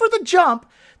 Except for the jump,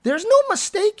 there's no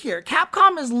mistake here.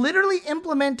 Capcom has literally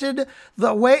implemented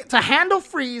the way to handle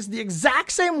freeze the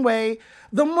exact same way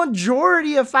the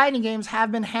majority of fighting games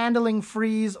have been handling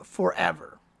freeze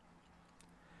forever.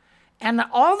 And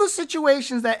all the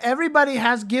situations that everybody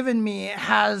has given me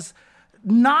has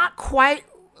not quite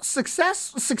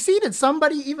succeeded.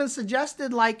 Somebody even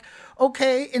suggested like,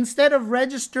 okay, instead of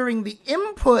registering the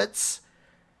inputs,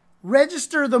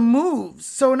 register the moves.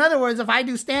 So in other words, if I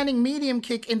do standing medium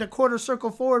kick into quarter circle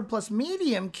forward plus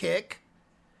medium kick,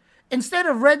 instead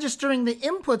of registering the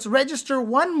inputs, register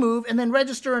one move and then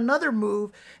register another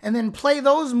move and then play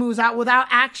those moves out without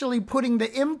actually putting the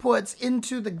inputs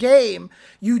into the game.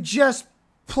 You just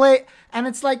play, and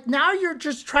it's like now you're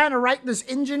just trying to write this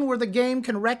engine where the game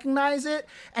can recognize it.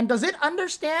 And does it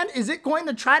understand? Is it going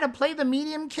to try to play the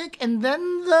medium kick and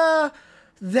then the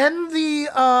then the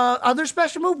other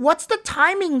special move, what's the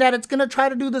timing that it's going to try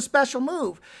to do the special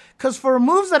move? Because for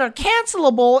moves that are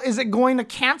cancelable, is it going to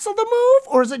cancel the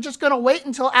move, or is it just going to wait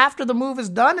until after the move is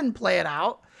done and play it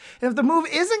out? And if the move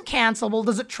isn't cancelable,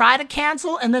 does it try to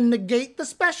cancel and then negate the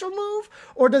special move?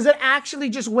 Or does it actually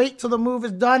just wait till the move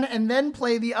is done and then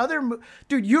play the other move?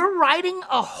 Dude, you're writing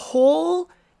a whole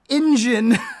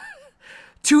engine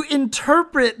to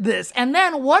interpret this. And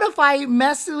then what if I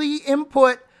messily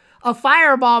input a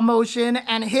fireball motion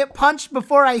and hit punch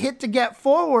before I hit to get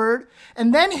forward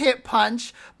and then hit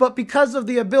punch, but because of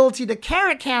the ability to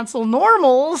carrot cancel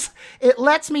normals, it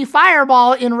lets me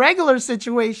fireball in regular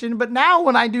situation, but now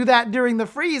when I do that during the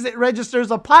freeze, it registers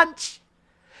a punch.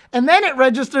 And then it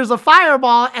registers a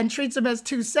fireball and treats them as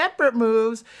two separate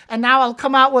moves, and now I'll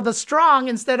come out with a strong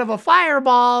instead of a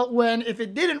fireball when if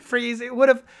it didn't freeze, it would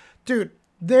have... Dude,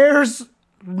 there's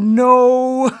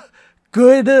no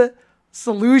good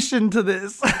solution to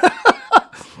this.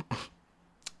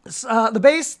 The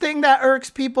base thing that irks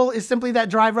people is simply that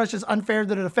Drive Rush is unfair to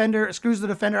the defender. It screws the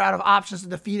defender out of options to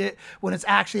defeat it when it's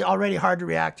actually already hard to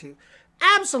react to.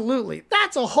 Absolutely.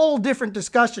 That's a whole different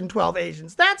discussion, 12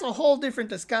 Asians. That's a whole different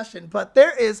discussion. But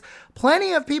there is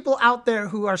plenty of people out there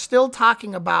who are still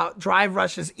talking about Drive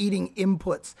Rushes eating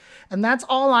inputs. And that's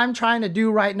all I'm trying to do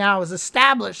right now is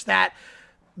establish that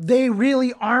they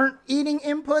really aren't eating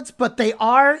inputs, but they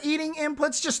are eating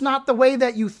inputs, just not the way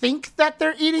that you think that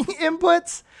they're eating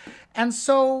inputs. And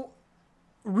so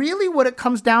really what it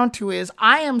comes down to is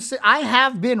I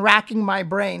have been racking my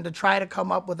brain to try to come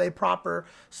up with a proper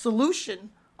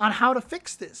solution on how to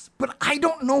fix this, but I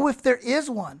don't know if there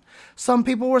is one. Some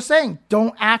people were saying,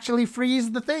 don't actually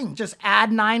freeze the thing. Just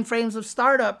add 9 frames of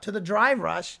startup to the Drive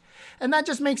Rush, and that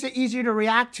just makes it easier to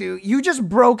react to. You just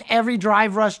broke every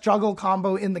Drive Rush juggle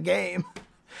combo in the game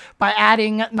by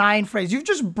adding 9 frames. You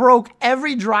just broke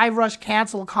every Drive Rush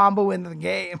cancel combo in the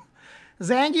game.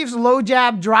 Zangief's low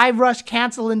jab, Drive Rush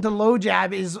cancel into low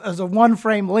jab is a 1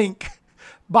 frame link.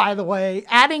 By the way,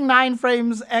 adding 9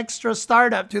 frames extra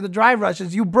startup to the Drive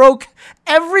Rushes, you broke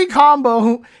every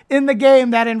combo in the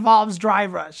game that involves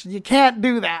Drive Rush. You can't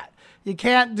do that. You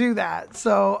can't do that.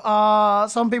 So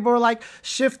some people were like,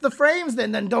 shift the frames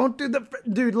then don't do the...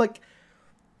 Dude, like,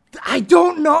 I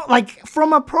don't know. Like,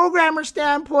 from a programmer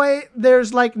standpoint,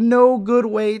 there's like no good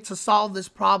way to solve this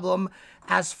problem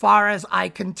as far as I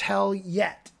can tell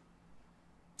yet.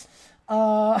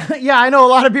 Yeah, I know a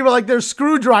lot of people are like, there's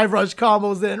screw Drive Rush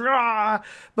combos in,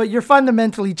 but you're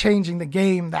fundamentally changing the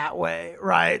game that way,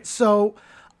 right? So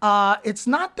it's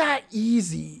not that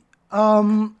easy.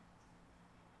 That's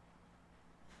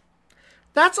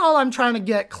all I'm trying to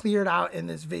get cleared out in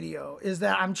this video, is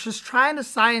that I'm just trying to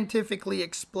scientifically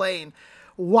explain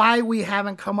why we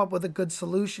haven't come up with a good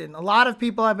solution. A lot of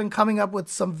people have been coming up with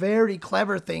some very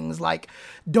clever things like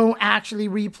don't actually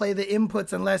replay the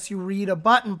inputs unless you read a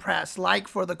button press, like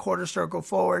for the quarter circle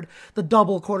forward, the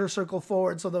double quarter circle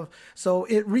forward. So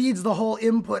it reads the whole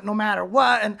input no matter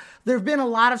what. And there've been a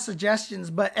lot of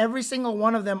suggestions, but every single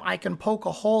one of them I can poke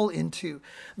a hole into.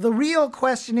 The real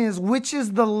question is, which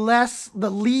is the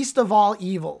least of all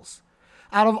evils?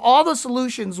 Out of all the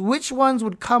solutions, which ones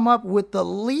would come up with the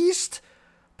least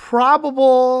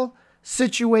probable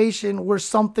situation where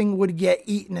something would get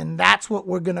eaten? And that's what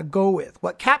we're going to go with.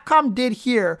 What Capcom did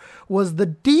here was the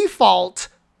default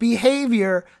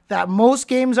behavior that most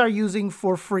games are using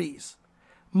for freeze.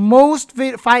 Most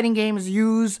fighting games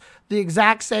use the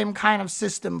exact same kind of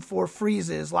system for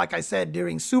freezes, like I said,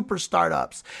 during super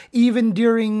startups, even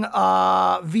during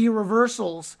V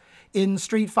reversals in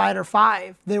Street Fighter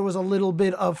V, there was a little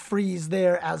bit of freeze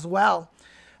there as well.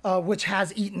 Which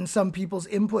has eaten some people's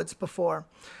inputs before.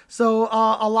 So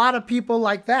a lot of people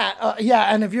like that.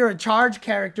 Yeah, and if you're a charge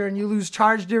character and you lose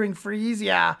charge during freeze,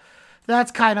 yeah,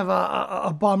 that's kind of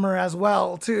a bummer as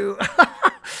well, too.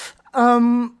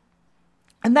 And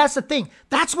that's the thing.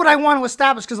 That's what I want to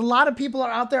establish, because a lot of people are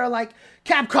out there like,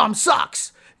 Capcom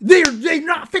sucks. They're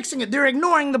not fixing it. They're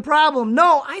ignoring the problem.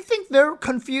 No, I think they're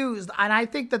confused, and I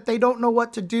think that they don't know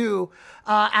what to do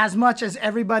as much as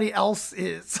everybody else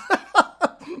is.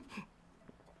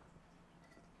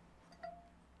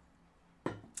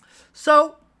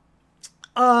 So,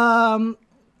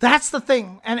 that's the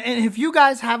thing. And if you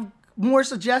guys have more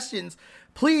suggestions,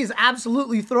 please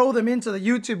absolutely throw them into the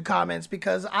YouTube comments,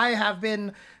 because I have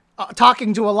been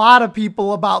talking to a lot of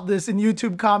people about this in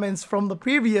YouTube comments from the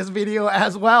previous video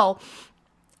as well,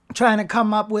 trying to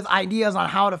come up with ideas on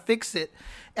how to fix it.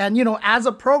 And, as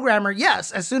a programmer,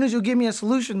 yes, as soon as you give me a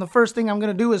solution, the first thing I'm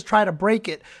going to do is try to break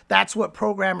it. That's what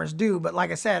programmers do. But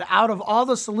like I said, out of all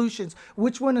the solutions,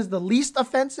 which one is the least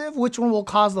offensive? Which one will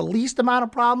cause the least amount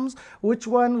of problems? Which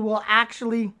one will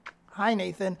actually... Hi,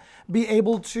 Nathan. Be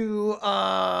able to,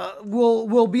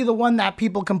 will be the one that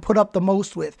people can put up the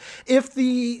most with. If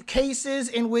the cases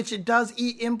in which it does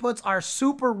eat inputs are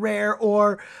super rare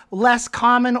or less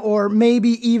common, or maybe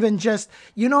even just,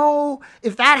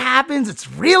 if that happens, it's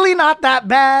really not that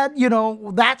bad,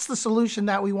 that's the solution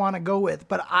that we want to go with.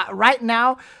 But right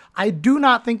now, I do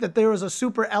not think that there is a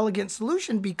super elegant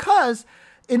solution, because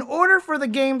in order for the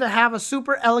game to have a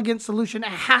super elegant solution, it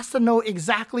has to know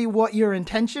exactly what your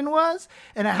intention was,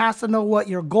 and it has to know what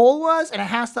your goal was, and it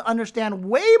has to understand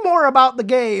way more about the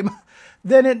game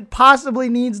than it possibly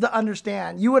needs to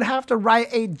understand. You would have to write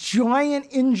a giant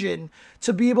engine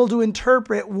to be able to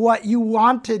interpret what you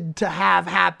wanted to have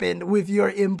happen with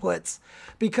your inputs,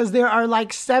 because there are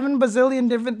like 7 bazillion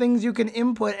different things you can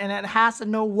input, and it has to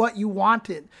know what you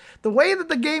wanted. The way that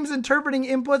the game's interpreting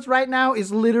inputs right now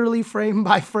is literally frame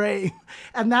by frame,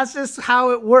 and that's just how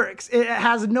it works. It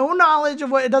has no knowledge of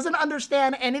what, it doesn't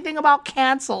understand anything about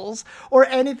cancels or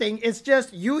anything. It's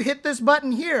just, you hit this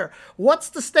button here. What's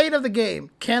the state of the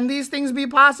game? Can these things be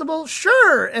possible?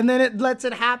 Sure, and then it lets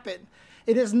it happen.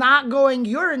 It is not going,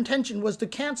 your intention was to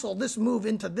cancel this move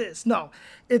into this. No,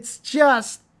 it's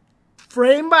just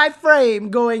frame by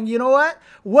frame going, you know what?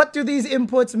 What do these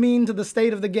inputs mean to the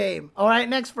state of the game? All right,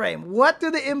 next frame. What do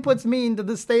the inputs mean to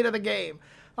the state of the game?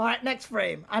 All right, next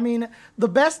frame. I mean, the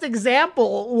best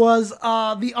example was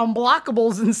the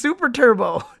unblockables in Super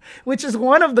Turbo, which is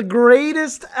one of the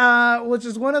greatest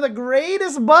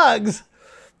bugs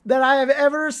that I have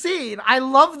ever seen. I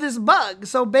love this bug.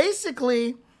 So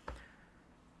basically,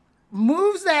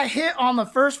 moves that hit on the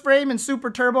first frame in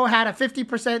Super Turbo had a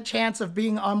 50% chance of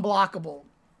being unblockable.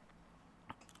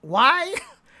 Why?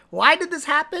 Why did this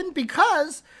happen?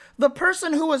 Because the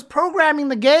person who was programming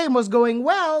the game was going,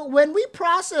 well, when we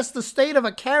process the state of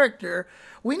a character,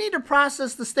 we need to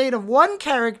process the state of one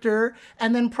character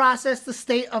and then process the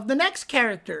state of the next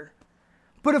character.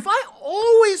 But if I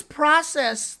always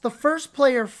process the first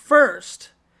player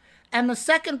first and the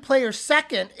second player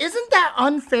second, isn't that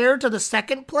unfair to the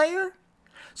second player?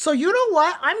 So you know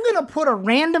what? I'm going to put a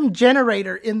random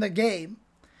generator in the game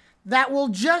that will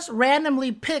just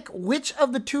randomly pick which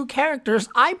of the two characters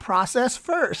I process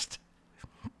first.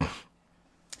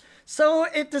 So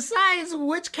it decides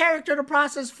which character to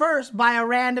process first by a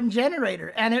random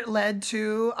generator. And it led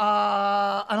to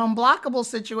an unblockable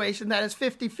situation that is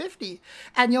 50-50.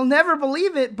 And you'll never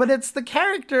believe it, but it's the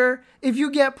character, if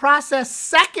you get processed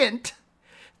second,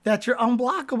 that your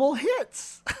unblockable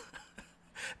hits.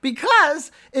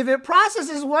 Because if it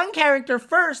processes one character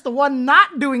first, the one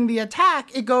not doing the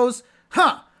attack, it goes,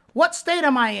 what state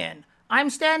am I in? I'm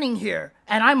standing here,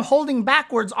 and I'm holding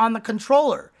backwards on the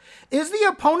controller. Is the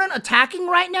opponent attacking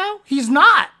right now? He's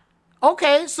not.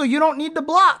 Okay, so you don't need to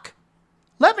block.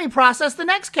 Let me process the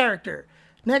next character.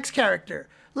 Next character.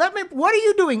 What are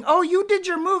you doing? Oh, you did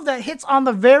your move that hits on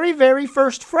the very, very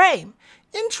first frame.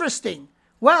 Interesting.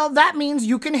 Well, that means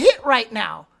you can hit right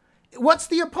now. What's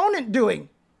the opponent doing?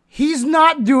 He's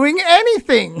not doing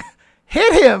anything.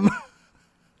 Hit him.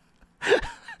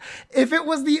 If it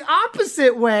was the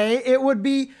opposite way, it would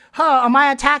be, am I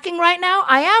attacking right now?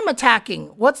 I am attacking.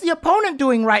 What's the opponent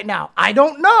doing right now? I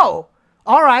don't know.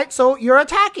 All right, so you're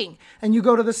attacking. And you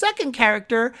go to the second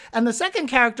character, and the second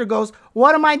character goes,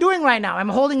 what am I doing right now? I'm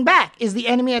holding back. Is the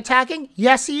enemy attacking?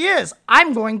 Yes, he is.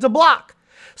 I'm going to block.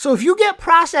 So if you get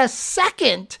processed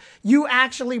second, you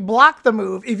actually block the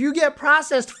move. If you get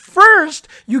processed first,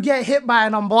 you get hit by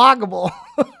an unblockable.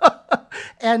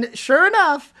 And sure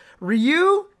enough,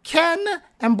 Ryu, Ken,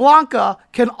 and Blanka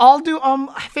can all do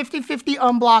 50-50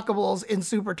 unblockables in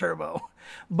Super Turbo.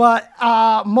 But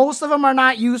most of them are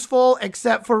not useful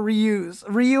except for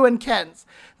Ryu and Ken's.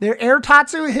 Their air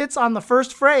tatsu hits on the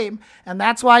first frame, and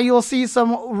that's why you'll see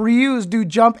some Ryus do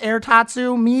jump air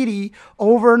tatsu meaty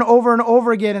over and over and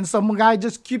over again, and some guy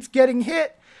just keeps getting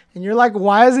hit, and you're like,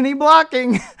 why isn't he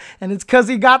blocking? And it's because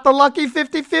he got the lucky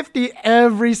 50-50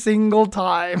 every single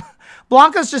time.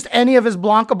 Blanka's just any of his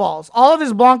Blanka balls. All of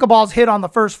his Blanka balls hit on the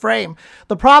first frame.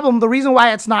 The reason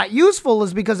why it's not useful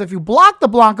is because if you block the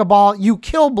Blanka ball, you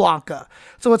kill Blanka.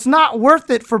 So it's not worth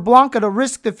it for Blanka to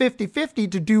risk the 50-50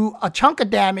 to do a chunk of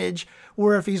damage,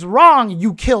 where if he's wrong,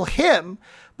 you kill him.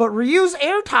 But Ryu's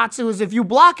air tatsu is if you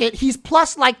block it, he's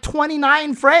plus like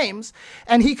 29 frames,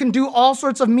 and he can do all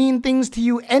sorts of mean things to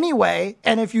you anyway.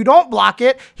 And if you don't block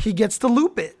it, he gets to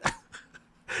loop it.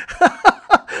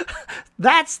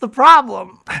 That's the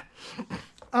problem.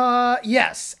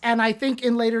 Yes, and I think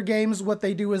in later games what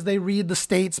they do is they read the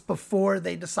states before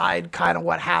they decide kind of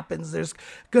what happens. There's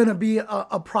going to be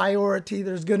a priority,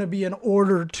 there's going to be an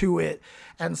order to it,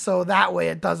 and so that way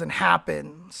it doesn't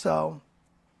happen. So,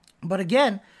 but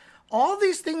again, all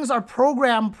these things are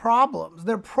program problems.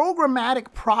 They're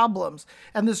programmatic problems,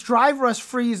 and this drive rush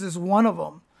freeze is one of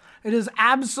them. It is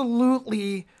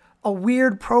absolutely a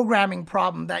weird programming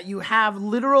problem that you have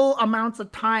literal amounts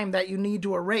of time that you need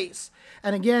to erase.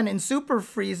 And again, in super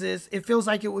freezes, it feels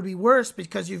like it would be worse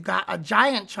because you've got a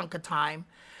giant chunk of time,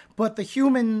 but the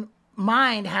human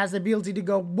mind has the ability to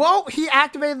go, whoa, he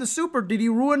activated the super. Did he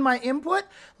ruin my input?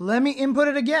 Let me input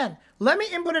it again. Let me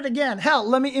input it again. Hell,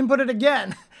 let me input it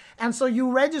again. And so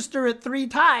you register it 3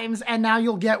 times and now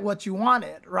you'll get what you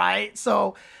wanted, right?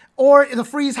 So, or the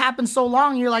freeze happens so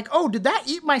long, you're like, oh, did that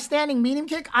eat my standing medium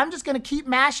kick? I'm just going to keep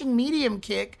mashing medium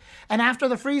kick. And after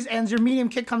the freeze ends, your medium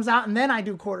kick comes out and then I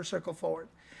do quarter circle forward.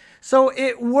 So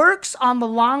it works on the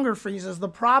longer freezes. The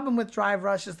problem with drive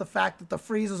rush is the fact that the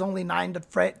freeze is only 9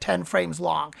 to 10 frames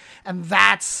long. And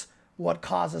that's what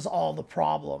causes all the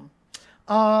problem.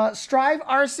 Strive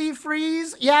RC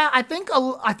freeze. Yeah, I think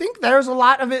there's a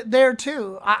lot of it there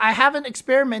too. I haven't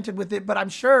experimented with it, but I'm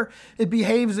sure it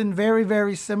behaves in very,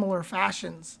 very similar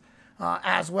fashions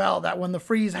as well. That when the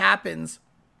freeze happens,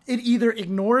 it either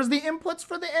ignores the inputs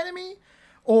for the enemy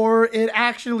or it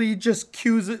actually just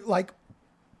chooses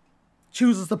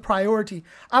the priority.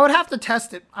 I would have to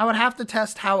test it. I would have to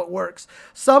test how it works.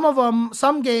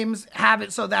 Some games have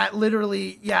it so that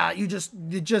literally, yeah, you just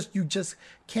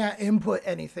can't input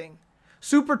anything.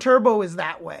 Super Turbo is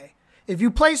that way. If you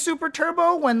play Super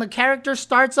Turbo, when the character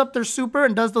starts up their super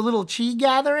and does the little chi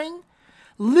gathering,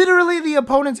 literally the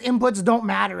opponent's inputs don't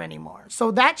matter anymore.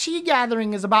 So that chi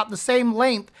gathering is about the same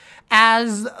length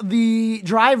as the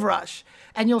drive rush.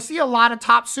 And you'll see a lot of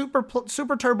top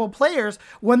Super Turbo players,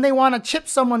 when they want to chip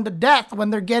someone to death when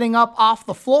they're getting up off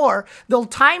the floor, they'll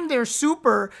time their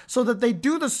super so that they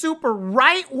do the super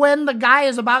right when the guy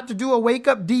is about to do a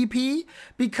wake-up DP.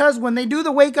 Because when they do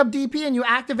the wake-up DP and you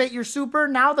activate your super,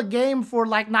 now the game for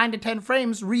like 9 to 10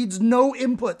 frames reads no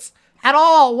inputs at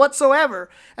all whatsoever.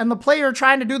 And the player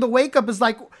trying to do the wake-up is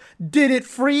like, did it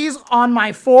freeze on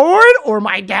my forward or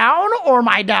my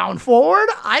down forward?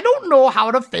 I don't know how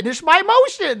to finish my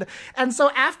motion. And so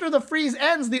after the freeze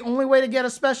ends, the only way to get a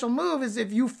special move is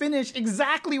if you finish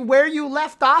exactly where you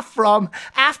left off from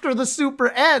after the super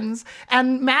ends.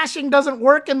 And mashing doesn't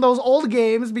work in those old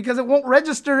games because it won't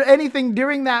register anything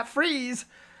during that freeze.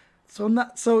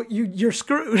 So you're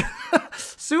screwed.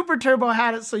 Super Turbo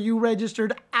had it so you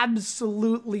registered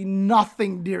absolutely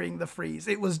nothing during the freeze.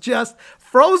 It was just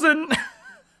frozen.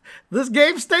 This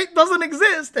game state doesn't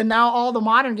exist. And now all the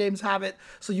modern games have it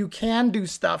so you can do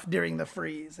stuff during the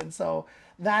freeze. And so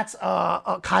that's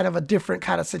a kind of a different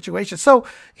kind of situation. So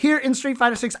here in Street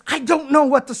Fighter 6, I don't know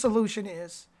what the solution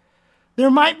is. There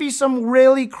might be some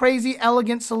really crazy,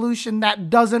 elegant solution that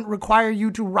doesn't require you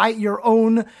to write your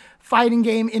own fighting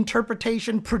game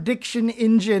interpretation prediction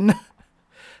engine.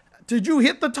 Did you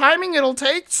hit the timing it'll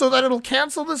take so that it'll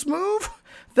cancel this move?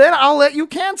 Then I'll let you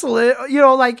cancel it.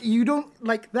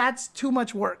 That's too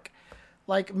much work.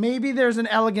 Like, maybe there's an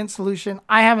elegant solution.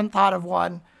 I haven't thought of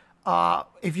one.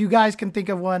 If you guys can think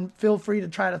of one, feel free to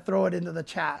try to throw it into the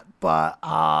chat. But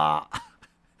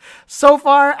so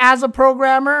far, as a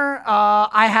programmer,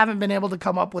 I haven't been able to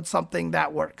come up with something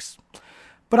that works.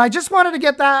 But I just wanted to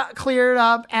get that cleared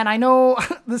up, and I know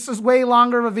this is way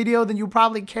longer of a video than you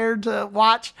probably cared to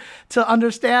watch to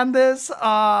understand this,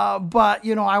 but,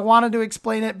 I wanted to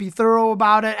explain it, be thorough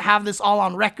about it, have this all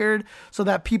on record so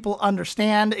that people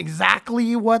understand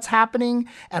exactly what's happening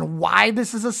and why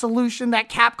this is a solution that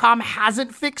Capcom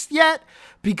hasn't fixed yet.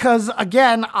 Because,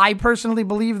 again, I personally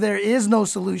believe there is no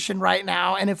solution right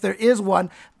now, and if there is one,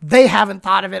 they haven't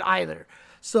thought of it either.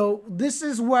 So this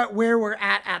is where we're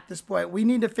at this point. We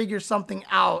need to figure something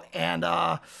out. And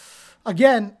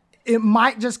again, it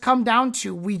might just come down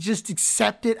to we just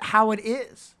accept it how it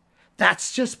is.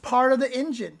 That's just part of the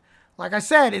engine. Like I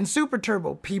said, in Super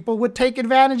Turbo, people would take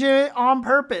advantage of it on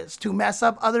purpose to mess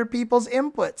up other people's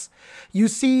inputs. You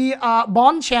see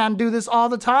Bonchan do this all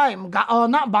the time.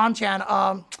 Not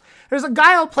Bonchan. There's a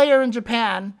Guile player in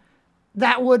Japan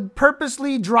that would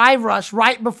purposely drive rush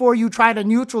right before you try to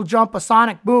neutral jump a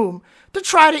Sonic Boom to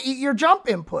try to eat your jump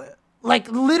input.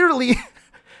 Like, literally,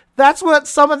 that's what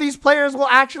some of these players will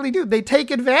actually do. They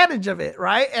take advantage of it,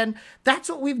 right? And that's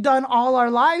what we've done all our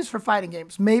lives for fighting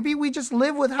games. Maybe we just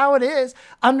live with how it is,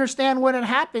 understand when it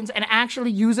happens, and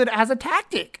actually use it as a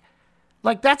tactic.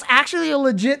 Like, that's actually a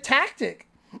legit tactic.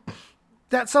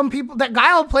 that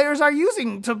Guile players are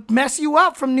using to mess you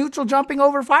up from neutral jumping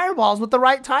over fireballs with the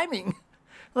right timing.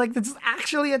 Like, it's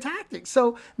actually a tactic.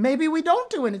 So maybe we don't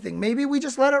do anything. Maybe we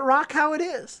just let it rock how it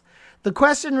is. The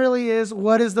question really is,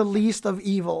 what is the least of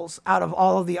evils out of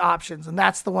all of the options? And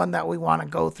that's the one that we want to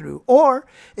go through. Or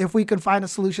if we can find a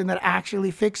solution that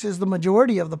actually fixes the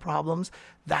majority of the problems,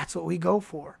 that's what we go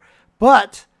for.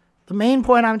 But the main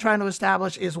point I'm trying to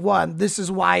establish is, one, this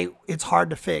is why it's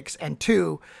hard to fix. And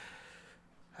two,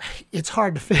 it's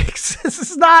hard to fix.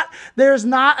 There's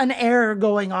not an error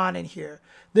going on in here.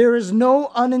 There is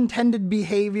no unintended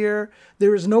behavior.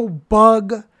 There is no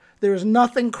bug. There is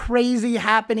nothing crazy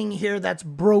happening here that's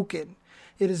broken.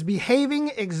 It is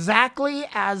behaving exactly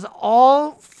as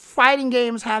all fighting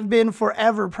games have been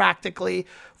forever, practically,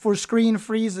 for screen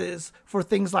freezes, for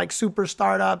things like super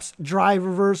startups, drive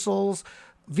reversals,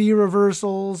 V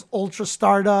reversals, ultra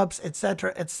startups,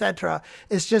 etc., etc.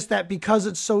 It's just that because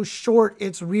it's so short,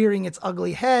 it's rearing its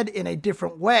ugly head in a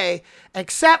different way,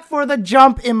 except for the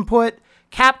jump input.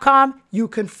 Capcom, you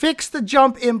can fix the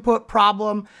jump input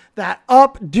problem that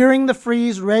up during the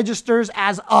freeze registers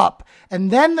as up.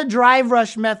 And then the drive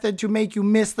rush method to make you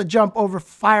miss the jump over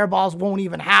fireballs won't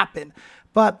even happen.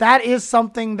 But that is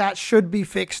something that should be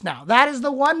fixed now. That is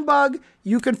the one bug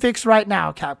you can fix right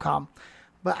now, Capcom.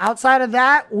 But outside of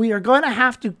that, we are going to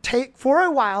have to take, for a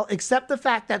while, accept the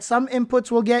fact that some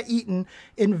inputs will get eaten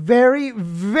in very,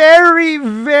 very,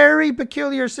 very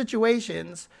peculiar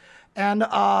situations, and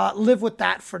live with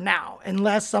that for now,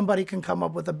 unless somebody can come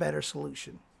up with a better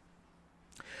solution.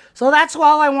 So that's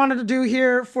all I wanted to do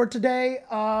here for today.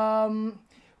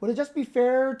 Would it just be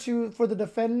fair to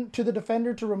the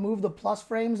defender to remove the plus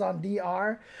frames on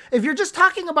DR? If you're just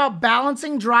talking about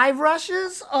balancing drive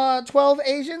rushes, 12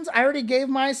 Asians, I already gave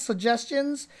my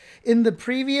suggestions in the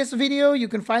previous video. You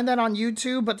can find that on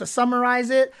YouTube, but to summarize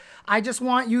it, I just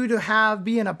want you to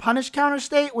be in a punish counter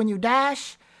state when you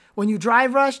dash, when you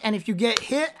drive rush, and if you get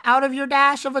hit out of your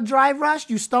dash of a drive rush,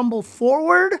 you stumble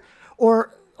forward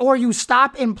or you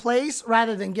stop in place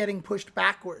rather than getting pushed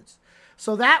backwards.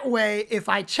 So that way, if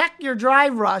I check your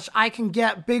drive rush, I can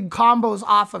get big combos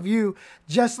off of you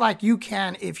just like you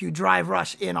can if you drive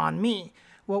rush in on me.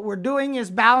 What we're doing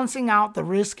is balancing out the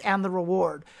risk and the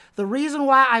reward. The reason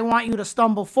why I want you to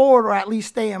stumble forward or at least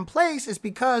stay in place is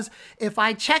because if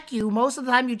I check you, most of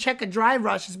the time you check a drive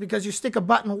rush is because you stick a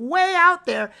button way out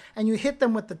there and you hit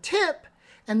them with the tip,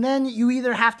 and then you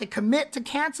either have to commit to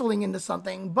canceling into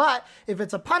something. But if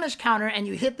it's a punish counter and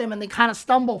you hit them and they kind of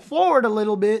stumble forward a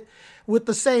little bit with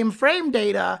the same frame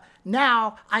data,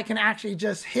 now I can actually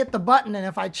just hit the button, and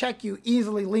if I check you,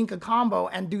 easily link a combo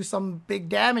and do some big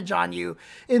damage on you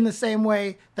in the same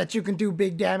way that you can do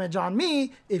big damage on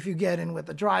me if you get in with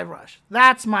the drive rush.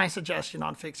 That's my suggestion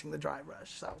on fixing the drive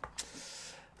rush. So,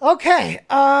 okay,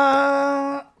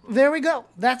 there we go.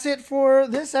 That's it for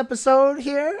this episode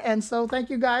here. And so thank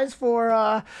you guys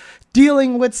for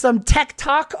dealing with some tech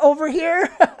talk over here.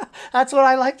 That's what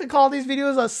I like to call these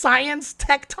videos, science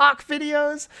tech talk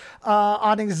videos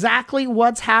on exactly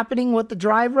what's happening with the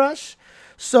drive rush.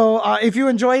 So if you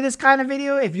enjoy this kind of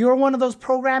video, if you're one of those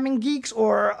programming geeks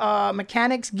or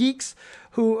mechanics geeks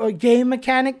game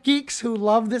mechanic geeks who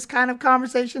love this kind of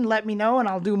conversation, let me know and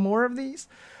I'll do more of these.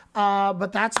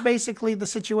 But that's basically the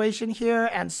situation here.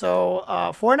 And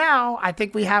so for now, I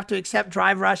think we have to accept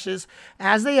drive rushes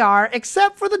as they are,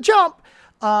 except for the jump,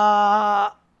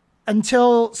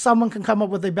 until someone can come up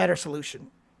with a better solution.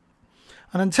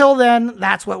 And until then,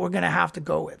 that's what we're going to have to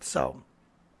go with. So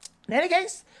in any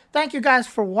case, thank you guys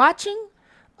for watching.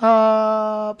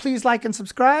 Please like and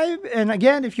subscribe. And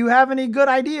again, if you have any good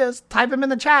ideas, type them in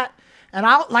the chat. And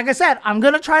like I said, I'm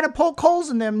going to try to poke holes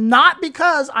in them, not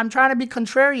because I'm trying to be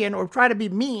contrarian or try to be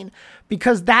mean,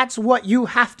 because that's what you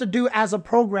have to do as a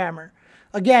programmer.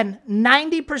 Again,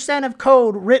 90% of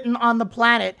code written on the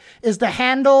planet is to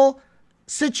handle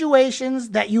situations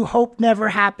that you hope never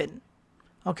happen.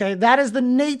 Okay, that is the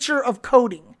nature of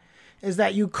coding, is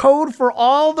that you code for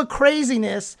all the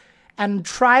craziness and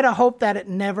try to hope that it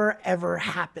never, ever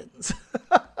happens.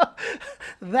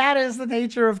 That is the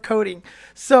nature of coding.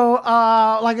 So,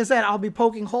 like I said, I'll be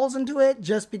poking holes into it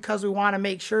just because we want to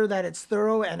make sure that it's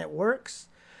thorough and it works.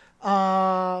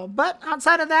 But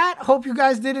outside of that, hope you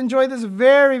guys did enjoy this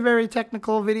very, very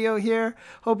technical video here.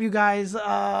 Hope you guys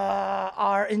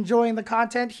are enjoying the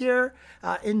content here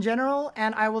in general.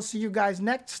 And I will see you guys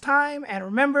next time. And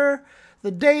remember,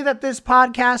 the day that this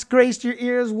podcast graced your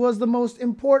ears was the most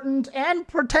important and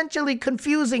potentially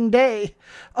confusing day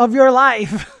of your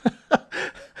life.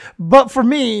 But for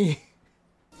me,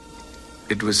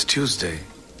 it was Tuesday.